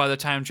 By the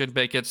time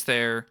Jinbei gets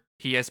there,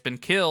 he has been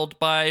killed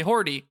by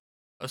Horty,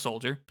 a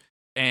soldier.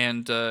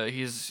 And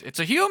it's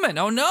a human.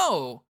 Oh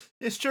no.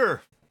 It's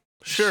sure.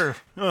 Sure.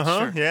 Uh-huh.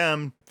 Sure.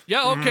 Yeah.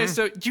 Yeah, okay,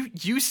 so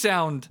you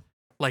sound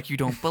like you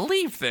don't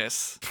believe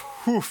this.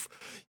 Oof.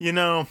 You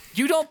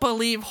don't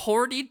believe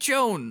Horty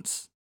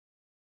Jones.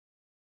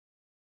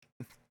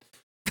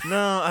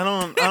 No,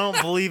 I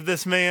don't believe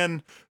this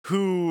man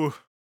who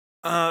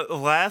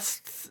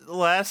last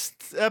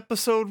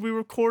episode we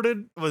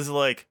recorded was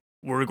like,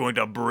 we're going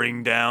to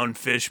bring down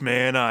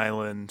Fishman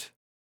Island.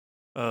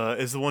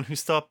 Is the one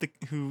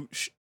who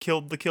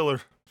killed the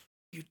killer.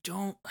 You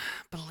don't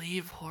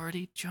believe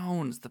Horty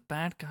Jones, the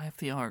bad guy of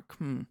the arc.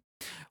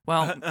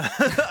 Well,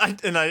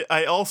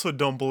 I also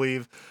don't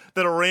believe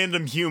that a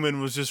random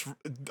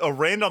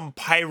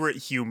pirate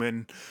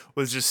human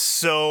was just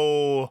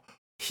so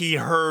he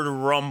heard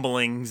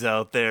rumblings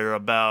out there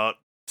about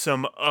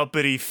some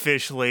uppity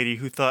fish lady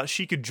who thought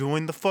she could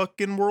join the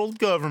fucking world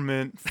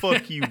government.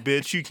 Fuck you,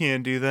 bitch. You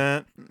can't do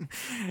that.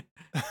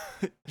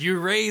 You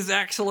raise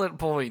excellent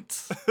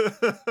points.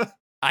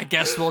 I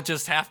guess we'll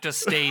just have to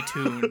stay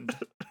tuned.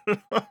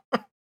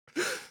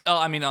 Oh,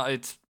 I mean,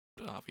 it's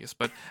obvious,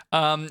 but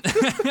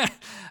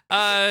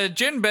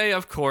Jinbei,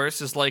 of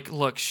course, is like,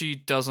 look, she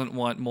doesn't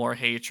want more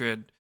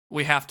hatred.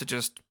 We have to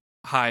just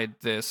hide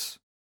this.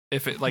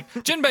 If it like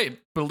Jinbei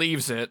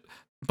believes it,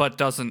 but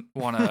doesn't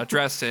want to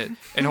address it,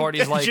 and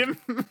Horty's like,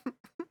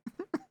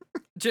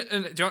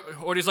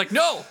 Horty's like,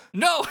 no,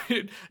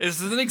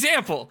 this is an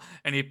example,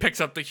 and he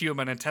picks up the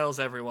human and tells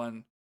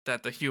everyone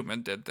that the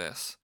human did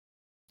this,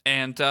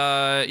 and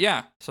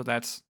yeah, so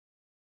that's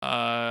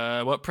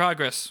what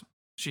progress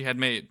she had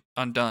made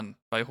undone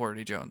by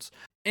Horty Jones.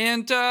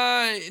 And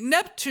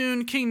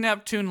King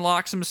Neptune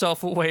locks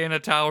himself away in a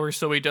tower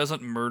so he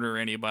doesn't murder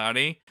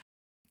anybody,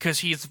 because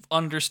he's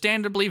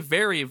understandably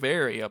very,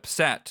 very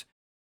upset,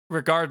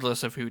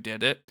 regardless of who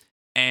did it.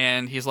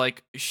 And he's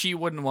like, she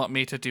wouldn't want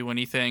me to do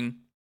anything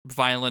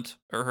violent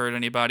or hurt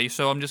anybody,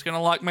 so I'm just going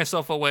to lock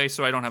myself away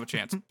so I don't have a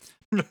chance.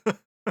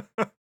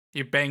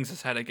 He bangs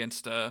his head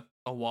against a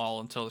wall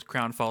until his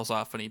crown falls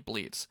off and he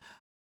bleeds.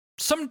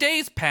 Some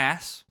days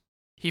pass.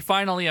 He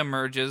finally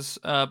emerges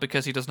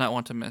because he does not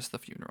want to miss the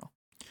funeral.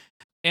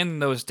 In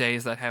those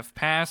days that have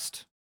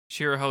passed,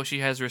 Shirahoshi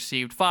has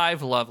received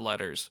 5 love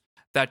letters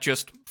that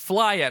just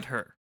fly at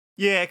her.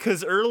 Yeah,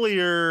 because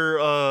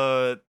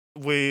earlier,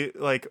 we,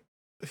 like,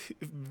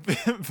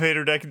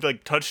 Vader Deck,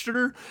 like, touched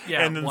her,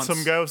 and then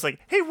some guy was like,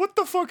 hey, what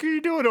the fuck are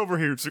you doing over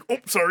here? It's like, oh,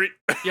 sorry.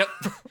 Yep.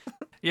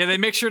 Yeah, they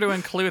make sure to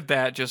include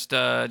that, just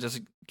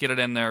get it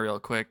in there real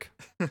quick.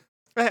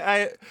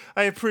 I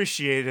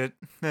appreciate it,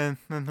 and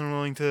they're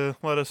willing to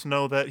let us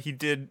know that he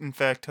did, in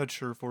fact, touch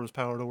her for his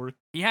power to work.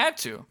 He had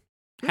to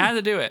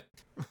do it.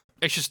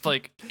 It's just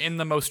like in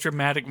the most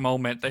dramatic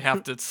moment, they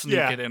have to sneak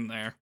it in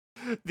there.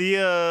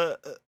 The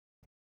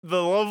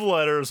love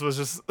letters was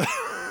just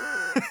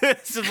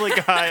it's just like,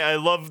 hi, I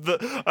love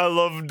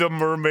the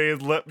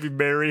mermaid. Let me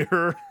marry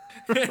her.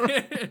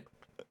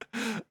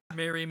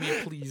 Marry me,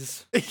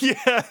 please.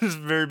 Yeah, just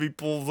marry me,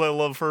 please. I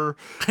love her.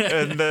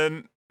 And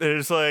then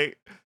there's like,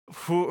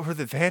 who are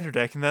the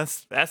Vanderdeck? And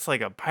that's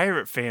like a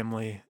pirate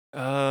family.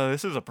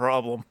 This is a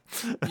problem.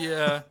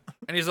 Yeah.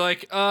 And he's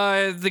like,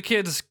 the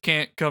kids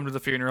can't come to the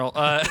funeral.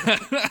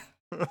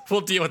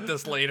 We'll deal with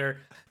this later.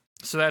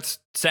 So that's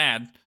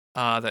sad,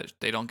 that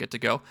they don't get to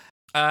go.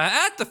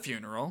 At the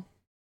funeral,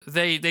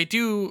 they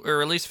do,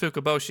 or at least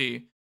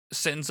Fukaboshi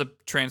sends a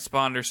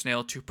transponder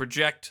snail to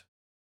project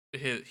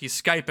he's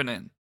Skyping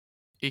in.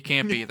 He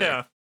can't be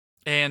there.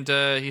 And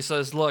he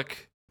says,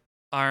 look,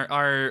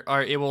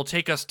 it will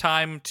take us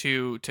time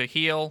to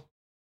heal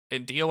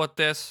and deal with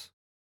this.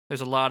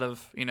 There's a lot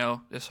of,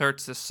 this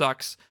hurts, this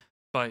sucks,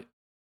 but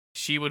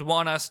she would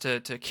want us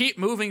to keep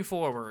moving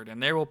forward,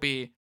 and there will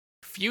be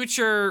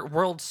future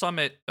World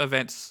Summit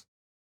events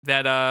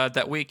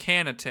that we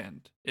can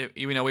attend.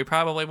 We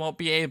probably won't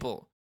be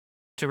able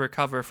to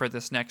recover for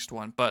this next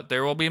one, but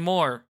there will be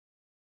more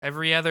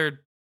every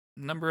other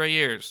number of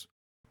years,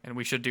 and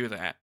we should do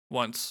that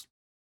once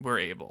we're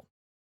able.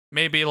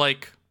 Maybe,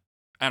 like,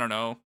 I don't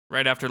know,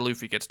 right after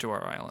Luffy gets to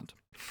our island.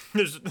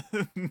 There's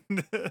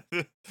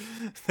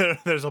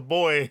a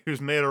boy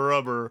who's made of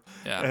rubber,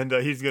 and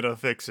he's gonna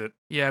fix it.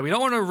 Yeah, we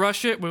don't want to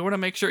rush it. We want to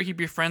make sure he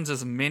befriends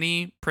as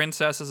many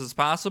princesses as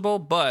possible,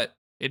 but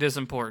it is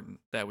important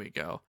that we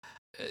go.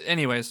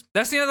 Anyways,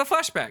 that's the end of the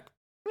flashback.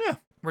 Yeah.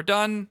 We're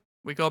done.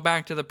 We go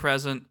back to the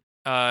present.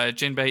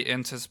 Jinbei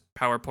ends his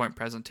PowerPoint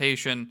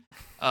presentation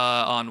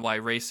on why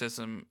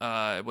racism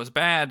was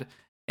bad,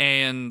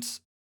 and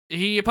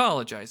he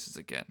apologizes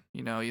again.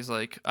 He's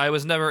like, I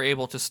was never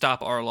able to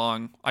stop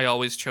Arlong. I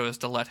always chose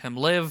to let him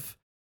live.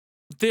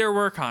 There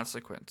were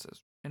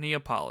consequences. And he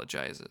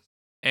apologizes.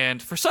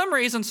 And for some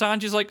reason,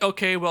 Sanji's like,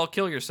 okay, well,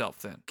 kill yourself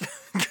then.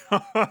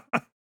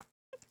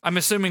 I'm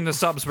assuming the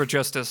subs were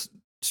just as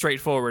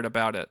straightforward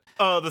about it.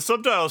 The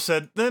subtitle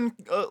said, then,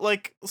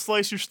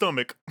 slice your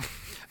stomach.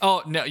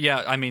 Oh, no,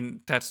 yeah, I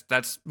mean, that's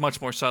much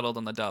more subtle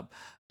than the dub.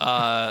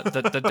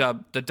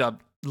 The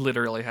dub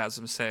literally has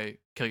him say,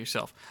 kill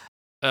yourself.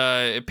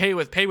 Pay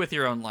with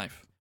your own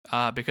life,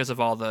 because of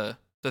all the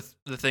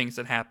things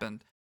that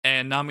happened.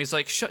 And Nami's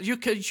like,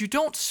 you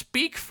don't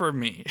speak for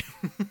me.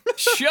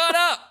 Shut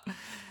up.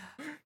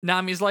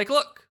 Nami's like,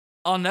 look,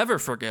 I'll never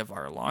forgive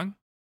Arlong.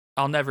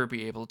 I'll never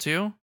be able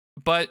to.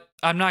 But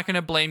I'm not going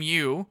to blame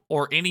you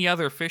or any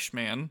other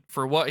fishman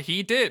for what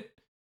he did.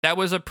 That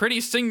was a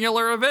pretty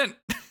singular event.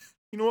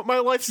 You know what? My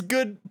life's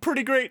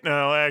pretty great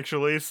now,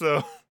 actually.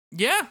 So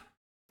yeah.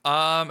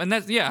 And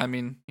that's, I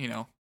mean,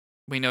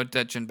 we know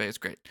that Jinbei is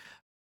great.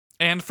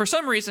 And for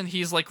some reason,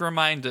 he's like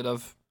reminded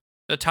of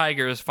the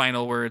Tiger's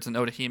final words and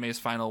Odahime's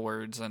final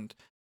words. And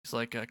he's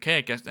like, okay,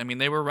 I guess,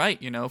 they were right.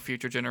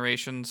 Future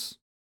generations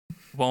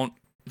won't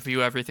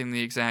view everything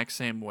the exact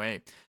same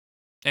way.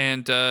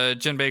 And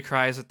Jinbei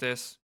cries at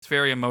this. It's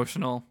very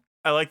emotional.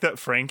 I like that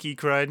Frankie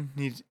cried.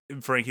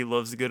 Frankie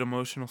loves a good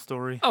emotional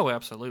story. Oh,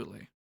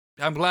 absolutely.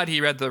 I'm glad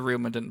he read the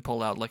room and didn't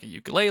pull out like a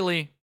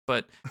ukulele.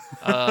 But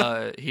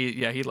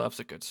he loves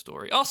a good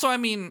story. Also,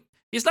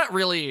 he's not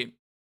really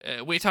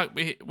we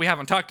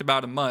haven't talked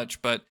about him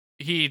much, but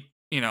he,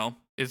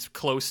 is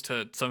close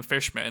to some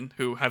fishmen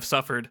who have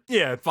suffered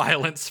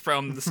violence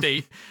from the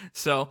state.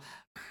 So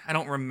I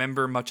don't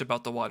remember much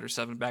about the Water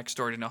 7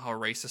 backstory to know how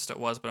racist it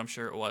was, but I'm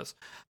sure it was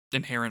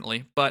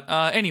inherently. But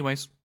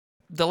anyways,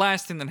 the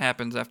last thing that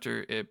happens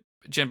after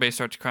Jinbei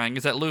starts crying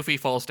is that Luffy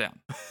falls down.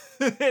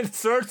 And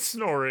starts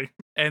snoring.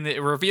 And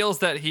it reveals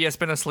that he has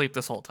been asleep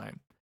this whole time,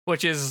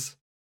 which is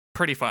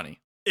pretty funny.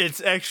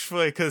 It's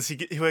actually because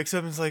he wakes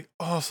up and is like,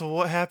 oh, so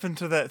what happened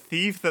to that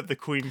thief that the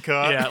queen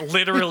caught? Yeah,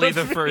 literally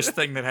the first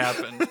thing that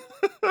happened.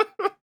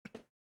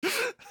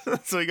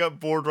 So he got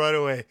bored right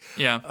away.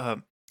 Yeah.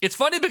 It's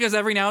funny because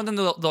every now and then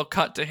they'll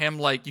cut to him,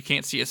 like, you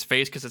can't see his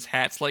face because his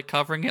hat's, like,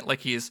 covering it,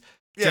 like he's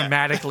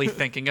dramatically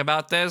thinking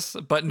about this.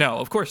 But no,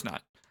 of course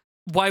not.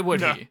 Why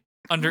would he,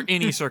 under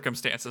any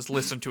circumstances,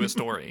 listen to a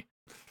story?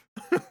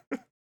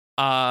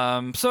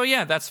 So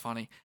yeah, that's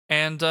funny.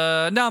 And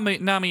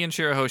Nami and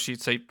Shirahoshi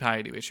say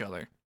hi to each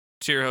other.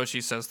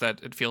 Shirahoshi says that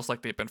it feels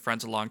like they've been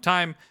friends a long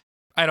time.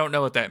 I don't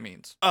know what that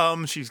means.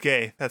 She's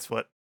gay. That's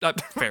what.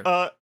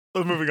 Fair.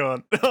 Moving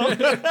on.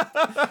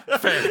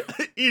 Fair.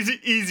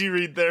 Easy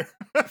read there.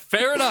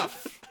 Fair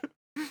enough.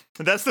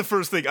 That's the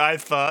first thing I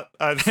thought.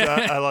 I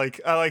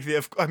like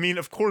the. I mean,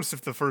 of course,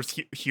 if the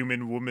first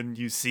human woman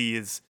you see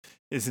is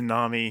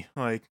Nami,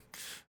 like.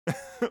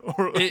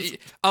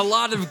 A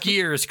lot of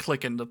gears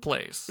click into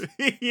place.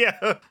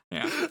 Yeah.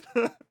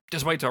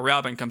 Just wait till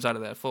Robin comes out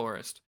of that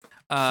forest.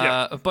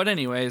 But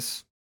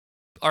anyways,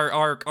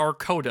 our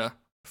coda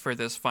for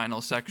this final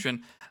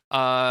section.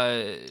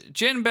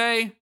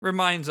 Jinbei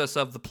reminds us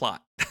of the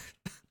plot.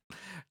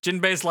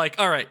 Jinbei's like,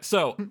 all right,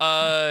 so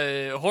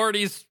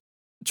Horty's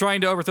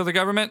trying to overthrow the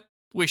government.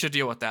 We should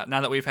deal with that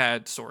now that we've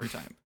had story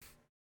time.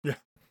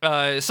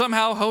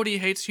 Somehow Hody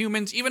hates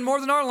humans even more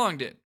than Arlong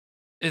did.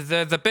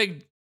 The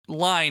big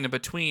line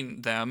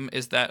between them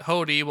is that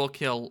Hody will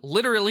kill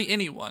literally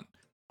anyone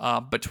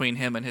between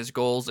him and his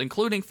goals,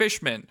 including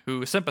fishmen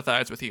who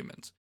sympathize with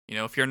humans.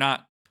 If you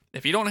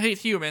don't hate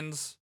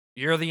humans,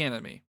 you're the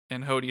enemy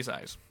in Hody's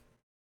eyes.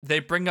 They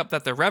bring up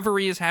that the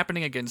reverie is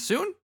happening again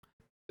soon.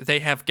 They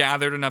have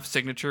gathered enough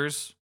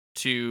signatures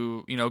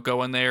to,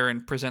 go in there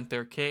and present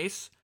their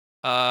case.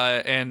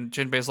 And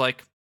Jinbei's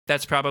like,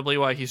 that's probably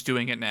why he's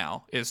doing it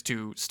now, is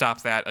to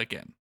stop that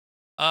again.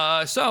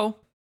 Also,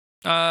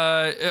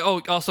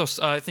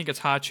 I think it's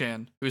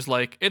Ha-chan who's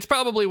like, it's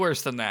probably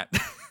worse than that.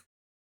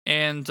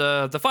 And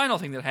the final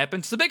thing that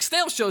happens, the big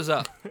snail shows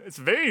up. It's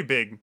very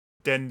big.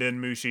 Den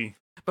Mushi.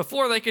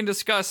 Before they can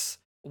discuss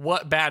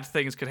what bad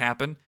things could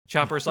happen,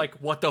 Chopper's like,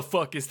 what the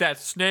fuck is that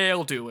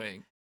snail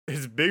doing?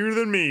 It's bigger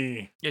than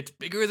me. It's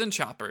bigger than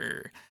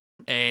Chopper.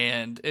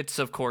 And it's,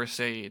 of course,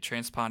 a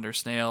transponder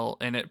snail,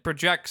 and it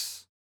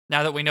projects.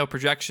 Now that we know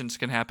projections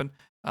can happen,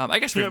 I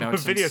guess we've known a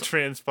video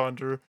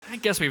transponder. I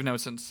guess we've known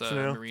since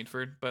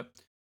Marineford, but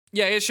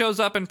yeah, it shows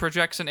up and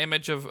projects an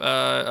image of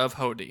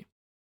Hody,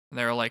 and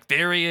they're like,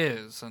 there he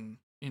is, and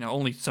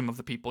only some of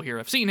the people here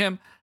have seen him,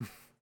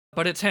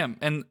 but it's him.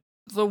 And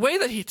the way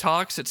that he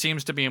talks, it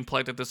seems to be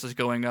implied that this is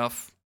going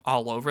off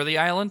all over the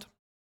island,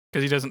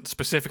 because he doesn't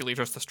specifically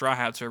address the Straw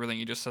Hats or everything.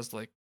 He just says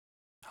like,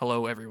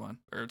 "Hello, everyone,"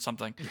 or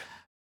something.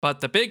 But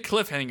the big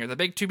cliffhanger, the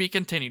big to be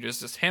continued, is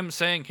just him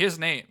saying his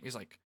name. He's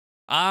like,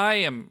 I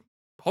am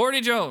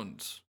Horty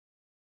Jones.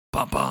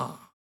 Bum bum.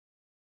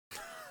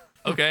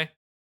 Okay.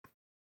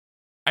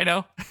 I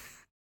know.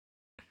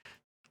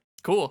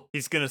 Cool.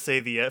 He's gonna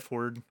say the F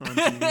word on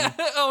TV.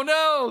 Oh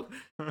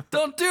no!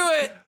 Don't do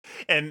it!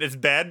 And it's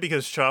bad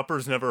because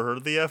Chopper's never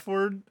heard the F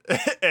word,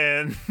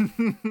 and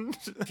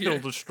he'll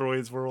destroy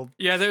his world.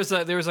 Yeah, there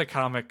was a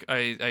comic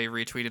I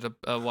retweeted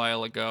a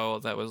while ago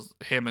that was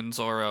him and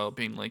Zoro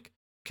being like,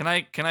 Can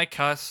I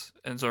cuss?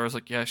 And Zoro's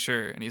like, yeah,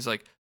 sure. And he's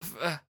like,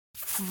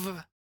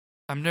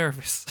 I'm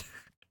nervous.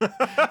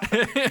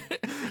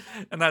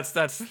 And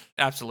that's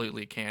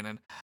absolutely canon.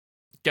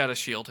 Gotta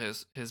shield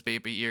his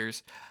baby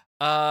ears.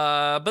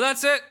 But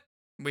that's it.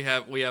 We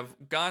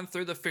have gone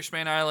through the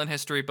Fishman Island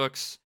history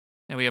books,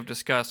 and we have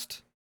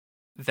discussed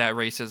that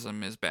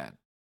racism is bad.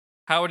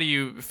 How do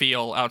you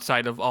feel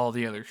outside of all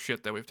the other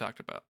shit that we've talked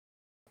about?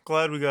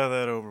 Glad we got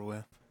that over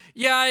with.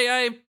 Yeah,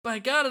 I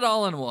got it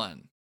all in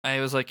one. I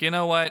was like, you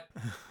know what?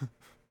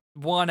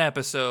 One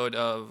episode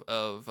of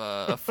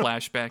a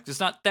flashback. There's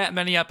not that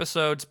many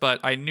episodes, but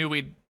I knew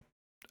we'd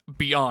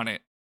be on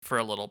it for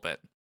a little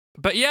bit.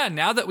 But yeah,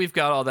 now that we've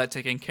got all that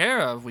taken care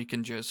of, we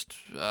can just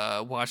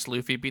watch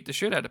Luffy beat the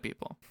shit out of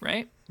people,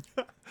 right?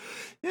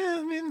 Yeah,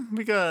 I mean,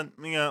 we got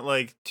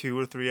like 2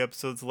 or 3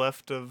 episodes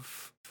left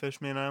of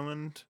Fishman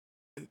Island,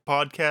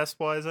 podcast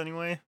wise,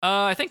 anyway.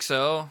 I think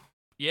so.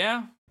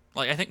 Yeah,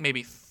 like I think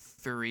maybe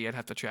 3. I'd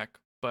have to check,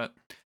 but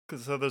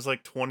so there's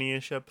like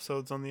 20-ish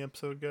episodes on the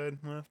episode guide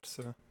left.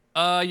 So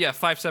yeah,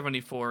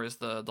 574 is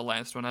the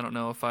last one. I don't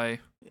know if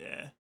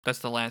yeah, that's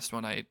the last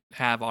one I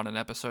have on an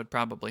episode,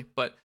 probably,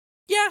 but.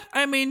 Yeah,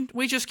 I mean,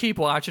 we just keep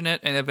watching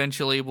it, and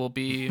eventually we'll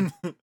be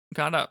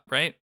caught up,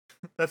 right?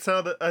 I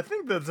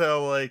think that's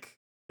how like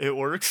it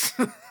works.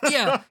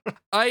 Yeah,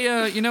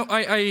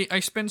 I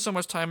spend so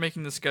much time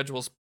making the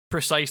schedules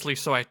precisely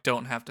so I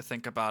don't have to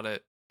think about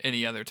it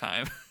any other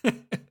time.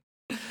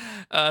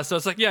 So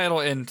it's like, yeah,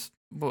 it'll end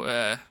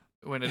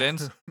when it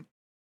ends.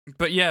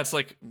 But yeah, it's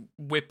like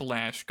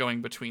whiplash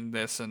going between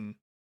this and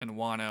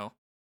Wano.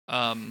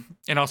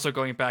 And also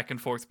going back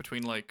and forth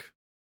between, like,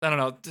 I don't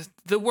know,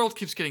 the world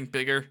keeps getting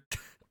bigger.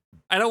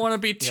 I don't want to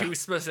be too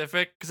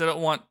specific because I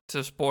don't want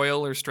to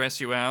spoil or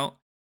stress you out,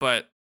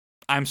 but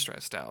I'm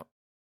stressed out.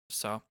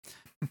 So,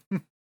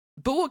 but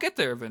we'll get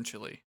there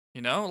eventually,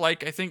 you know?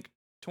 Like, I think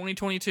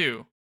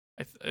 2022,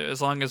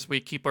 as long as we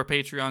keep our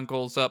Patreon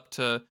goals up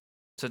to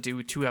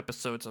do 2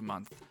 episodes a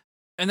month.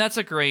 And that's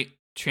a great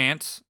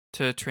chance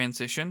to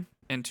transition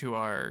into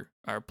our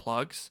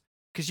plugs,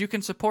 because you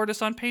can support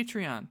us on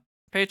Patreon.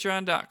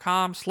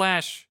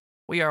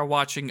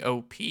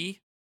 Patreon.com/wearewatchingOP.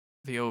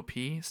 The OP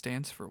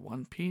stands for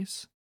One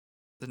Piece,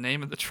 the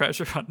name of the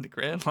treasure on the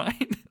Grand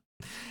Line.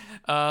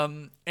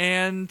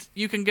 And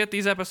you can get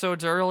these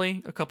episodes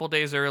early, a couple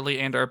days early,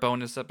 and our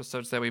bonus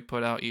episodes that we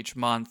put out each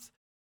month.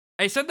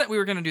 I said that we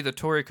were going to do the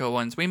Toriko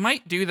ones. We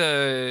might do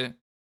the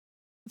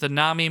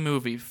Nami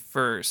movie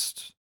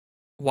first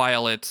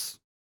while it's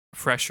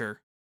fresher.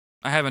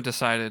 I haven't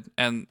decided,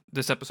 and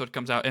this episode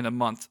comes out in a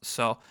month,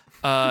 so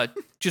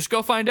just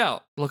go find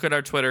out. Look at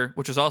our Twitter,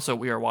 which is also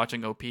We Are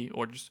Watching OP,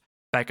 or just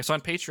back us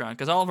on Patreon,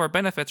 because all of our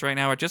benefits right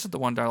now are just at the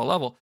 $1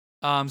 level.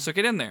 So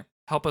get in there.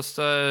 Help us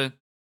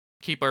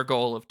keep our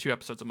goal of 2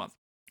 episodes a month.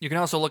 You can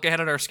also look ahead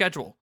at our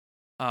schedule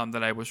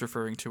that I was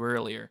referring to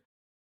earlier.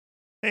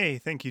 Hey,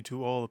 thank you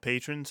to all the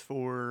patrons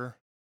for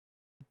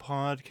the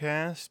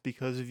podcast.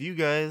 Because of you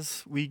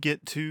guys, I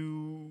get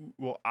to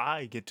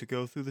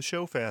go through the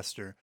show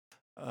faster.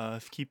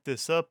 If you keep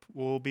this up,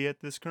 we'll be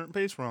at this current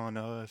pace we're on.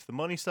 If the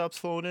money stops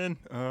flowing in,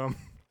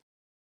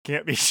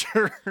 can't be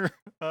sure.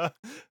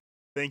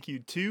 Thank you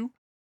to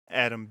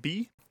Adam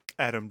B,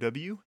 Adam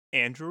W,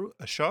 Andrew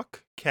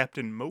Ashok,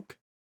 Captain Moke,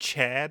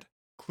 Chad,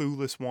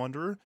 Clueless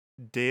Wanderer,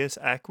 Deus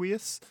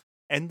Aqueous,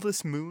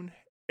 Endless Moon,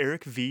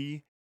 Eric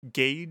V,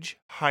 Gage,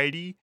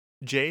 Heidi,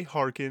 Jay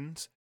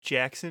Harkins,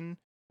 Jackson,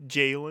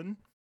 Jalen,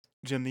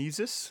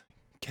 Genesis,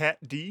 Cat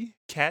D,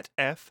 Cat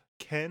F,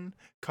 Ken,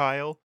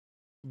 Kyle,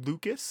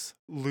 Lucas,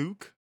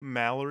 Luke,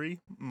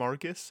 Mallory,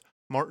 Marcus,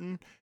 Martin,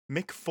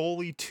 Mick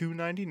Foley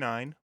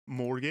 299,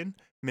 Morgan,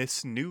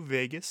 Miss New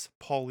Vegas,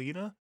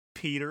 Paulina,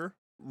 Peter,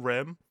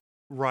 Rem,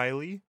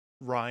 Riley,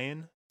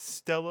 Ryan,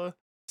 Stella,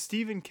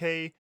 Stephen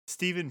K,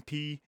 Stephen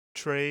P,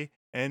 Trey,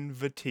 and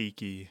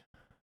Vatiki.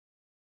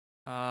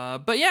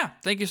 But yeah,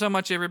 thank you so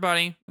much,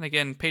 everybody. And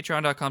again,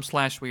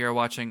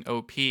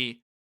 patreon.com/wearewatchingOP.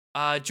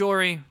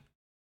 Jory,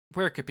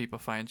 where could people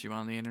find you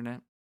on the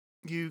internet?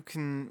 You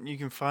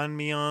can find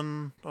me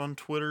on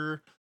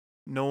Twitter.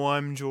 No,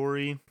 I'm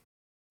Jory.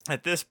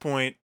 At this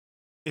point,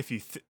 if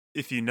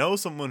you know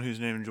someone who's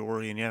named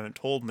Jory and you haven't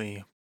told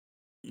me,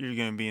 you're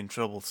gonna be in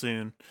trouble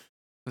soon.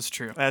 That's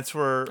true. That's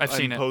where I've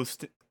seen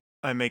it.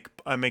 I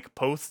make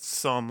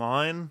posts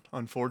online.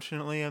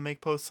 Unfortunately, I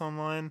make posts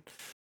online.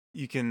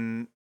 You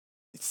can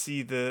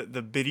see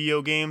the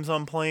video games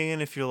I'm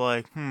playing if you're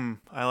like,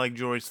 I like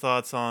Jory's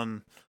thoughts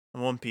on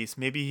One Piece.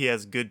 Maybe he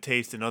has good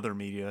taste in other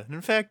media. And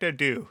in fact, I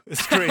do.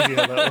 It's crazy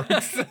how that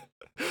works.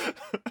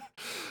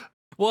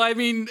 Well, I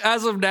mean,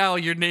 as of now,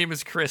 your name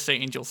is Chris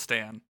Angel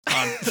Stan.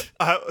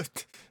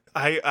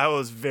 I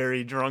was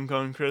very drunk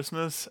on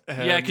Christmas.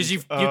 And, yeah, because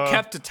you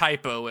kept a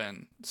typo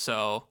in,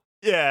 so.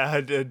 Yeah, I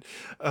did.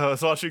 I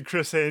was watching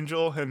Chris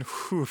Angel, and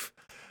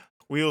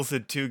Wheels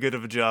did too good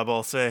of a job,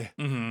 I'll say.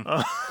 Mm-hmm.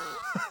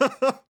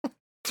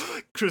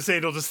 Chris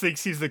Angel just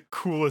thinks he's the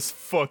coolest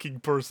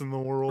fucking person in the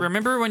world.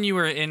 Remember when you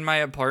were in my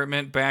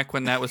apartment back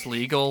when that was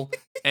legal,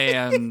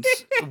 and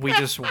we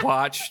just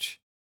watched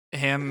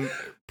him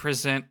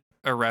present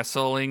a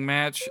wrestling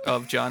match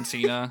of John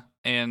Cena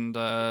and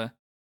Vince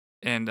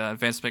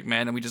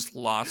McMahon, and we just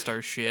lost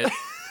our shit?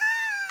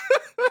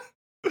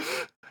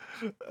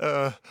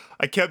 I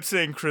kept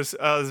saying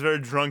I was very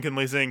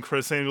drunkenly saying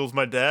Chris Angel's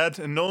my dad,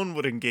 and no one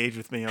would engage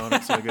with me on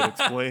it, so I could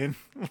explain.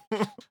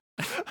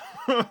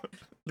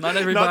 Not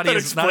everybody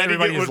is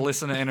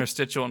listening to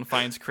Interstitial and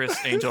finds Chris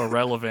Angel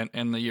relevant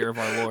in the year of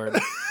our Lord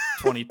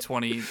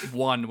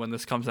 2021 when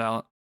this comes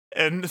out.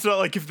 And it's not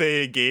like if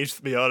they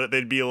engaged me on it,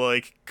 they'd be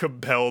like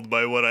compelled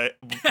by my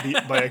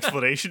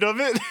explanation of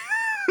it.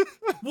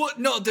 What?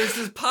 No, there's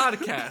this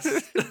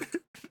podcast.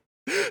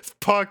 This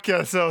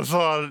podcast I was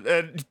on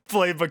and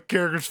played my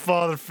character's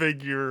father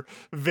figure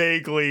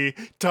vaguely,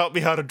 taught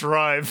me how to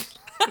drive.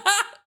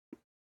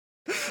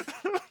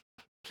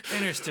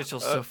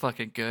 Interstitial's so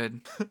fucking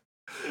good.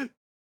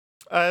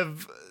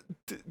 I've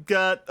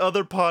got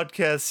other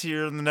podcasts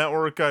here in the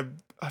network. I'm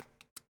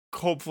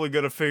hopefully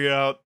going to figure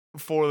out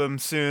for them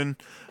soon.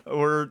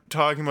 We're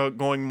talking about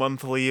going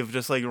monthly of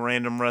just like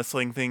random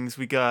wrestling things.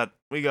 We got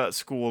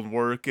school and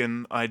work,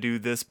 and I do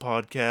this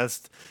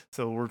podcast,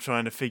 so we're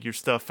trying to figure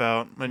stuff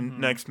out. My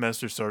next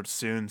semester starts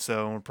soon,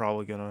 so we're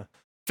probably gonna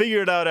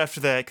figure it out after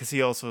that, because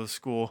he also has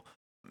school,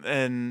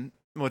 and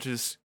which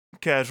is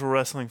Casual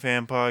Wrestling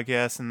Fan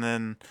Podcast, and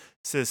then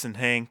Sis and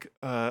Hank.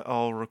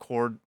 I'll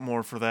record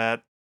more for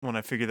that when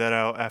I figured that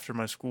out after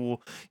my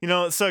school. You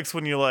know, it sucks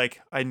when you're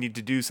like, I need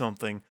to do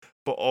something,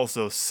 but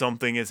also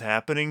something is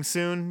happening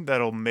soon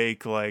that'll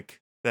make like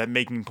that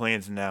making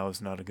plans now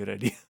is not a good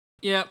idea.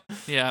 Yep.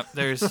 Yeah.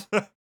 There's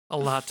a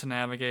lot to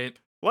navigate.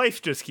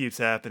 Life just keeps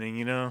happening,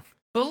 you know?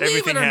 Believe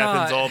Everything it or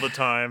happens not, all the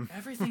time.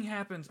 everything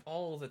happens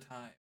all the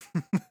time.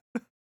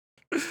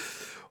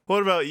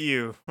 What about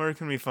you? Where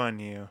can we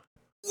find you?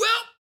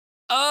 Well,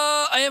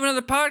 I have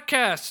another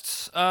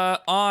podcast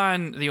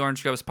on the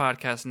Orange Groves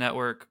Podcast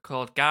Network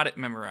called Got It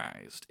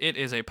Memorized. It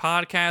is a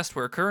podcast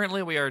where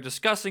currently we are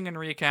discussing and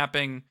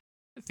recapping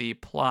the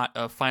plot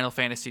of Final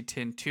Fantasy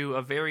X-2,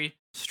 a very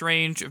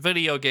strange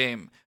video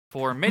game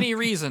for many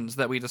reasons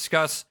that we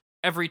discuss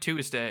every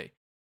Tuesday.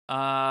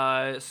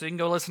 So you can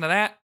go listen to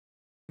that.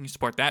 You can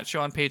support that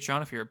show on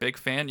Patreon if you're a big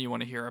fan. You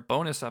want to hear our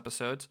bonus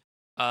episodes.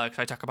 Because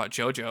I talk about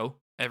JoJo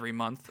every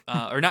month,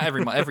 or not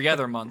every month, every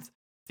other month.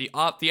 The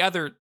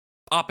other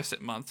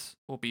opposite months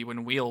will be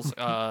when Wheels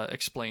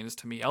explains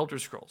to me Elder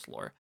Scrolls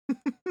lore.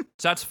 So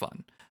that's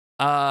fun.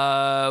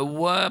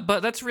 But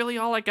that's really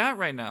all I got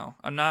right now.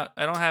 I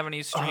don't have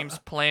any streams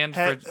planned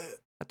for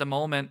at the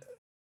moment.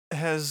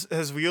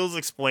 Has Wheels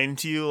explained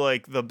to you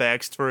like the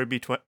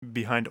backstory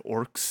behind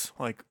orcs,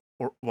 like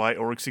why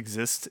orcs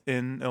exist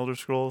in Elder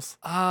Scrolls?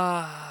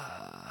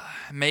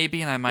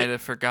 Maybe, and I might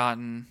have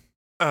forgotten.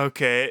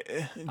 Okay.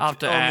 I'll have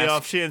to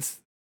ask.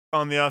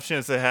 On the off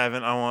chance I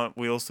haven't, I want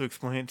Wheels to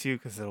explain it to you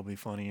because it'll be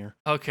funnier.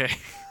 Okay.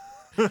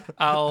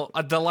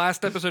 The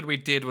last episode we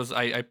did was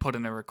I put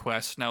in a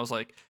request and I was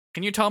like,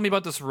 can you tell me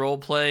about this role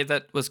play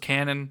that was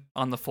canon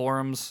on the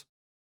forums?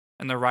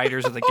 And the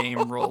writers of the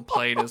game role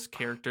played as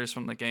characters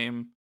from the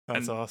game.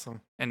 That's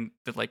awesome. And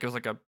it was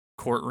like a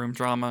courtroom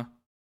drama.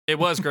 It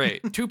was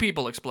great. 2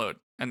 people explode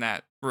in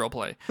that role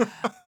play.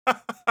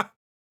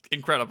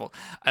 Incredible.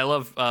 I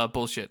love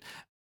bullshit.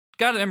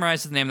 Got It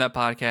Memorized is the name of that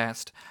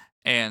podcast.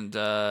 And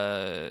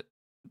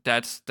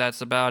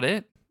that's about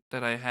it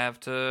that I have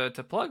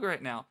to plug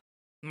right now.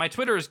 My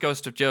Twitter is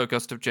Ghost of Joe,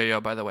 Ghost of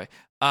Jo, by the way.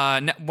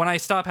 When I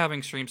stop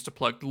having streams to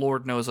plug,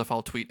 Lord knows if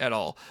I'll tweet at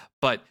all.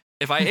 But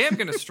if I am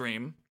going to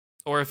stream,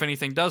 or if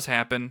anything does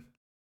happen,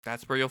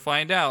 that's where you'll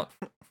find out.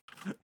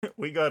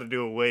 We got to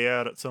do a way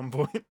out at some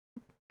point.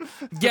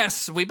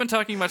 Yes, we've been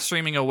talking about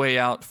streaming a way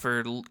out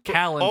for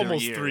calendar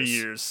almost years. 3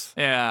 years.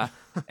 Yeah,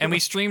 and we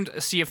streamed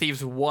Sea of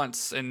Thieves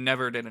once and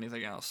never did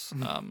anything else.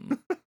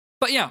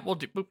 But yeah, we'll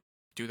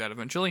do that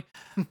eventually.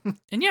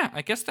 And yeah,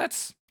 I guess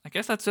that's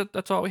it.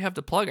 That's all we have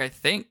to plug, I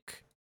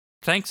think.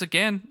 Thanks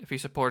again if you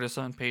support us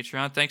on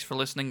Patreon. Thanks for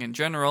listening in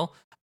general.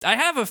 I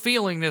have a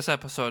feeling this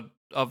episode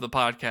of the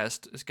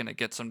podcast is going to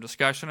get some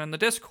discussion in the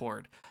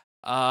Discord.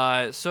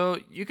 So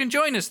you can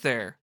join us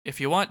there if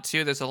you want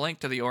to. There's a link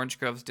to the Orange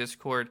Groves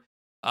Discord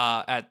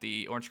at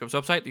the Orange Groves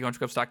website,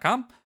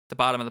 theorangegroves.com, the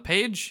bottom of the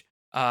page.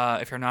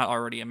 If you're not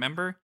already a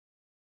member,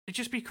 it'd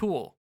just be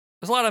cool.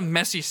 There's a lot of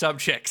messy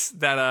subjects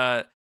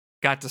that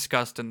got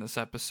discussed in this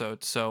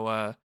episode,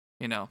 so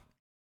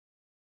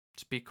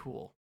just be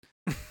cool.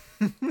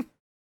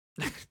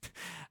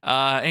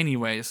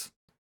 Anyways,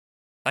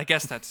 I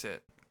guess that's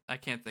it. I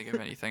can't think of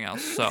anything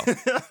else. So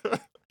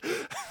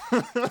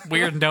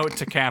weird note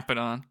to cap it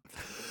on.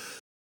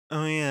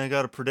 Oh yeah, I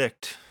gotta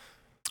predict.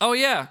 Oh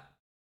yeah,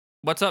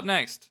 what's up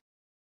next?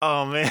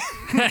 Oh man.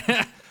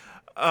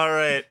 All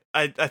right,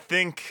 I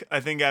think I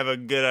have a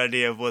good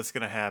idea of what's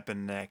gonna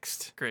happen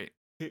next. Great.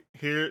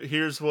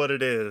 Here's what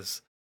it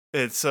is.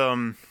 It's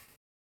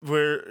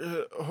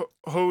where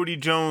Hody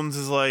Jones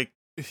is like,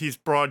 he's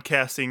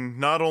broadcasting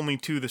not only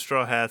to the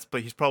Straw Hats,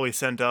 but he's probably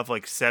sent off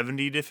like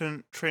 70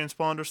 different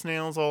transponder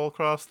snails all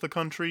across the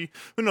country.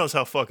 Who knows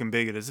how fucking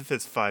big it is? If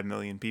it's 5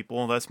 million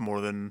people, that's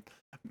more than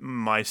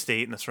my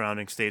state and the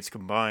surrounding states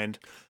combined.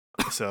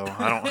 So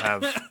I don't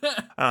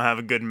have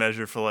a good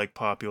measure for like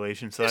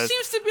population size. There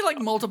seems to be like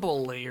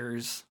multiple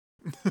layers.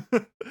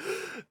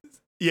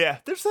 Yeah,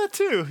 there's that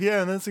too.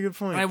 Yeah, that's a good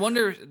point. And I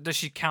wonder, does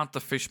she count the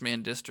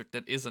Fishman district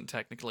that isn't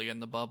technically in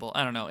the bubble?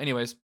 I don't know.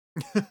 Anyways.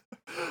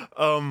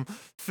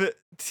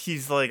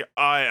 He's like,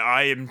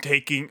 I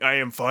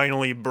am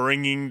finally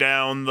bringing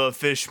down the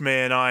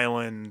Fishman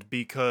Island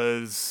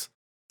because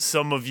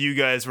some of you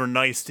guys were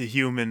nice to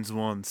humans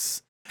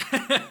once.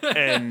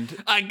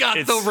 And I got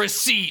the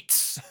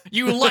receipts.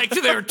 You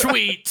liked their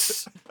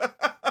tweets.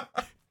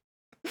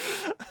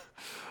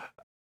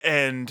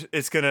 And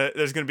there's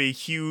gonna be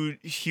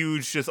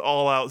huge, just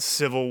all out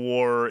civil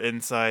war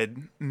inside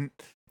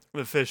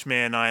the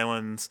Fishman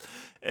Islands,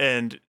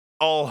 and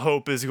all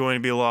hope is going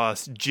to be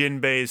lost.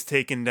 Jinbei is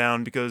taken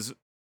down because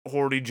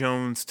Hody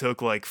Jones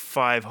took like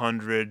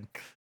 500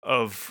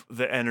 of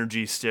the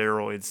energy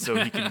steroids so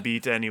he can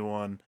beat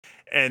anyone.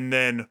 And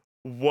then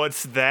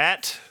what's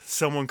that?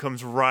 Someone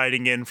comes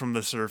riding in from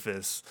the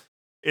surface.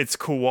 It's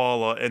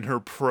Koala and her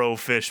pro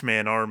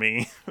Fishman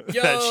army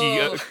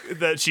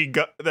that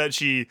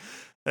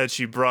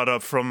she brought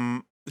up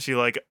from, she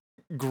like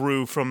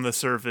grew from the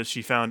surface.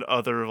 She found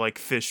other like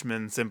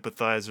Fishman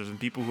sympathizers and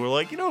people who are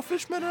like,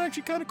 Fishmen are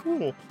actually kind of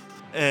cool,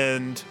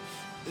 and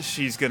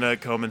she's gonna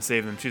come and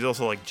save them. She's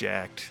also like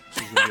jacked.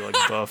 She's gonna be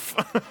like buff.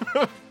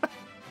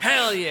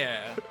 Hell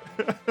yeah.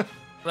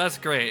 That's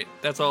great.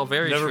 That's all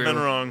very true. Never been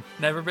wrong.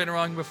 Never been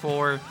wrong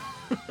before.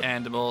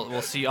 And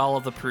we'll see all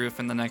of the proof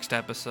in the next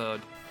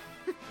episode.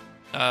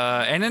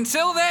 And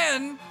until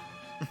then,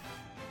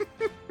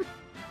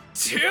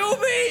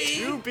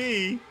 to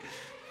be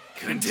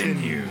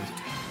continued.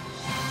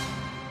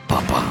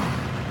 Ba-ba.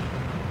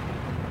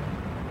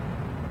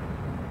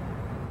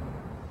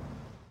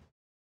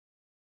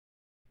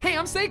 Hey,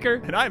 I'm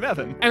Saker. And I'm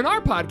Evan. And our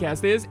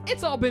podcast is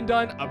It's All Been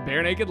Done, a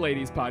Bare Naked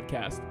Ladies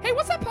podcast. Hey,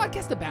 what's that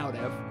podcast about,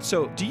 Ev?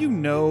 So, do you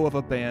know of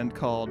a band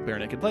called Bare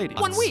Naked Ladies?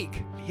 1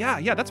 week.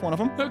 Yeah, that's one of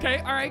them. Okay,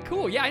 all right,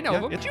 cool. Yeah, I know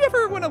of them. Did you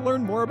ever want to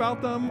learn more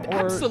about them? Or...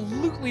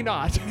 Absolutely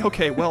not.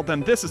 Okay, well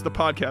then this is the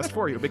podcast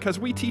for you because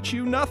we teach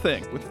you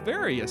nothing with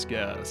various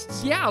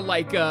guests. Yeah,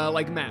 like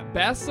Matt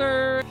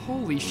Besser.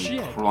 Holy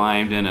shit.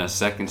 Climbed in a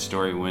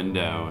second-story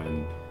window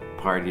and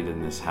partied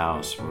in this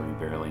house where we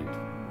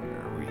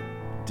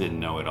didn't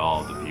know at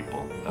all the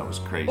people. That was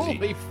crazy.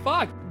 Holy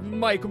fuck.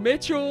 Mike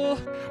Mitchell.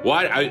 Well,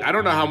 I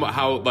don't know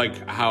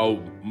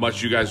how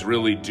much you guys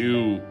really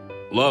do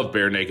love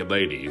Bare Naked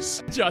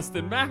Ladies.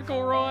 Justin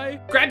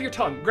McElroy. Grab your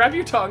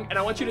tongue, and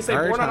I want you to say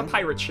born on a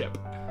pirate ship.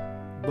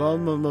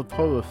 Born on a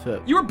pirate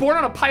ship. You were born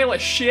on a pile of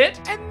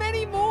shit, and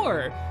many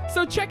more.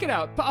 So check it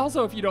out. But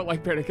also, if you don't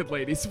like Bare Naked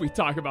Ladies, we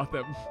talk about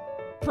them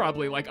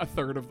probably like a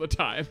third of the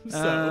time.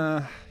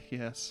 So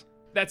yes.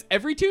 That's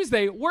every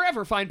Tuesday,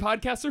 wherever fine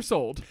podcasts are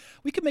sold.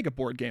 We could make a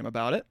board game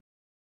about it.